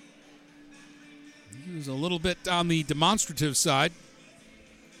 He was a little bit on the demonstrative side.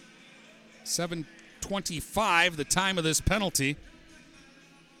 7:25, the time of this penalty.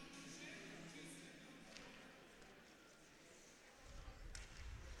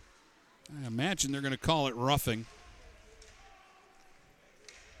 I imagine they're going to call it roughing.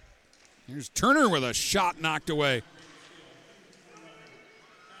 Here's Turner with a shot knocked away.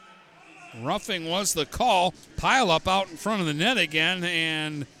 Roughing was the call. Pile up out in front of the net again,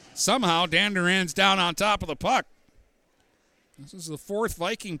 and somehow Danduran's down on top of the puck. This is the fourth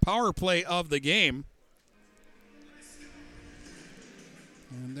Viking power play of the game.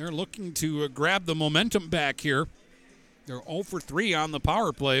 And they're looking to grab the momentum back here. They're 0 for 3 on the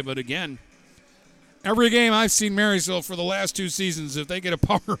power play, but again, every game I've seen Marysville for the last 2 seasons, if they get a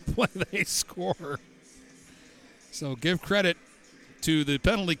power play, they score. So give credit to the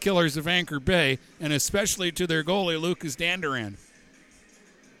penalty killers of Anchor Bay, and especially to their goalie, Lucas Danduran.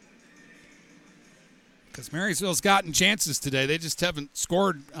 Because Marysville's gotten chances today. They just haven't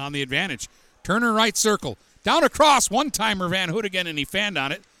scored on the advantage. Turner right circle. Down across, one-timer Van Hoodigan, and he fanned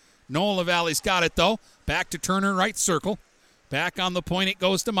on it. Noah LaValle's got it, though. Back to Turner, right circle. Back on the point, it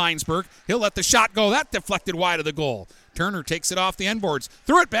goes to Minesburg. He'll let the shot go. That deflected wide of the goal. Turner takes it off the end boards.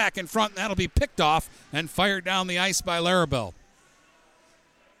 Threw it back in front, and that'll be picked off and fired down the ice by Larabelle.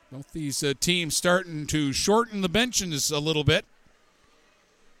 Both these teams starting to shorten the benches a little bit.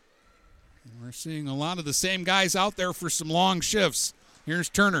 We're seeing a lot of the same guys out there for some long shifts. Here's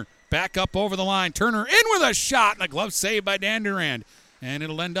Turner. Back up over the line. Turner in with a shot, and a glove save by Danduran. And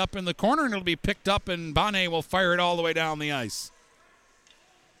it'll end up in the corner, and it'll be picked up, and Bonnet will fire it all the way down the ice.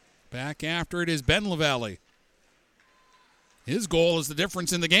 Back after it is Ben LaValle. His goal is the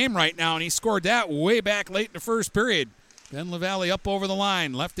difference in the game right now, and he scored that way back late in the first period. Ben LaValle up over the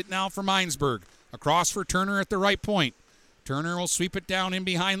line. Left it now for Minesburg. Across for Turner at the right point. Turner will sweep it down in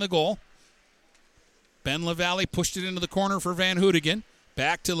behind the goal. Ben LaValle pushed it into the corner for Van Hoodigan.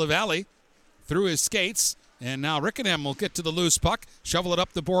 Back to LaValle through his skates. And now Rickenham will get to the loose puck. Shovel it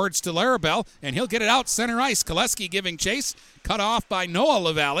up the boards to Larabelle. And he'll get it out center ice. Koleski giving chase. Cut off by Noah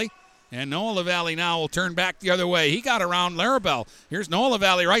LaValle. And Noah LaValle now will turn back the other way. He got around Larabelle. Here's Noah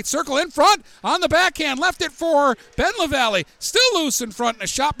LaValle, right circle in front. On the backhand, left it for Ben LaValle. Still loose in front, and a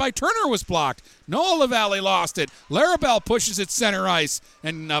shot by Turner was blocked. Noah LaValle lost it. Larabelle pushes it center ice.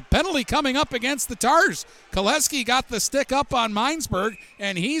 And a penalty coming up against the Tars. Koleski got the stick up on Minesburg,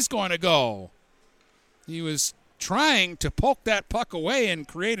 and he's going to go. He was trying to poke that puck away and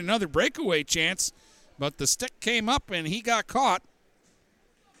create another breakaway chance, but the stick came up, and he got caught.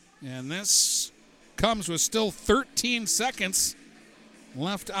 And this comes with still 13 seconds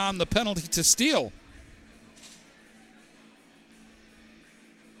left on the penalty to steal.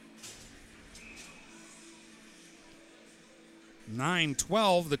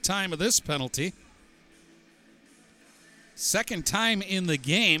 .9:12, the time of this penalty. Second time in the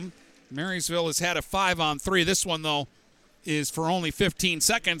game. Marysville has had a 5-on-3. This one, though, is for only 15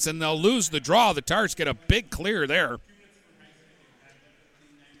 seconds, and they'll lose the draw. The Tars get a big clear there.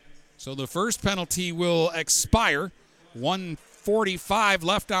 So the first penalty will expire. 1:45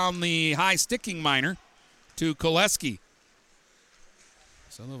 left on the high sticking minor to Koleski.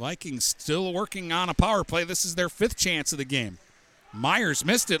 So the Vikings still working on a power play. This is their 5th chance of the game. Myers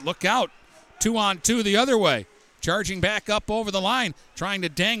missed it. Look out. 2-on-2 the other way. Charging back up over the line. Trying to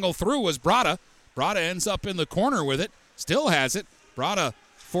dangle through was Brada. Brada ends up in the corner with it. Still has it. Brada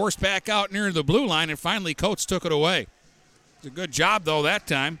forced back out near the blue line, and finally Coates took it away. It's a good job, though, that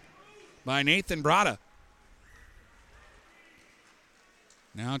time by Nathan Brada.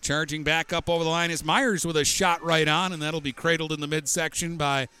 Now charging back up over the line is Myers with a shot right on, and that'll be cradled in the midsection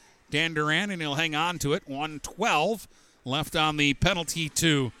by Danduran, and he'll hang on to it. 1:12 left on the penalty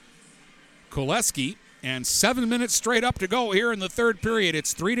to Koleski. And 7 minutes straight up to go here in the third period.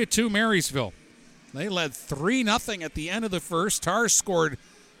 It's 3-2 Marysville. They led 3-0 at the end of the first. Tars scored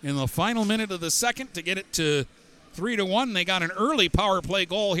in the final minute of the second to get it to 3-1. They got an early power play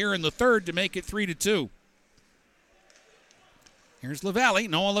goal here in the third to make it 3-2. Here's LaValle.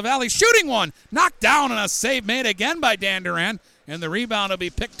 Noah LaValle shooting one. Knocked down and a save made again by Dan Duran. And the rebound will be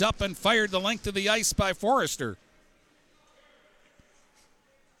picked up and fired the length of the ice by Forrester.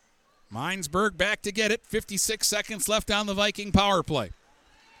 Minesburg back to get it. 56 seconds left on the Viking power play.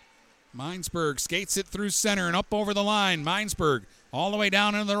 Minesburg skates it through center and up over the line. Minesburg all the way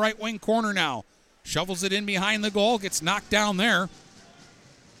down into the right wing corner now. Shovels it in behind the goal. Gets knocked down there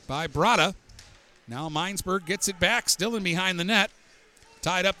by Brada. Now Minesburg gets it back, still in behind the net.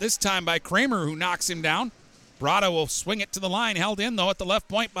 Tied up this time by Kramer, who knocks him down. Brada will swing it to the line, held in, though, at the left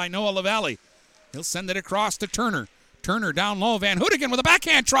point by Noah LaValle. He'll send it across to Turner. Turner down low. Van Hoodigan with a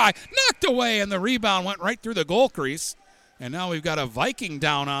backhand try. Knocked away, and the rebound went right through the goal crease. And now we've got a Viking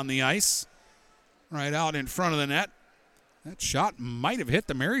down on the ice, right out in front of the net. That shot might have hit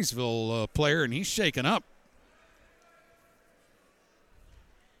the Marysville player, and he's shaken up.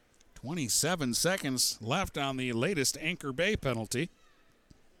 27 seconds left on the latest Anchor Bay penalty.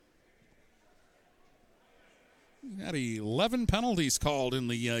 We got 11 penalties called in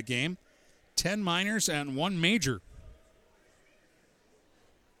the game, 10 minors and 1 major.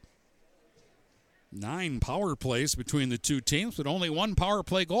 9 power plays between the two teams, but only 1 power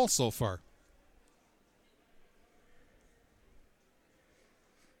play goal so far.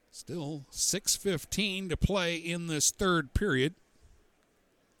 Still 6:15 to play in this third period.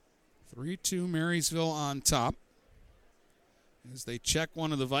 3-2 Marysville on top as they check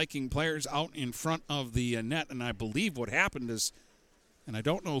one of the Viking players out in front of the net. And I believe what happened is, and I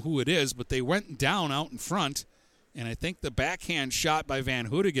don't know who it is, but they went down out in front, and I think the backhand shot by Van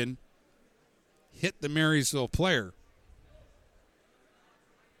Hoodigan hit the Marysville player.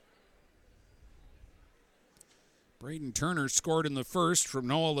 Braden Turner scored in the first from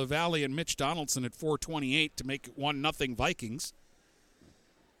Noah LaValle and Mitch Donaldson at 4:28 to make it 1-0 Vikings.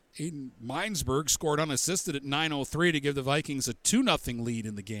 Aiden Minesburg scored unassisted at 9:03 to give the Vikings a 2-0 lead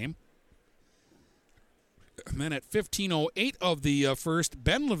in the game. And then at 15:08 of the first,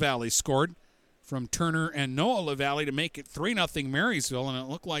 Ben LaValle scored from Turner and Noah LaValle to make it 3-0 Marysville, and it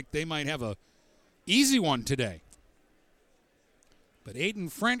looked like they might have a easy one today. But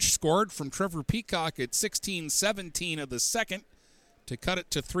Aiden French scored from Trevor Peacock at 16:17 of the second to cut it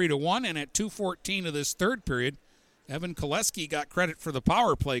to 3-1, and at 2:14 of this third period, Evan Koleski got credit for the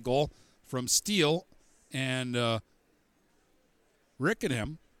power play goal from Steele and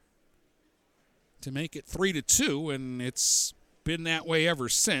Rickenham to make it 3-2, and it's been that way ever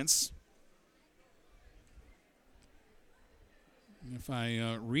since. If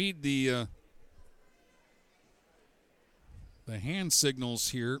I read the hand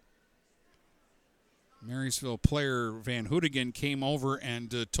signals here, Marysville player Van Hoodigan came over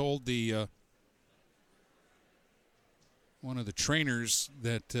and told the one of the trainers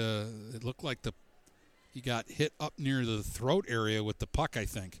that it looked like he got hit up near the throat area with the puck, I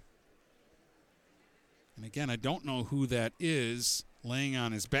think. And again, I don't know who that is laying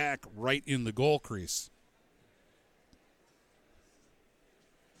on his back right in the goal crease.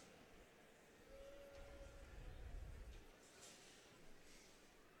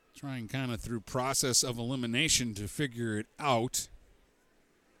 Trying kind of through process of elimination to figure it out.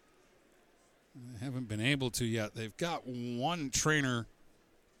 I haven't been able to yet. They've got one trainer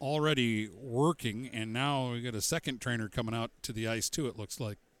already working, and now we got a second trainer coming out to the ice too, it looks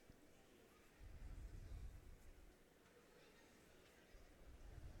like.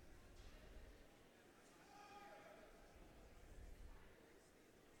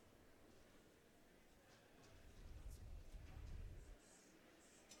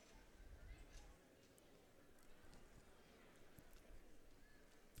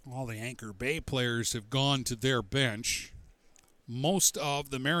 All the Anchor Bay players have gone to their bench. Most of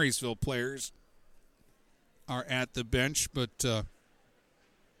the Marysville players are at the bench, but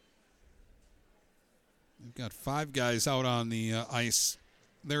we've got 5 guys out on the ice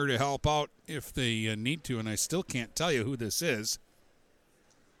there to help out if they need to, and I still can't tell you who this is.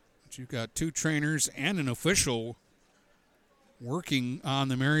 But you've got 2 trainers and an official working on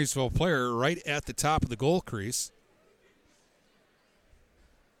the Marysville player right at the top of the goal crease.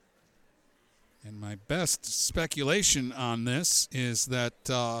 And my best speculation on this is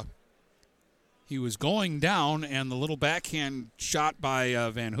that he was going down, and the little backhand shot by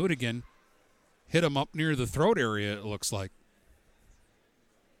Van Hoodigan hit him up near the throat area, it looks like.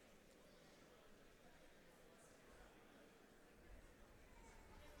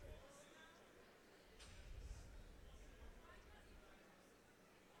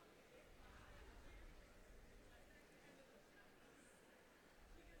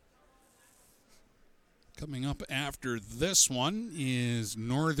 Coming up after this one is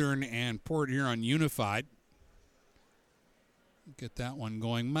Northern and Port Huron Unified. Get that one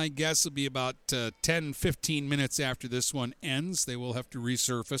going. My guess will be about 10-15 minutes after this one ends. They will have to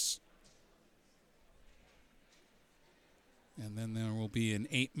resurface. And then there will be an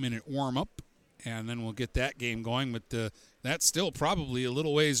 8-minute warm-up. And then we'll get that game going. But that's still probably a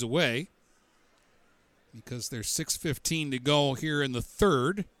little ways away, because there's 6:15 to go here in the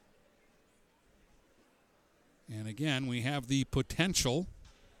third. And again, we have the potential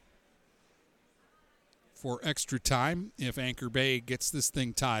for extra time if Anchor Bay gets this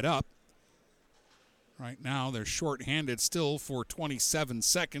thing tied up. Right now, they're shorthanded still for 27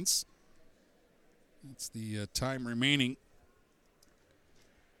 seconds. That's the time remaining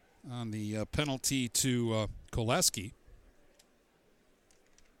on the penalty to Koleski.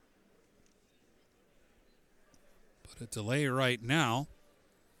 But a delay right now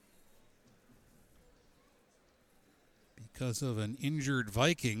because of an injured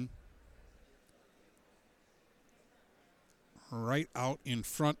Viking right out in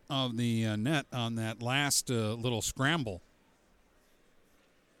front of the net on that last little scramble.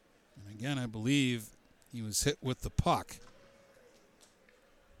 And again, I believe he was hit with the puck.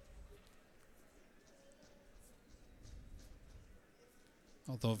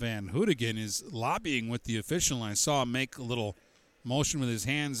 Although Van Houtigen is lobbying with the official, and I saw him make a little motion with his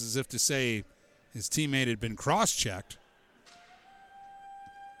hands as if to say his teammate had been cross-checked.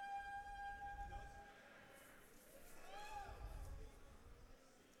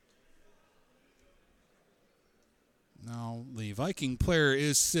 Now, the Viking player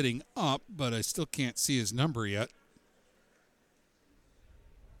is sitting up, but I still can't see his number yet.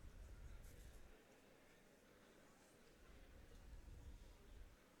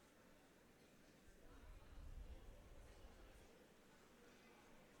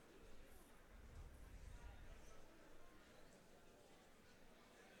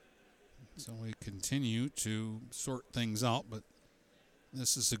 So we continue to sort things out, but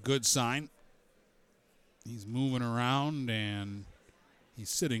this is a good sign. He's moving around, and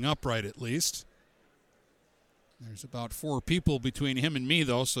he's sitting upright at least. There's about 4 people between him and me,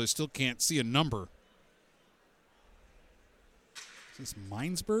 though, so I still can't see a number. Is this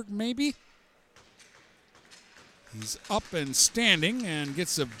Minesburg, maybe? He's up and standing and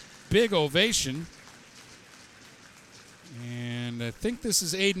gets a big ovation. And I think this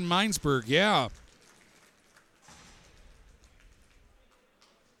is Aiden Minesburg, yeah.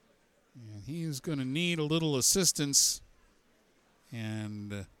 He's going to need a little assistance,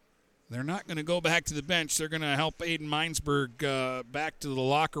 and they're not going to go back to the bench. They're going to help Aiden Minesburg back to the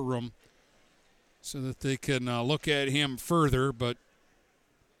locker room so that they can look at him further. But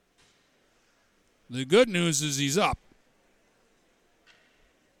the good news is he's up.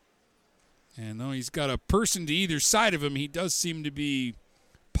 And though he's got a person to either side of him, he does seem to be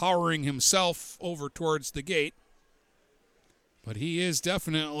powering himself over towards the gate. But he is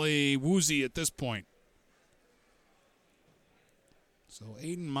definitely woozy at this point. So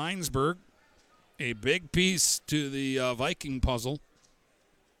Aiden Minesburg, a big piece to the Viking puzzle.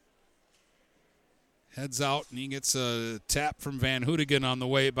 Heads out, and he gets a tap from Van Houtigen on the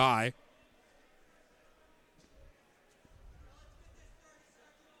way by.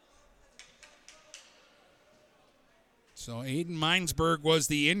 So Aiden Minesburg was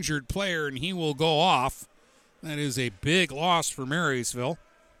the injured player, and he will go off. That is a big loss for Marysville.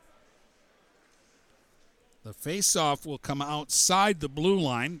 The faceoff will come outside the blue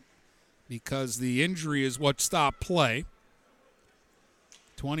line because the injury is what stopped play.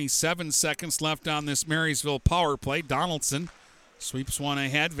 27 seconds left on this Marysville power play. Donaldson sweeps one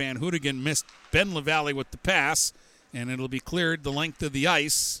ahead. Van Houtigen missed Ben LaValle with the pass, and it'll be cleared the length of the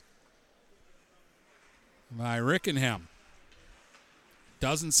ice by Rickenham.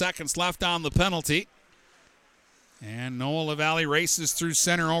 Dozen seconds left on the penalty. And Noah LaValle races through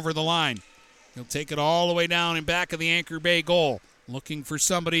center over the line. He'll take it all the way down in back of the Anchor Bay goal. Looking for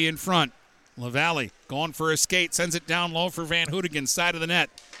somebody in front. LaValle going for a skate. Sends it down low for Van Houtigen, side of the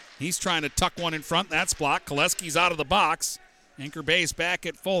net. He's trying to tuck one in front. That's blocked. Koleski's out of the box. Anchor Bay's back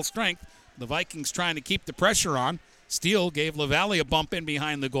at full strength. The Vikings trying to keep the pressure on. Steele gave LaValle a bump in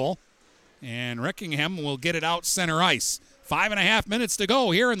behind the goal. And Rickingham will get it out center ice. 5.5 minutes to go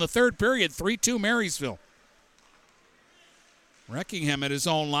here in the third period. 3-2 Marysville. Rickingham at his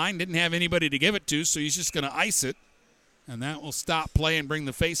own line. Didn't have anybody to give it to, so he's just going to ice it. And that will stop play and bring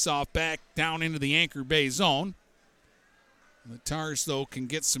the faceoff back down into the Anchor Bay zone. The Tars, though, can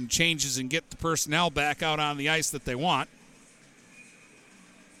get some changes and get the personnel back out on the ice that they want.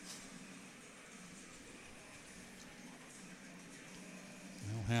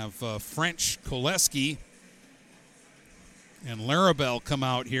 They'll have French, Koleski, and Larabelle come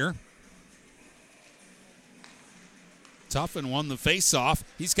out here. Tuffin won the faceoff.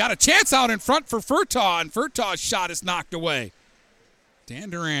 He's got a chance out in front for Furtaw, and Furtaw's shot is knocked away.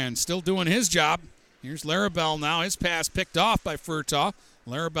 Danduran still doing his job. Here's Larabelle now. His pass picked off by Furtaw.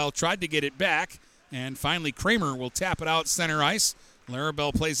 Larabelle tried to get it back, and finally Kramer will tap it out center ice.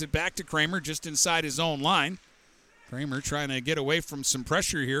 Larabelle plays it back to Kramer just inside his own line. Kramer trying to get away from some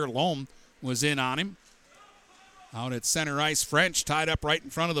pressure here. Lohm was in on him. Out at center ice, French tied up right in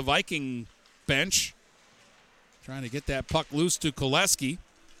front of the Viking bench. Trying to get that puck loose to Koleski.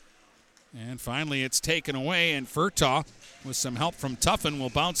 And finally it's taken away, and Furtaw, with some help from Tuffin, will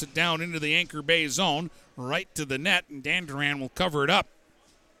bounce it down into the Anchor Bay zone, right to the net, and Danduran will cover it up.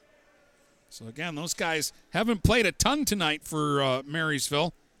 So again, those guys haven't played a ton tonight for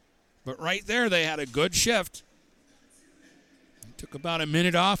Marysville, but right there they had a good shift. They took about a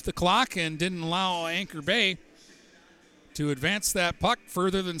minute off the clock and didn't allow Anchor Bay to advance that puck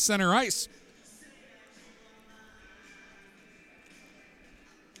further than center ice.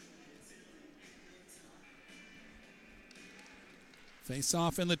 Face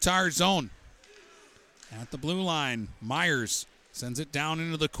off in the Tar zone. At the blue line, Myers sends it down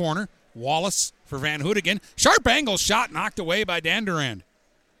into the corner. Wallace for Van Houtigen. Sharp angle shot knocked away by Danduran.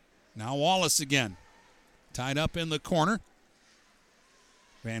 Now Wallace again. Tied up in the corner.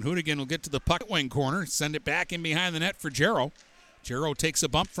 Van Houtigen will get to the puck wing corner. Send it back in behind the net for Jarrow. Jarrow takes a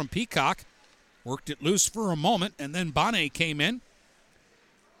bump from Peacock. Worked it loose for a moment, and then Bonnet came in.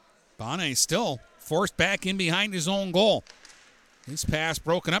 Bonnet still forced back in behind his own goal. His pass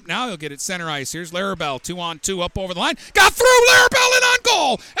broken up. Now he'll get it center ice. Here's Larabelle, 2-on-2 up over the line. Got through. Larabelle in on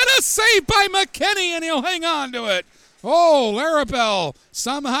goal. And a save by McKinney, and he'll hang on to it. Oh, Larabelle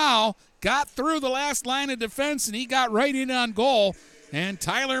somehow got through the last line of defense, and he got right in on goal. And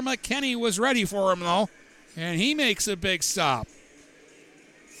Tyler McKinney was ready for him, though. And he makes a big stop.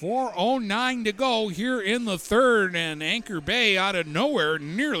 4:09 to go here in the third, and Anchor Bay out of nowhere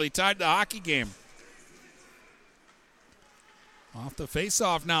nearly tied the hockey game. Off the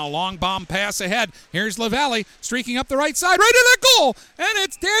faceoff now, long bomb pass ahead. Here's LaValle streaking up the right side, right in the goal, and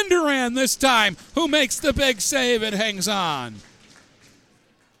it's Danduran this time who makes the big save and hangs on.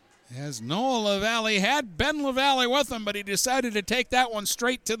 As Noah LaValle had Ben LaValle with him, but he decided to take that one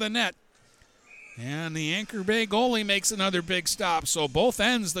straight to the net. And the Anchor Bay goalie makes another big stop, so both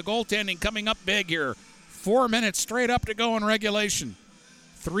ends, the goaltending coming up big here. 4 minutes straight up to go in regulation.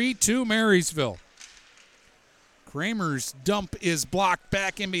 3-2 Marysville. Kramer's dump is blocked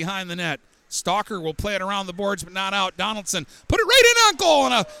back in behind the net. Stalker will play it around the boards, but not out. Donaldson put it right in on goal,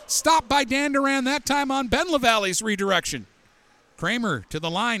 and a stop by Danduran, that time on Ben LaValle's redirection. Kramer to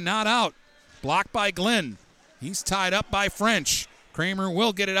the line, not out. Blocked by Glenn. He's tied up by French. Kramer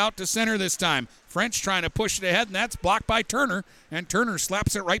will get it out to center this time. French trying to push it ahead, and that's blocked by Turner, and Turner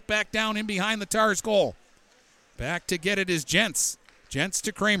slaps it right back down in behind the Tars' goal. Back to get it is Gents. Gents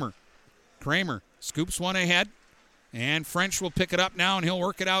to Kramer. Kramer scoops one ahead. And French will pick it up now, and he'll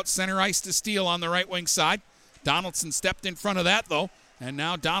work it out center ice to Steele on the right wing side. Donaldson stepped in front of that, though. And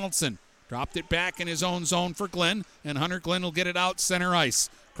now Donaldson dropped it back in his own zone for Glenn, and Hunter Glenn will get it out center ice.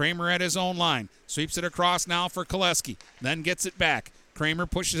 Kramer at his own line. Sweeps it across now for Koleski. Then gets it back. Kramer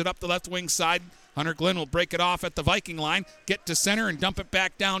pushes it up the left wing side. Hunter Glenn will break it off at the Viking line, get to center, and dump it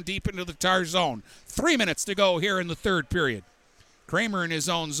back down deep into the Tar zone. 3 minutes to go here in the third period. Kramer in his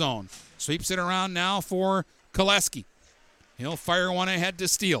own zone. Sweeps it around now for Koleski. He'll fire one ahead to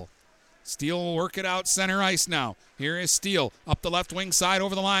Steele. Steele will work it out center ice now. Here is Steele up the left wing side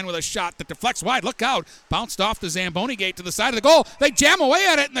over the line with a shot that deflects wide. Look out. Bounced off the Zamboni gate to the side of the goal. They jam away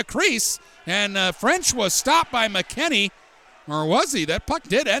at it in the crease. And French was stopped by McKinney. Or was he? That puck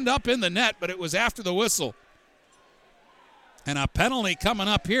did end up in the net, but it was after the whistle. And a penalty coming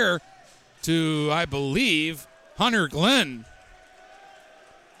up here to, I believe, Hunter Glenn.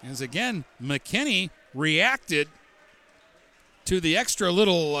 As again, McKinney reacted to the extra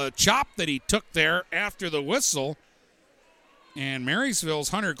little chop that he took there after the whistle. And Marysville's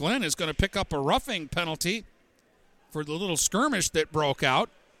Hunter Glenn is going to pick up a roughing penalty for the little skirmish that broke out.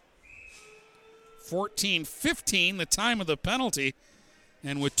 14-15, the time of the penalty.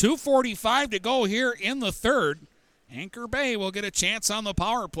 And with 2:45 to go here in the third, Anchor Bay will get a chance on the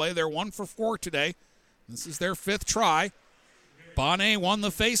power play. They're 1 for 4 today. This is their fifth try. Bonnet won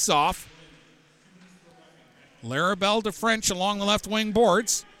the face-off. Larabelle to French along the left wing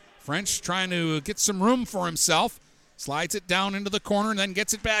boards. French trying to get some room for himself. Slides it down into the corner and then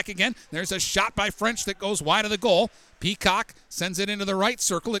gets it back again. There's a shot by French that goes wide of the goal. Peacock sends it into the right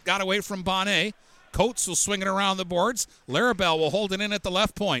circle. It got away from Bonnet. Coates will swing it around the boards. Larabelle will hold it in at the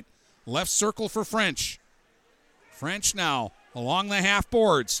left point. Left circle for French. French now along the half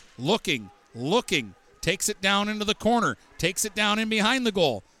boards, looking, takes it down into the corner, takes it down in behind the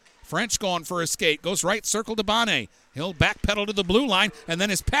goal. French going for a skate, goes right circle to Bonnet. He'll backpedal to the blue line, and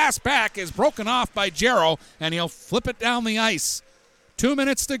then his pass back is broken off by Jarrow, and he'll flip it down the ice. 2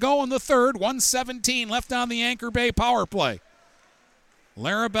 minutes to go in the third, 1:17 left on the Anchor Bay power play.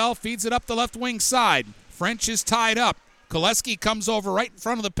 Larabelle feeds it up the left wing side. French is tied up. Koleski comes over right in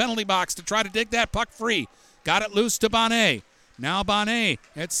front of the penalty box to try to dig that puck free. Got it loose to Bonnet. Now Bonnet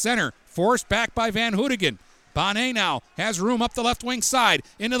at center, forced back by Van Houtigen. Bonnet now has room up the left wing side,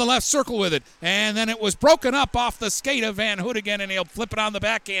 into the left circle with it, and then it was broken up off the skate of Van Houtigen, and he'll flip it on the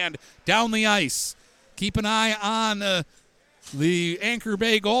backhand down the ice. Keep an eye on the Anchor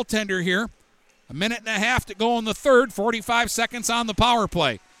Bay goaltender here. 1.5 minutes to go in the third, 45 seconds on the power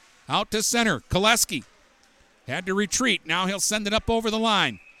play. Out to center, Koleski. Had to retreat, now he'll send it up over the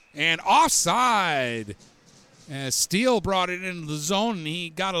line. And offside. As Steele brought it into the zone, and he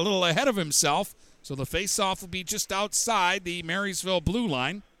got a little ahead of himself. So the faceoff will be just outside the Marysville blue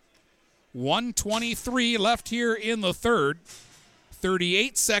line. 1:23 left here in the third.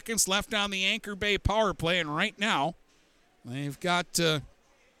 38 seconds left on the Anchor Bay power play, and right now they've got the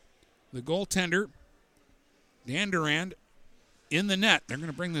goaltender, Dan Durand, in the net. They're going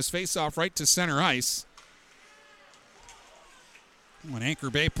to bring this faceoff right to center ice. An Anchor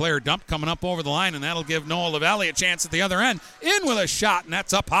Bay player dump coming up over the line, and that'll give Noah LaValle a chance at the other end. In with a shot, and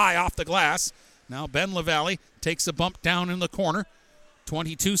that's up high off the glass. Now Ben LaValle takes a bump down in the corner.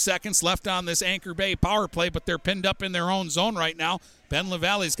 22 seconds left on this Anchor Bay power play, but they're pinned up in their own zone right now. Ben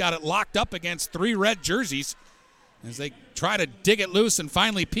LaValle's got it locked up against 3 red jerseys as they try to dig it loose, and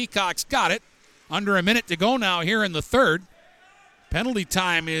finally Peacock's got it. Under a minute to go now here in the third. Penalty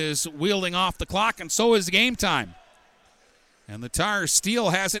time is wheeling off the clock, and so is game time. And the Tires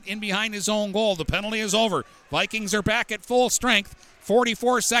Steele has it in behind his own goal. The penalty is over. Vikings are back at full strength.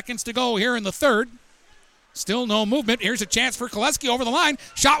 44 seconds to go here in the third. Still no movement. Here's a chance for Koleski over the line.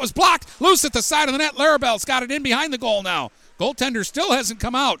 Shot was blocked. Loose at the side of the net. Larabelle's got it in behind the goal now. Goaltender still hasn't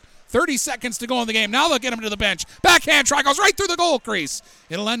come out. 30 seconds to go in the game. Now they'll get him to the bench. Backhand try goes right through the goal crease.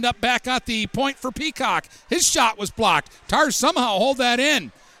 It'll end up back at the point for Peacock. His shot was blocked. Tars somehow hold that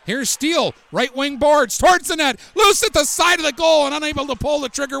in. Here's Steele, right wing boards towards the net. Loose at the side of the goal, and unable to pull the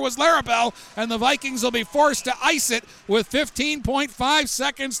trigger was Larabelle, and the Vikings will be forced to ice it with 15.5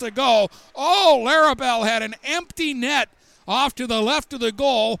 seconds to go. Oh, Larabelle had an empty net off to the left of the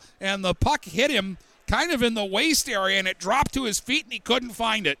goal, and the puck hit him kind of in the waist area, and it dropped to his feet, and he couldn't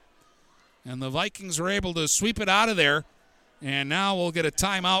find it. And the Vikings were able to sweep it out of there. And now we'll get a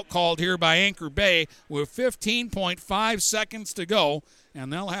timeout called here by Anchor Bay with 15.5 seconds to go.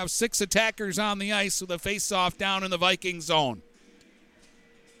 And they'll have 6 attackers on the ice with a face-off down in the Viking zone.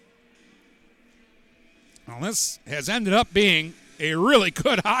 Well, this has ended up being a really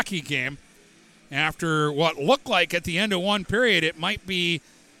good hockey game. After what looked like at the end of one period, it might be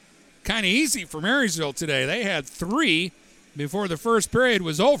kind of easy for Marysville today. They had 3 before the first period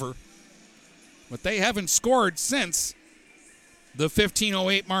was over. But they haven't scored since the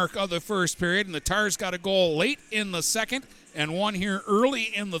 15:08 mark of the first period, and the Tars got a goal late in the second and one here early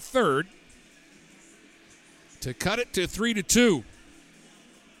in the third to cut it to 3-2.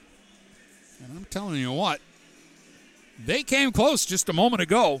 And I'm telling you what, they came close just a moment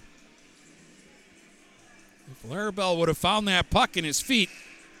ago. If Larabelle would have found that puck in his feet,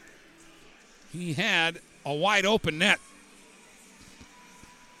 he had a wide open net.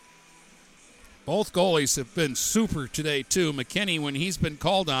 Both goalies have been super today, too. McKinney, when he's been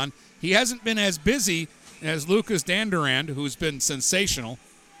called on, he hasn't been as busy as Lucas Dandurand, who's been sensational.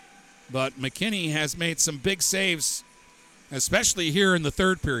 But McKinney has made some big saves, especially here in the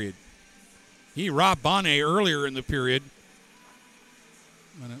third period. He robbed Bonnet earlier in the period,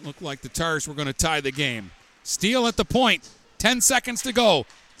 and it looked like the Tars were going to tie the game. Steele at the point, 10 seconds to go.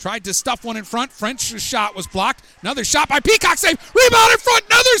 Tried to stuff one in front. French's shot was blocked. Another shot by Peacock, save. Rebound in front.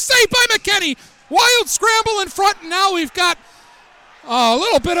 Another save by McKinney. Wild scramble in front, and now we've got a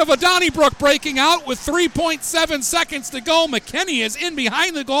little bit of a Donnybrook breaking out with 3.7 seconds to go. McKinney is in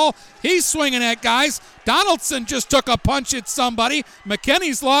behind the goal. He's swinging at guys. Donaldson just took a punch at somebody.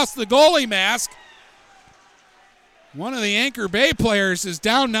 McKinney's lost the goalie mask. One of the Anchor Bay players is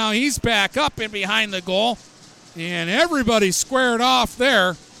down now. He's back up in behind the goal, and everybody squared off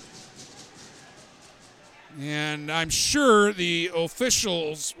there. And I'm sure the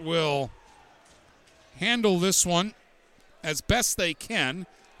officials will handle this one as best they can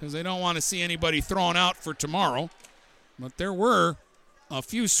because they don't want to see anybody thrown out for tomorrow. But there were a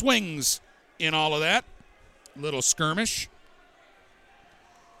few swings in all of that little skirmish.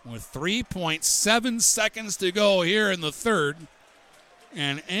 with 3.7 seconds to go here in the third.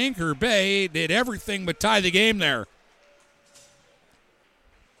 And Anchor Bay did everything but tie the game there.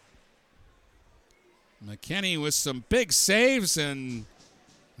 McKinney with some big saves, and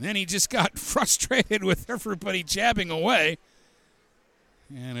then he just got frustrated with everybody jabbing away.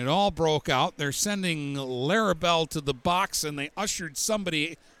 And it all broke out. They're sending Larabelle to the box, and they ushered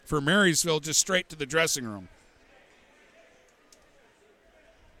somebody for Marysville just straight to the dressing room.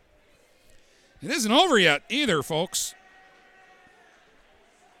 It isn't over yet either, folks.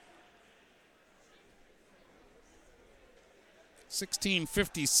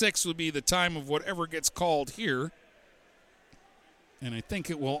 .16:56 will be the time of whatever gets called here. And I think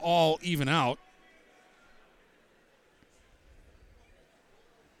it will all even out.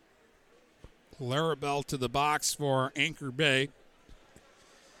 Larabelle to the box for Anchor Bay.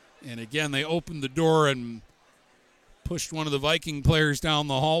 And again, they opened the door and pushed one of the Viking players down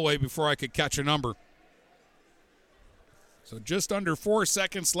the hallway before I could catch a number. So just under 4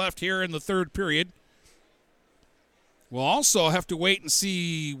 seconds left here in the third period. We'll also have to wait and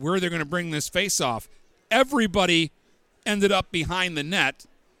see where they're going to bring this face-off. Everybody ended up behind the net,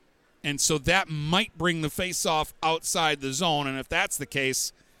 and so that might bring the face-off outside the zone. And if that's the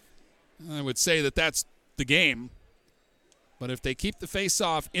case, I would say that that's the game. But if they keep the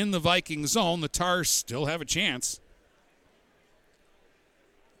face-off in the Viking zone, the Tars still have a chance.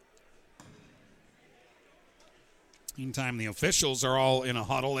 Meantime, the officials are all in a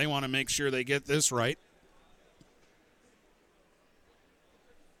huddle. They want to make sure they get this right.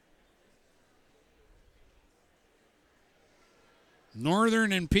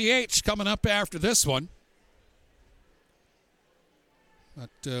 Northern and PH coming up after this one.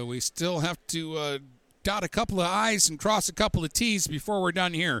 But we still have to dot a couple of I's and cross a couple of T's before we're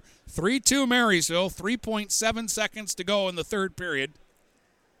done here. 3-2 Marysville, 3.7 seconds to go in the third period.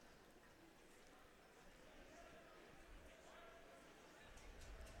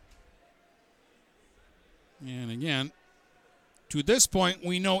 And again, to this point,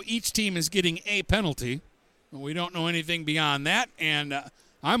 we know each team is getting a penalty. We don't know anything beyond that, and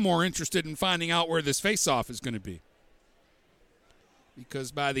I'm more interested in finding out where this face-off is going to be.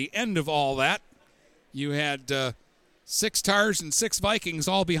 Because by the end of all that, you had 6 Tars and 6 Vikings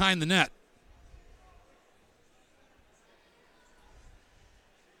all behind the net.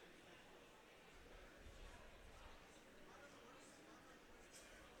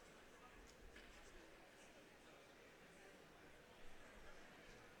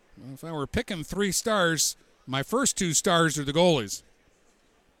 Well, if I were picking 3 stars, my first 2 stars are the goalies.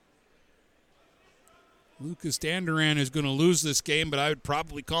 Lucas Danduran is going to lose this game, but I would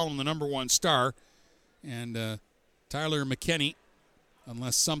probably call him the number 1 star. And Tyler McKinney,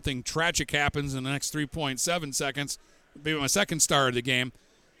 unless something tragic happens in the next 3.7 seconds, would be my second star of the game,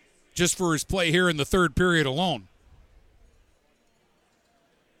 just for his play here in the third period alone.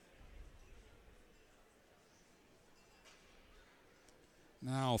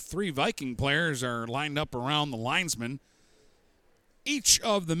 Now 3 Viking players are lined up around the linesman. Each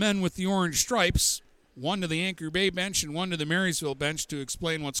of the men with the orange stripes, one to the Anchor Bay bench and one to the Marysville bench, to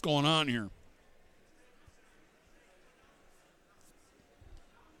explain what's going on here.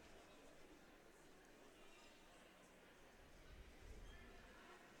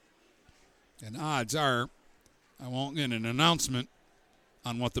 And odds are I won't get an announcement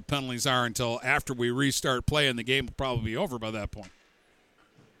on what the penalties are until after we restart play, and the game will probably be over by that point.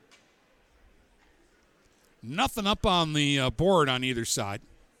 Nothing up on the board on either side.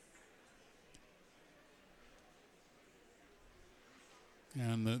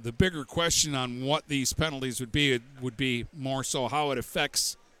 And the bigger question on what these penalties would be more so how it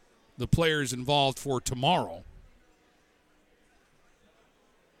affects the players involved for tomorrow.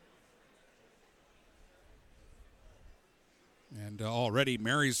 And already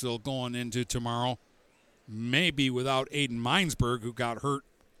Marysville going into tomorrow, maybe without Aiden Minesberg, who got hurt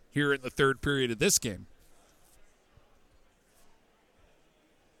here in the third period of this game.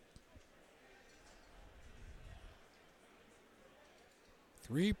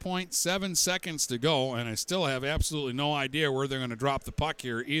 3.7 seconds to go, and I still have absolutely no idea where they're going to drop the puck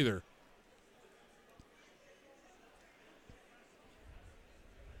here either.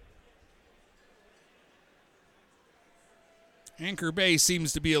 Anchor Bay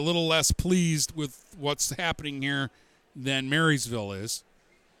seems to be a little less pleased with what's happening here than Marysville is.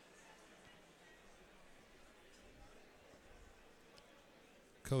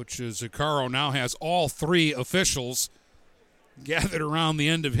 Coach Zuccaro now has all 3 officials gathered around the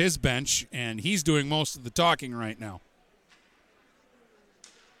end of his bench, and he's doing most of the talking right now.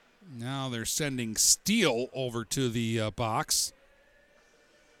 Now they're sending Steele over to the box.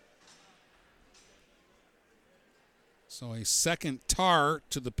 So a second tar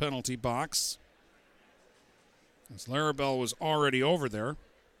to the penalty box, as Larabelle was already over there.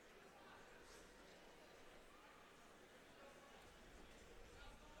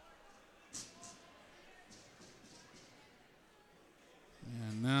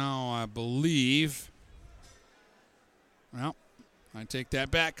 And now I believe, well, I take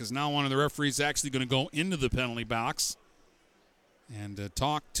that back because now one of the referees is actually going to go into the penalty box and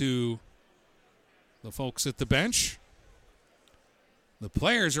talk to the folks at the bench. The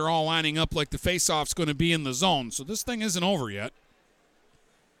players are all lining up like the faceoff's going to be in the zone, so this thing isn't over yet.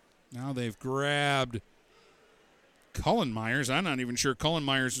 Now they've grabbed Cullen Myers. I'm not even sure Cullen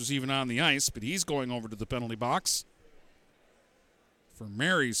Myers was even on the ice, but he's going over to the penalty box for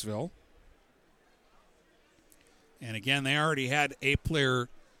Marysville. And again, they already had a player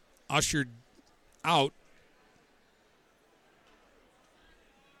ushered out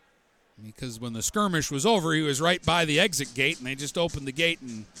because when the skirmish was over, he was right by the exit gate, and they just opened the gate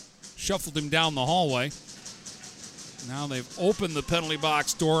and shuffled him down the hallway. Now they've opened the penalty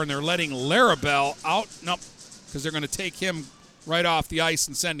box door, and they're letting Larabelle out. Nope, because they're going to take him right off the ice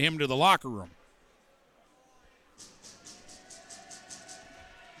and send him to the locker room.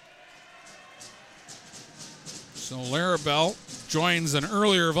 So Larabelle joins an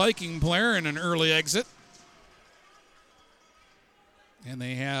earlier Viking player in an early exit. And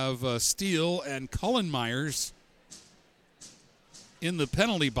they have Steele and Cullen Myers in the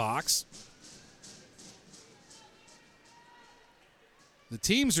penalty box. The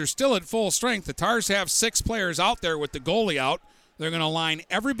teams are still at full strength. The Tars have 6 players out there with the goalie out. They're going to line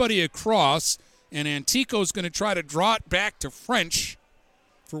everybody across, and Antico's going to try to draw it back to French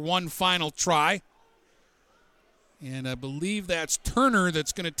for one final try. And I believe that's Turner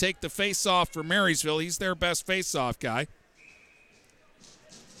that's going to take the face-off for Marysville. He's their best face-off guy.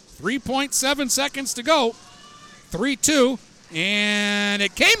 3.7 seconds to go. 3-2. And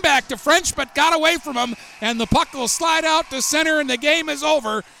it came back to French, but got away from him. And the puck will slide out to center, and the game is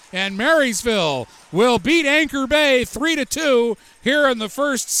over. And Marysville will beat Anchor Bay 3-2 here in the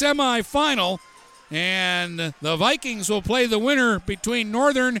first semifinal. And the Vikings will play the winner between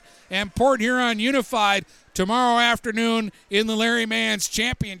Northern and Port Huron Unified tomorrow afternoon in the Larry Mann's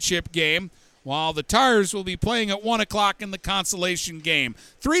championship game, while the Tars will be playing at 1 o'clock in the consolation game.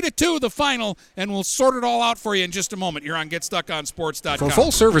 3-2 the final, and we'll sort it all out for you in just a moment. You're on GetStuckOnSports.com. For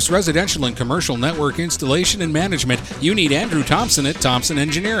full-service residential and commercial network installation and management, you need Andrew Thompson at Thompson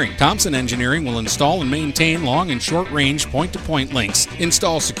Engineering. Thompson Engineering will install and maintain long and short-range point-to-point links,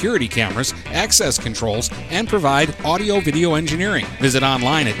 install security cameras, access controls, and provide audio-video engineering. Visit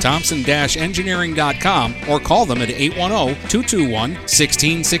online at thompson-engineering.com or call them at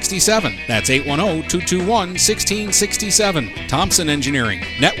 810-221-1667. That's 810-221-1667. Thompson Engineering.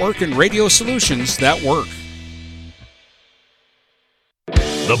 Network and radio solutions that work.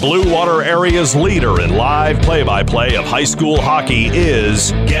 The Blue Water area's leader in live play-by-play of high school hockey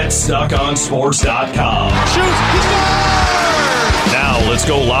is GetStuckOnSports.com. Shoot! He scored! Now let's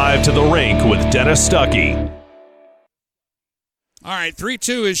go live to the rink with Dennis Stuckey. All right,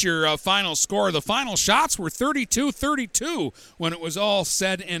 3-2 is your final score. The final shots were 32-32 when it was all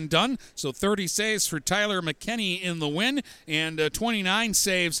said and done. So 30 saves for Tyler McKenney in the win and 29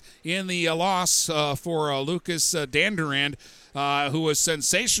 saves in the loss for Lucas Danderand, who was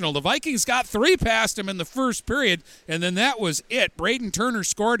sensational. The Vikings got 3 past him in the first period, and then that was it. Braden Turner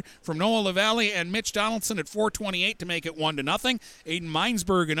scored from Noah LaValle and Mitch Donaldson at 4:28 to make it 1-0. Aiden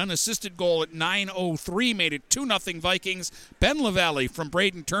Meinsberg, an unassisted goal at 9:03, made it 2-0 Vikings. Ben LaValle from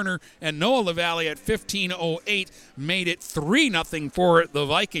Braden Turner and Noah LaValle at 15:08 made it 3-0 for the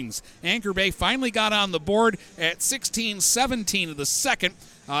Vikings. Anchor Bay finally got on the board at 16:17 of the second.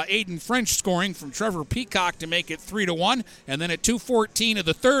 Aiden French scoring from Trevor Peacock to make it 3-1. And then at 2:14 of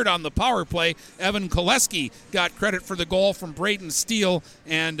the third on the power play, Evan Koleski got credit for the goal from Braden Steele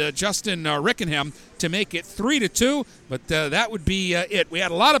and Justin Rickenham to make it 3-2. But that would be it. We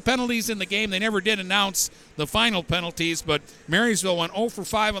had a lot of penalties in the game. They never did announce the final penalties, but Marysville went 0 for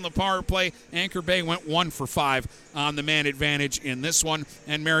 5 on the power play. Anchor Bay went 1 for 5 on the man advantage in this one,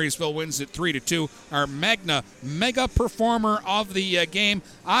 and Marysville wins it 3-2. Our mega performer of the game.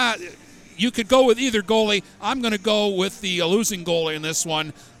 You could go with either goalie. I'm going to go with the losing goalie in this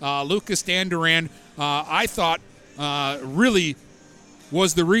one, Lucas Danderand. I thought really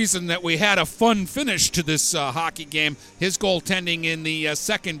was the reason that we had a fun finish to this hockey game. His goaltending in the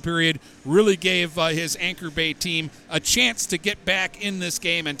second period really gave his Anchor Bay team a chance to get back in this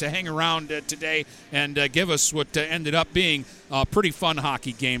game and to hang around today and give us what ended up being pretty fun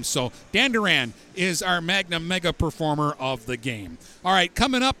hockey game. So Dan Duran is our Magna Mega performer of the game. All right,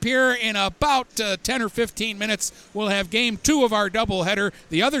 coming up here in about 10 or 15 minutes, we'll have Game 2 of our doubleheader.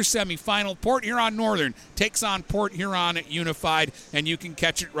 The other semifinal, Port Huron Northern takes on Port Huron Unified, and you can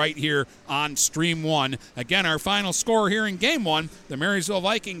catch it right here on Stream 1. Again, our final score here in Game 1, the Marysville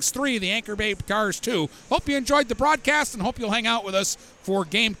Vikings 3, the Anchor Bay Cars 2. Hope you enjoyed the broadcast, and hope you'll hang out with us for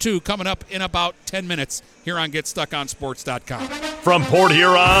Game 2 coming up in about 10 minutes here on GetStuckOnSports.com. From Port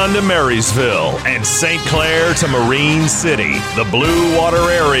Huron to Marysville and St. Clair to Marine City, the Blue Water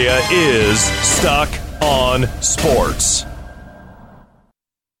area is Stuck on Sports.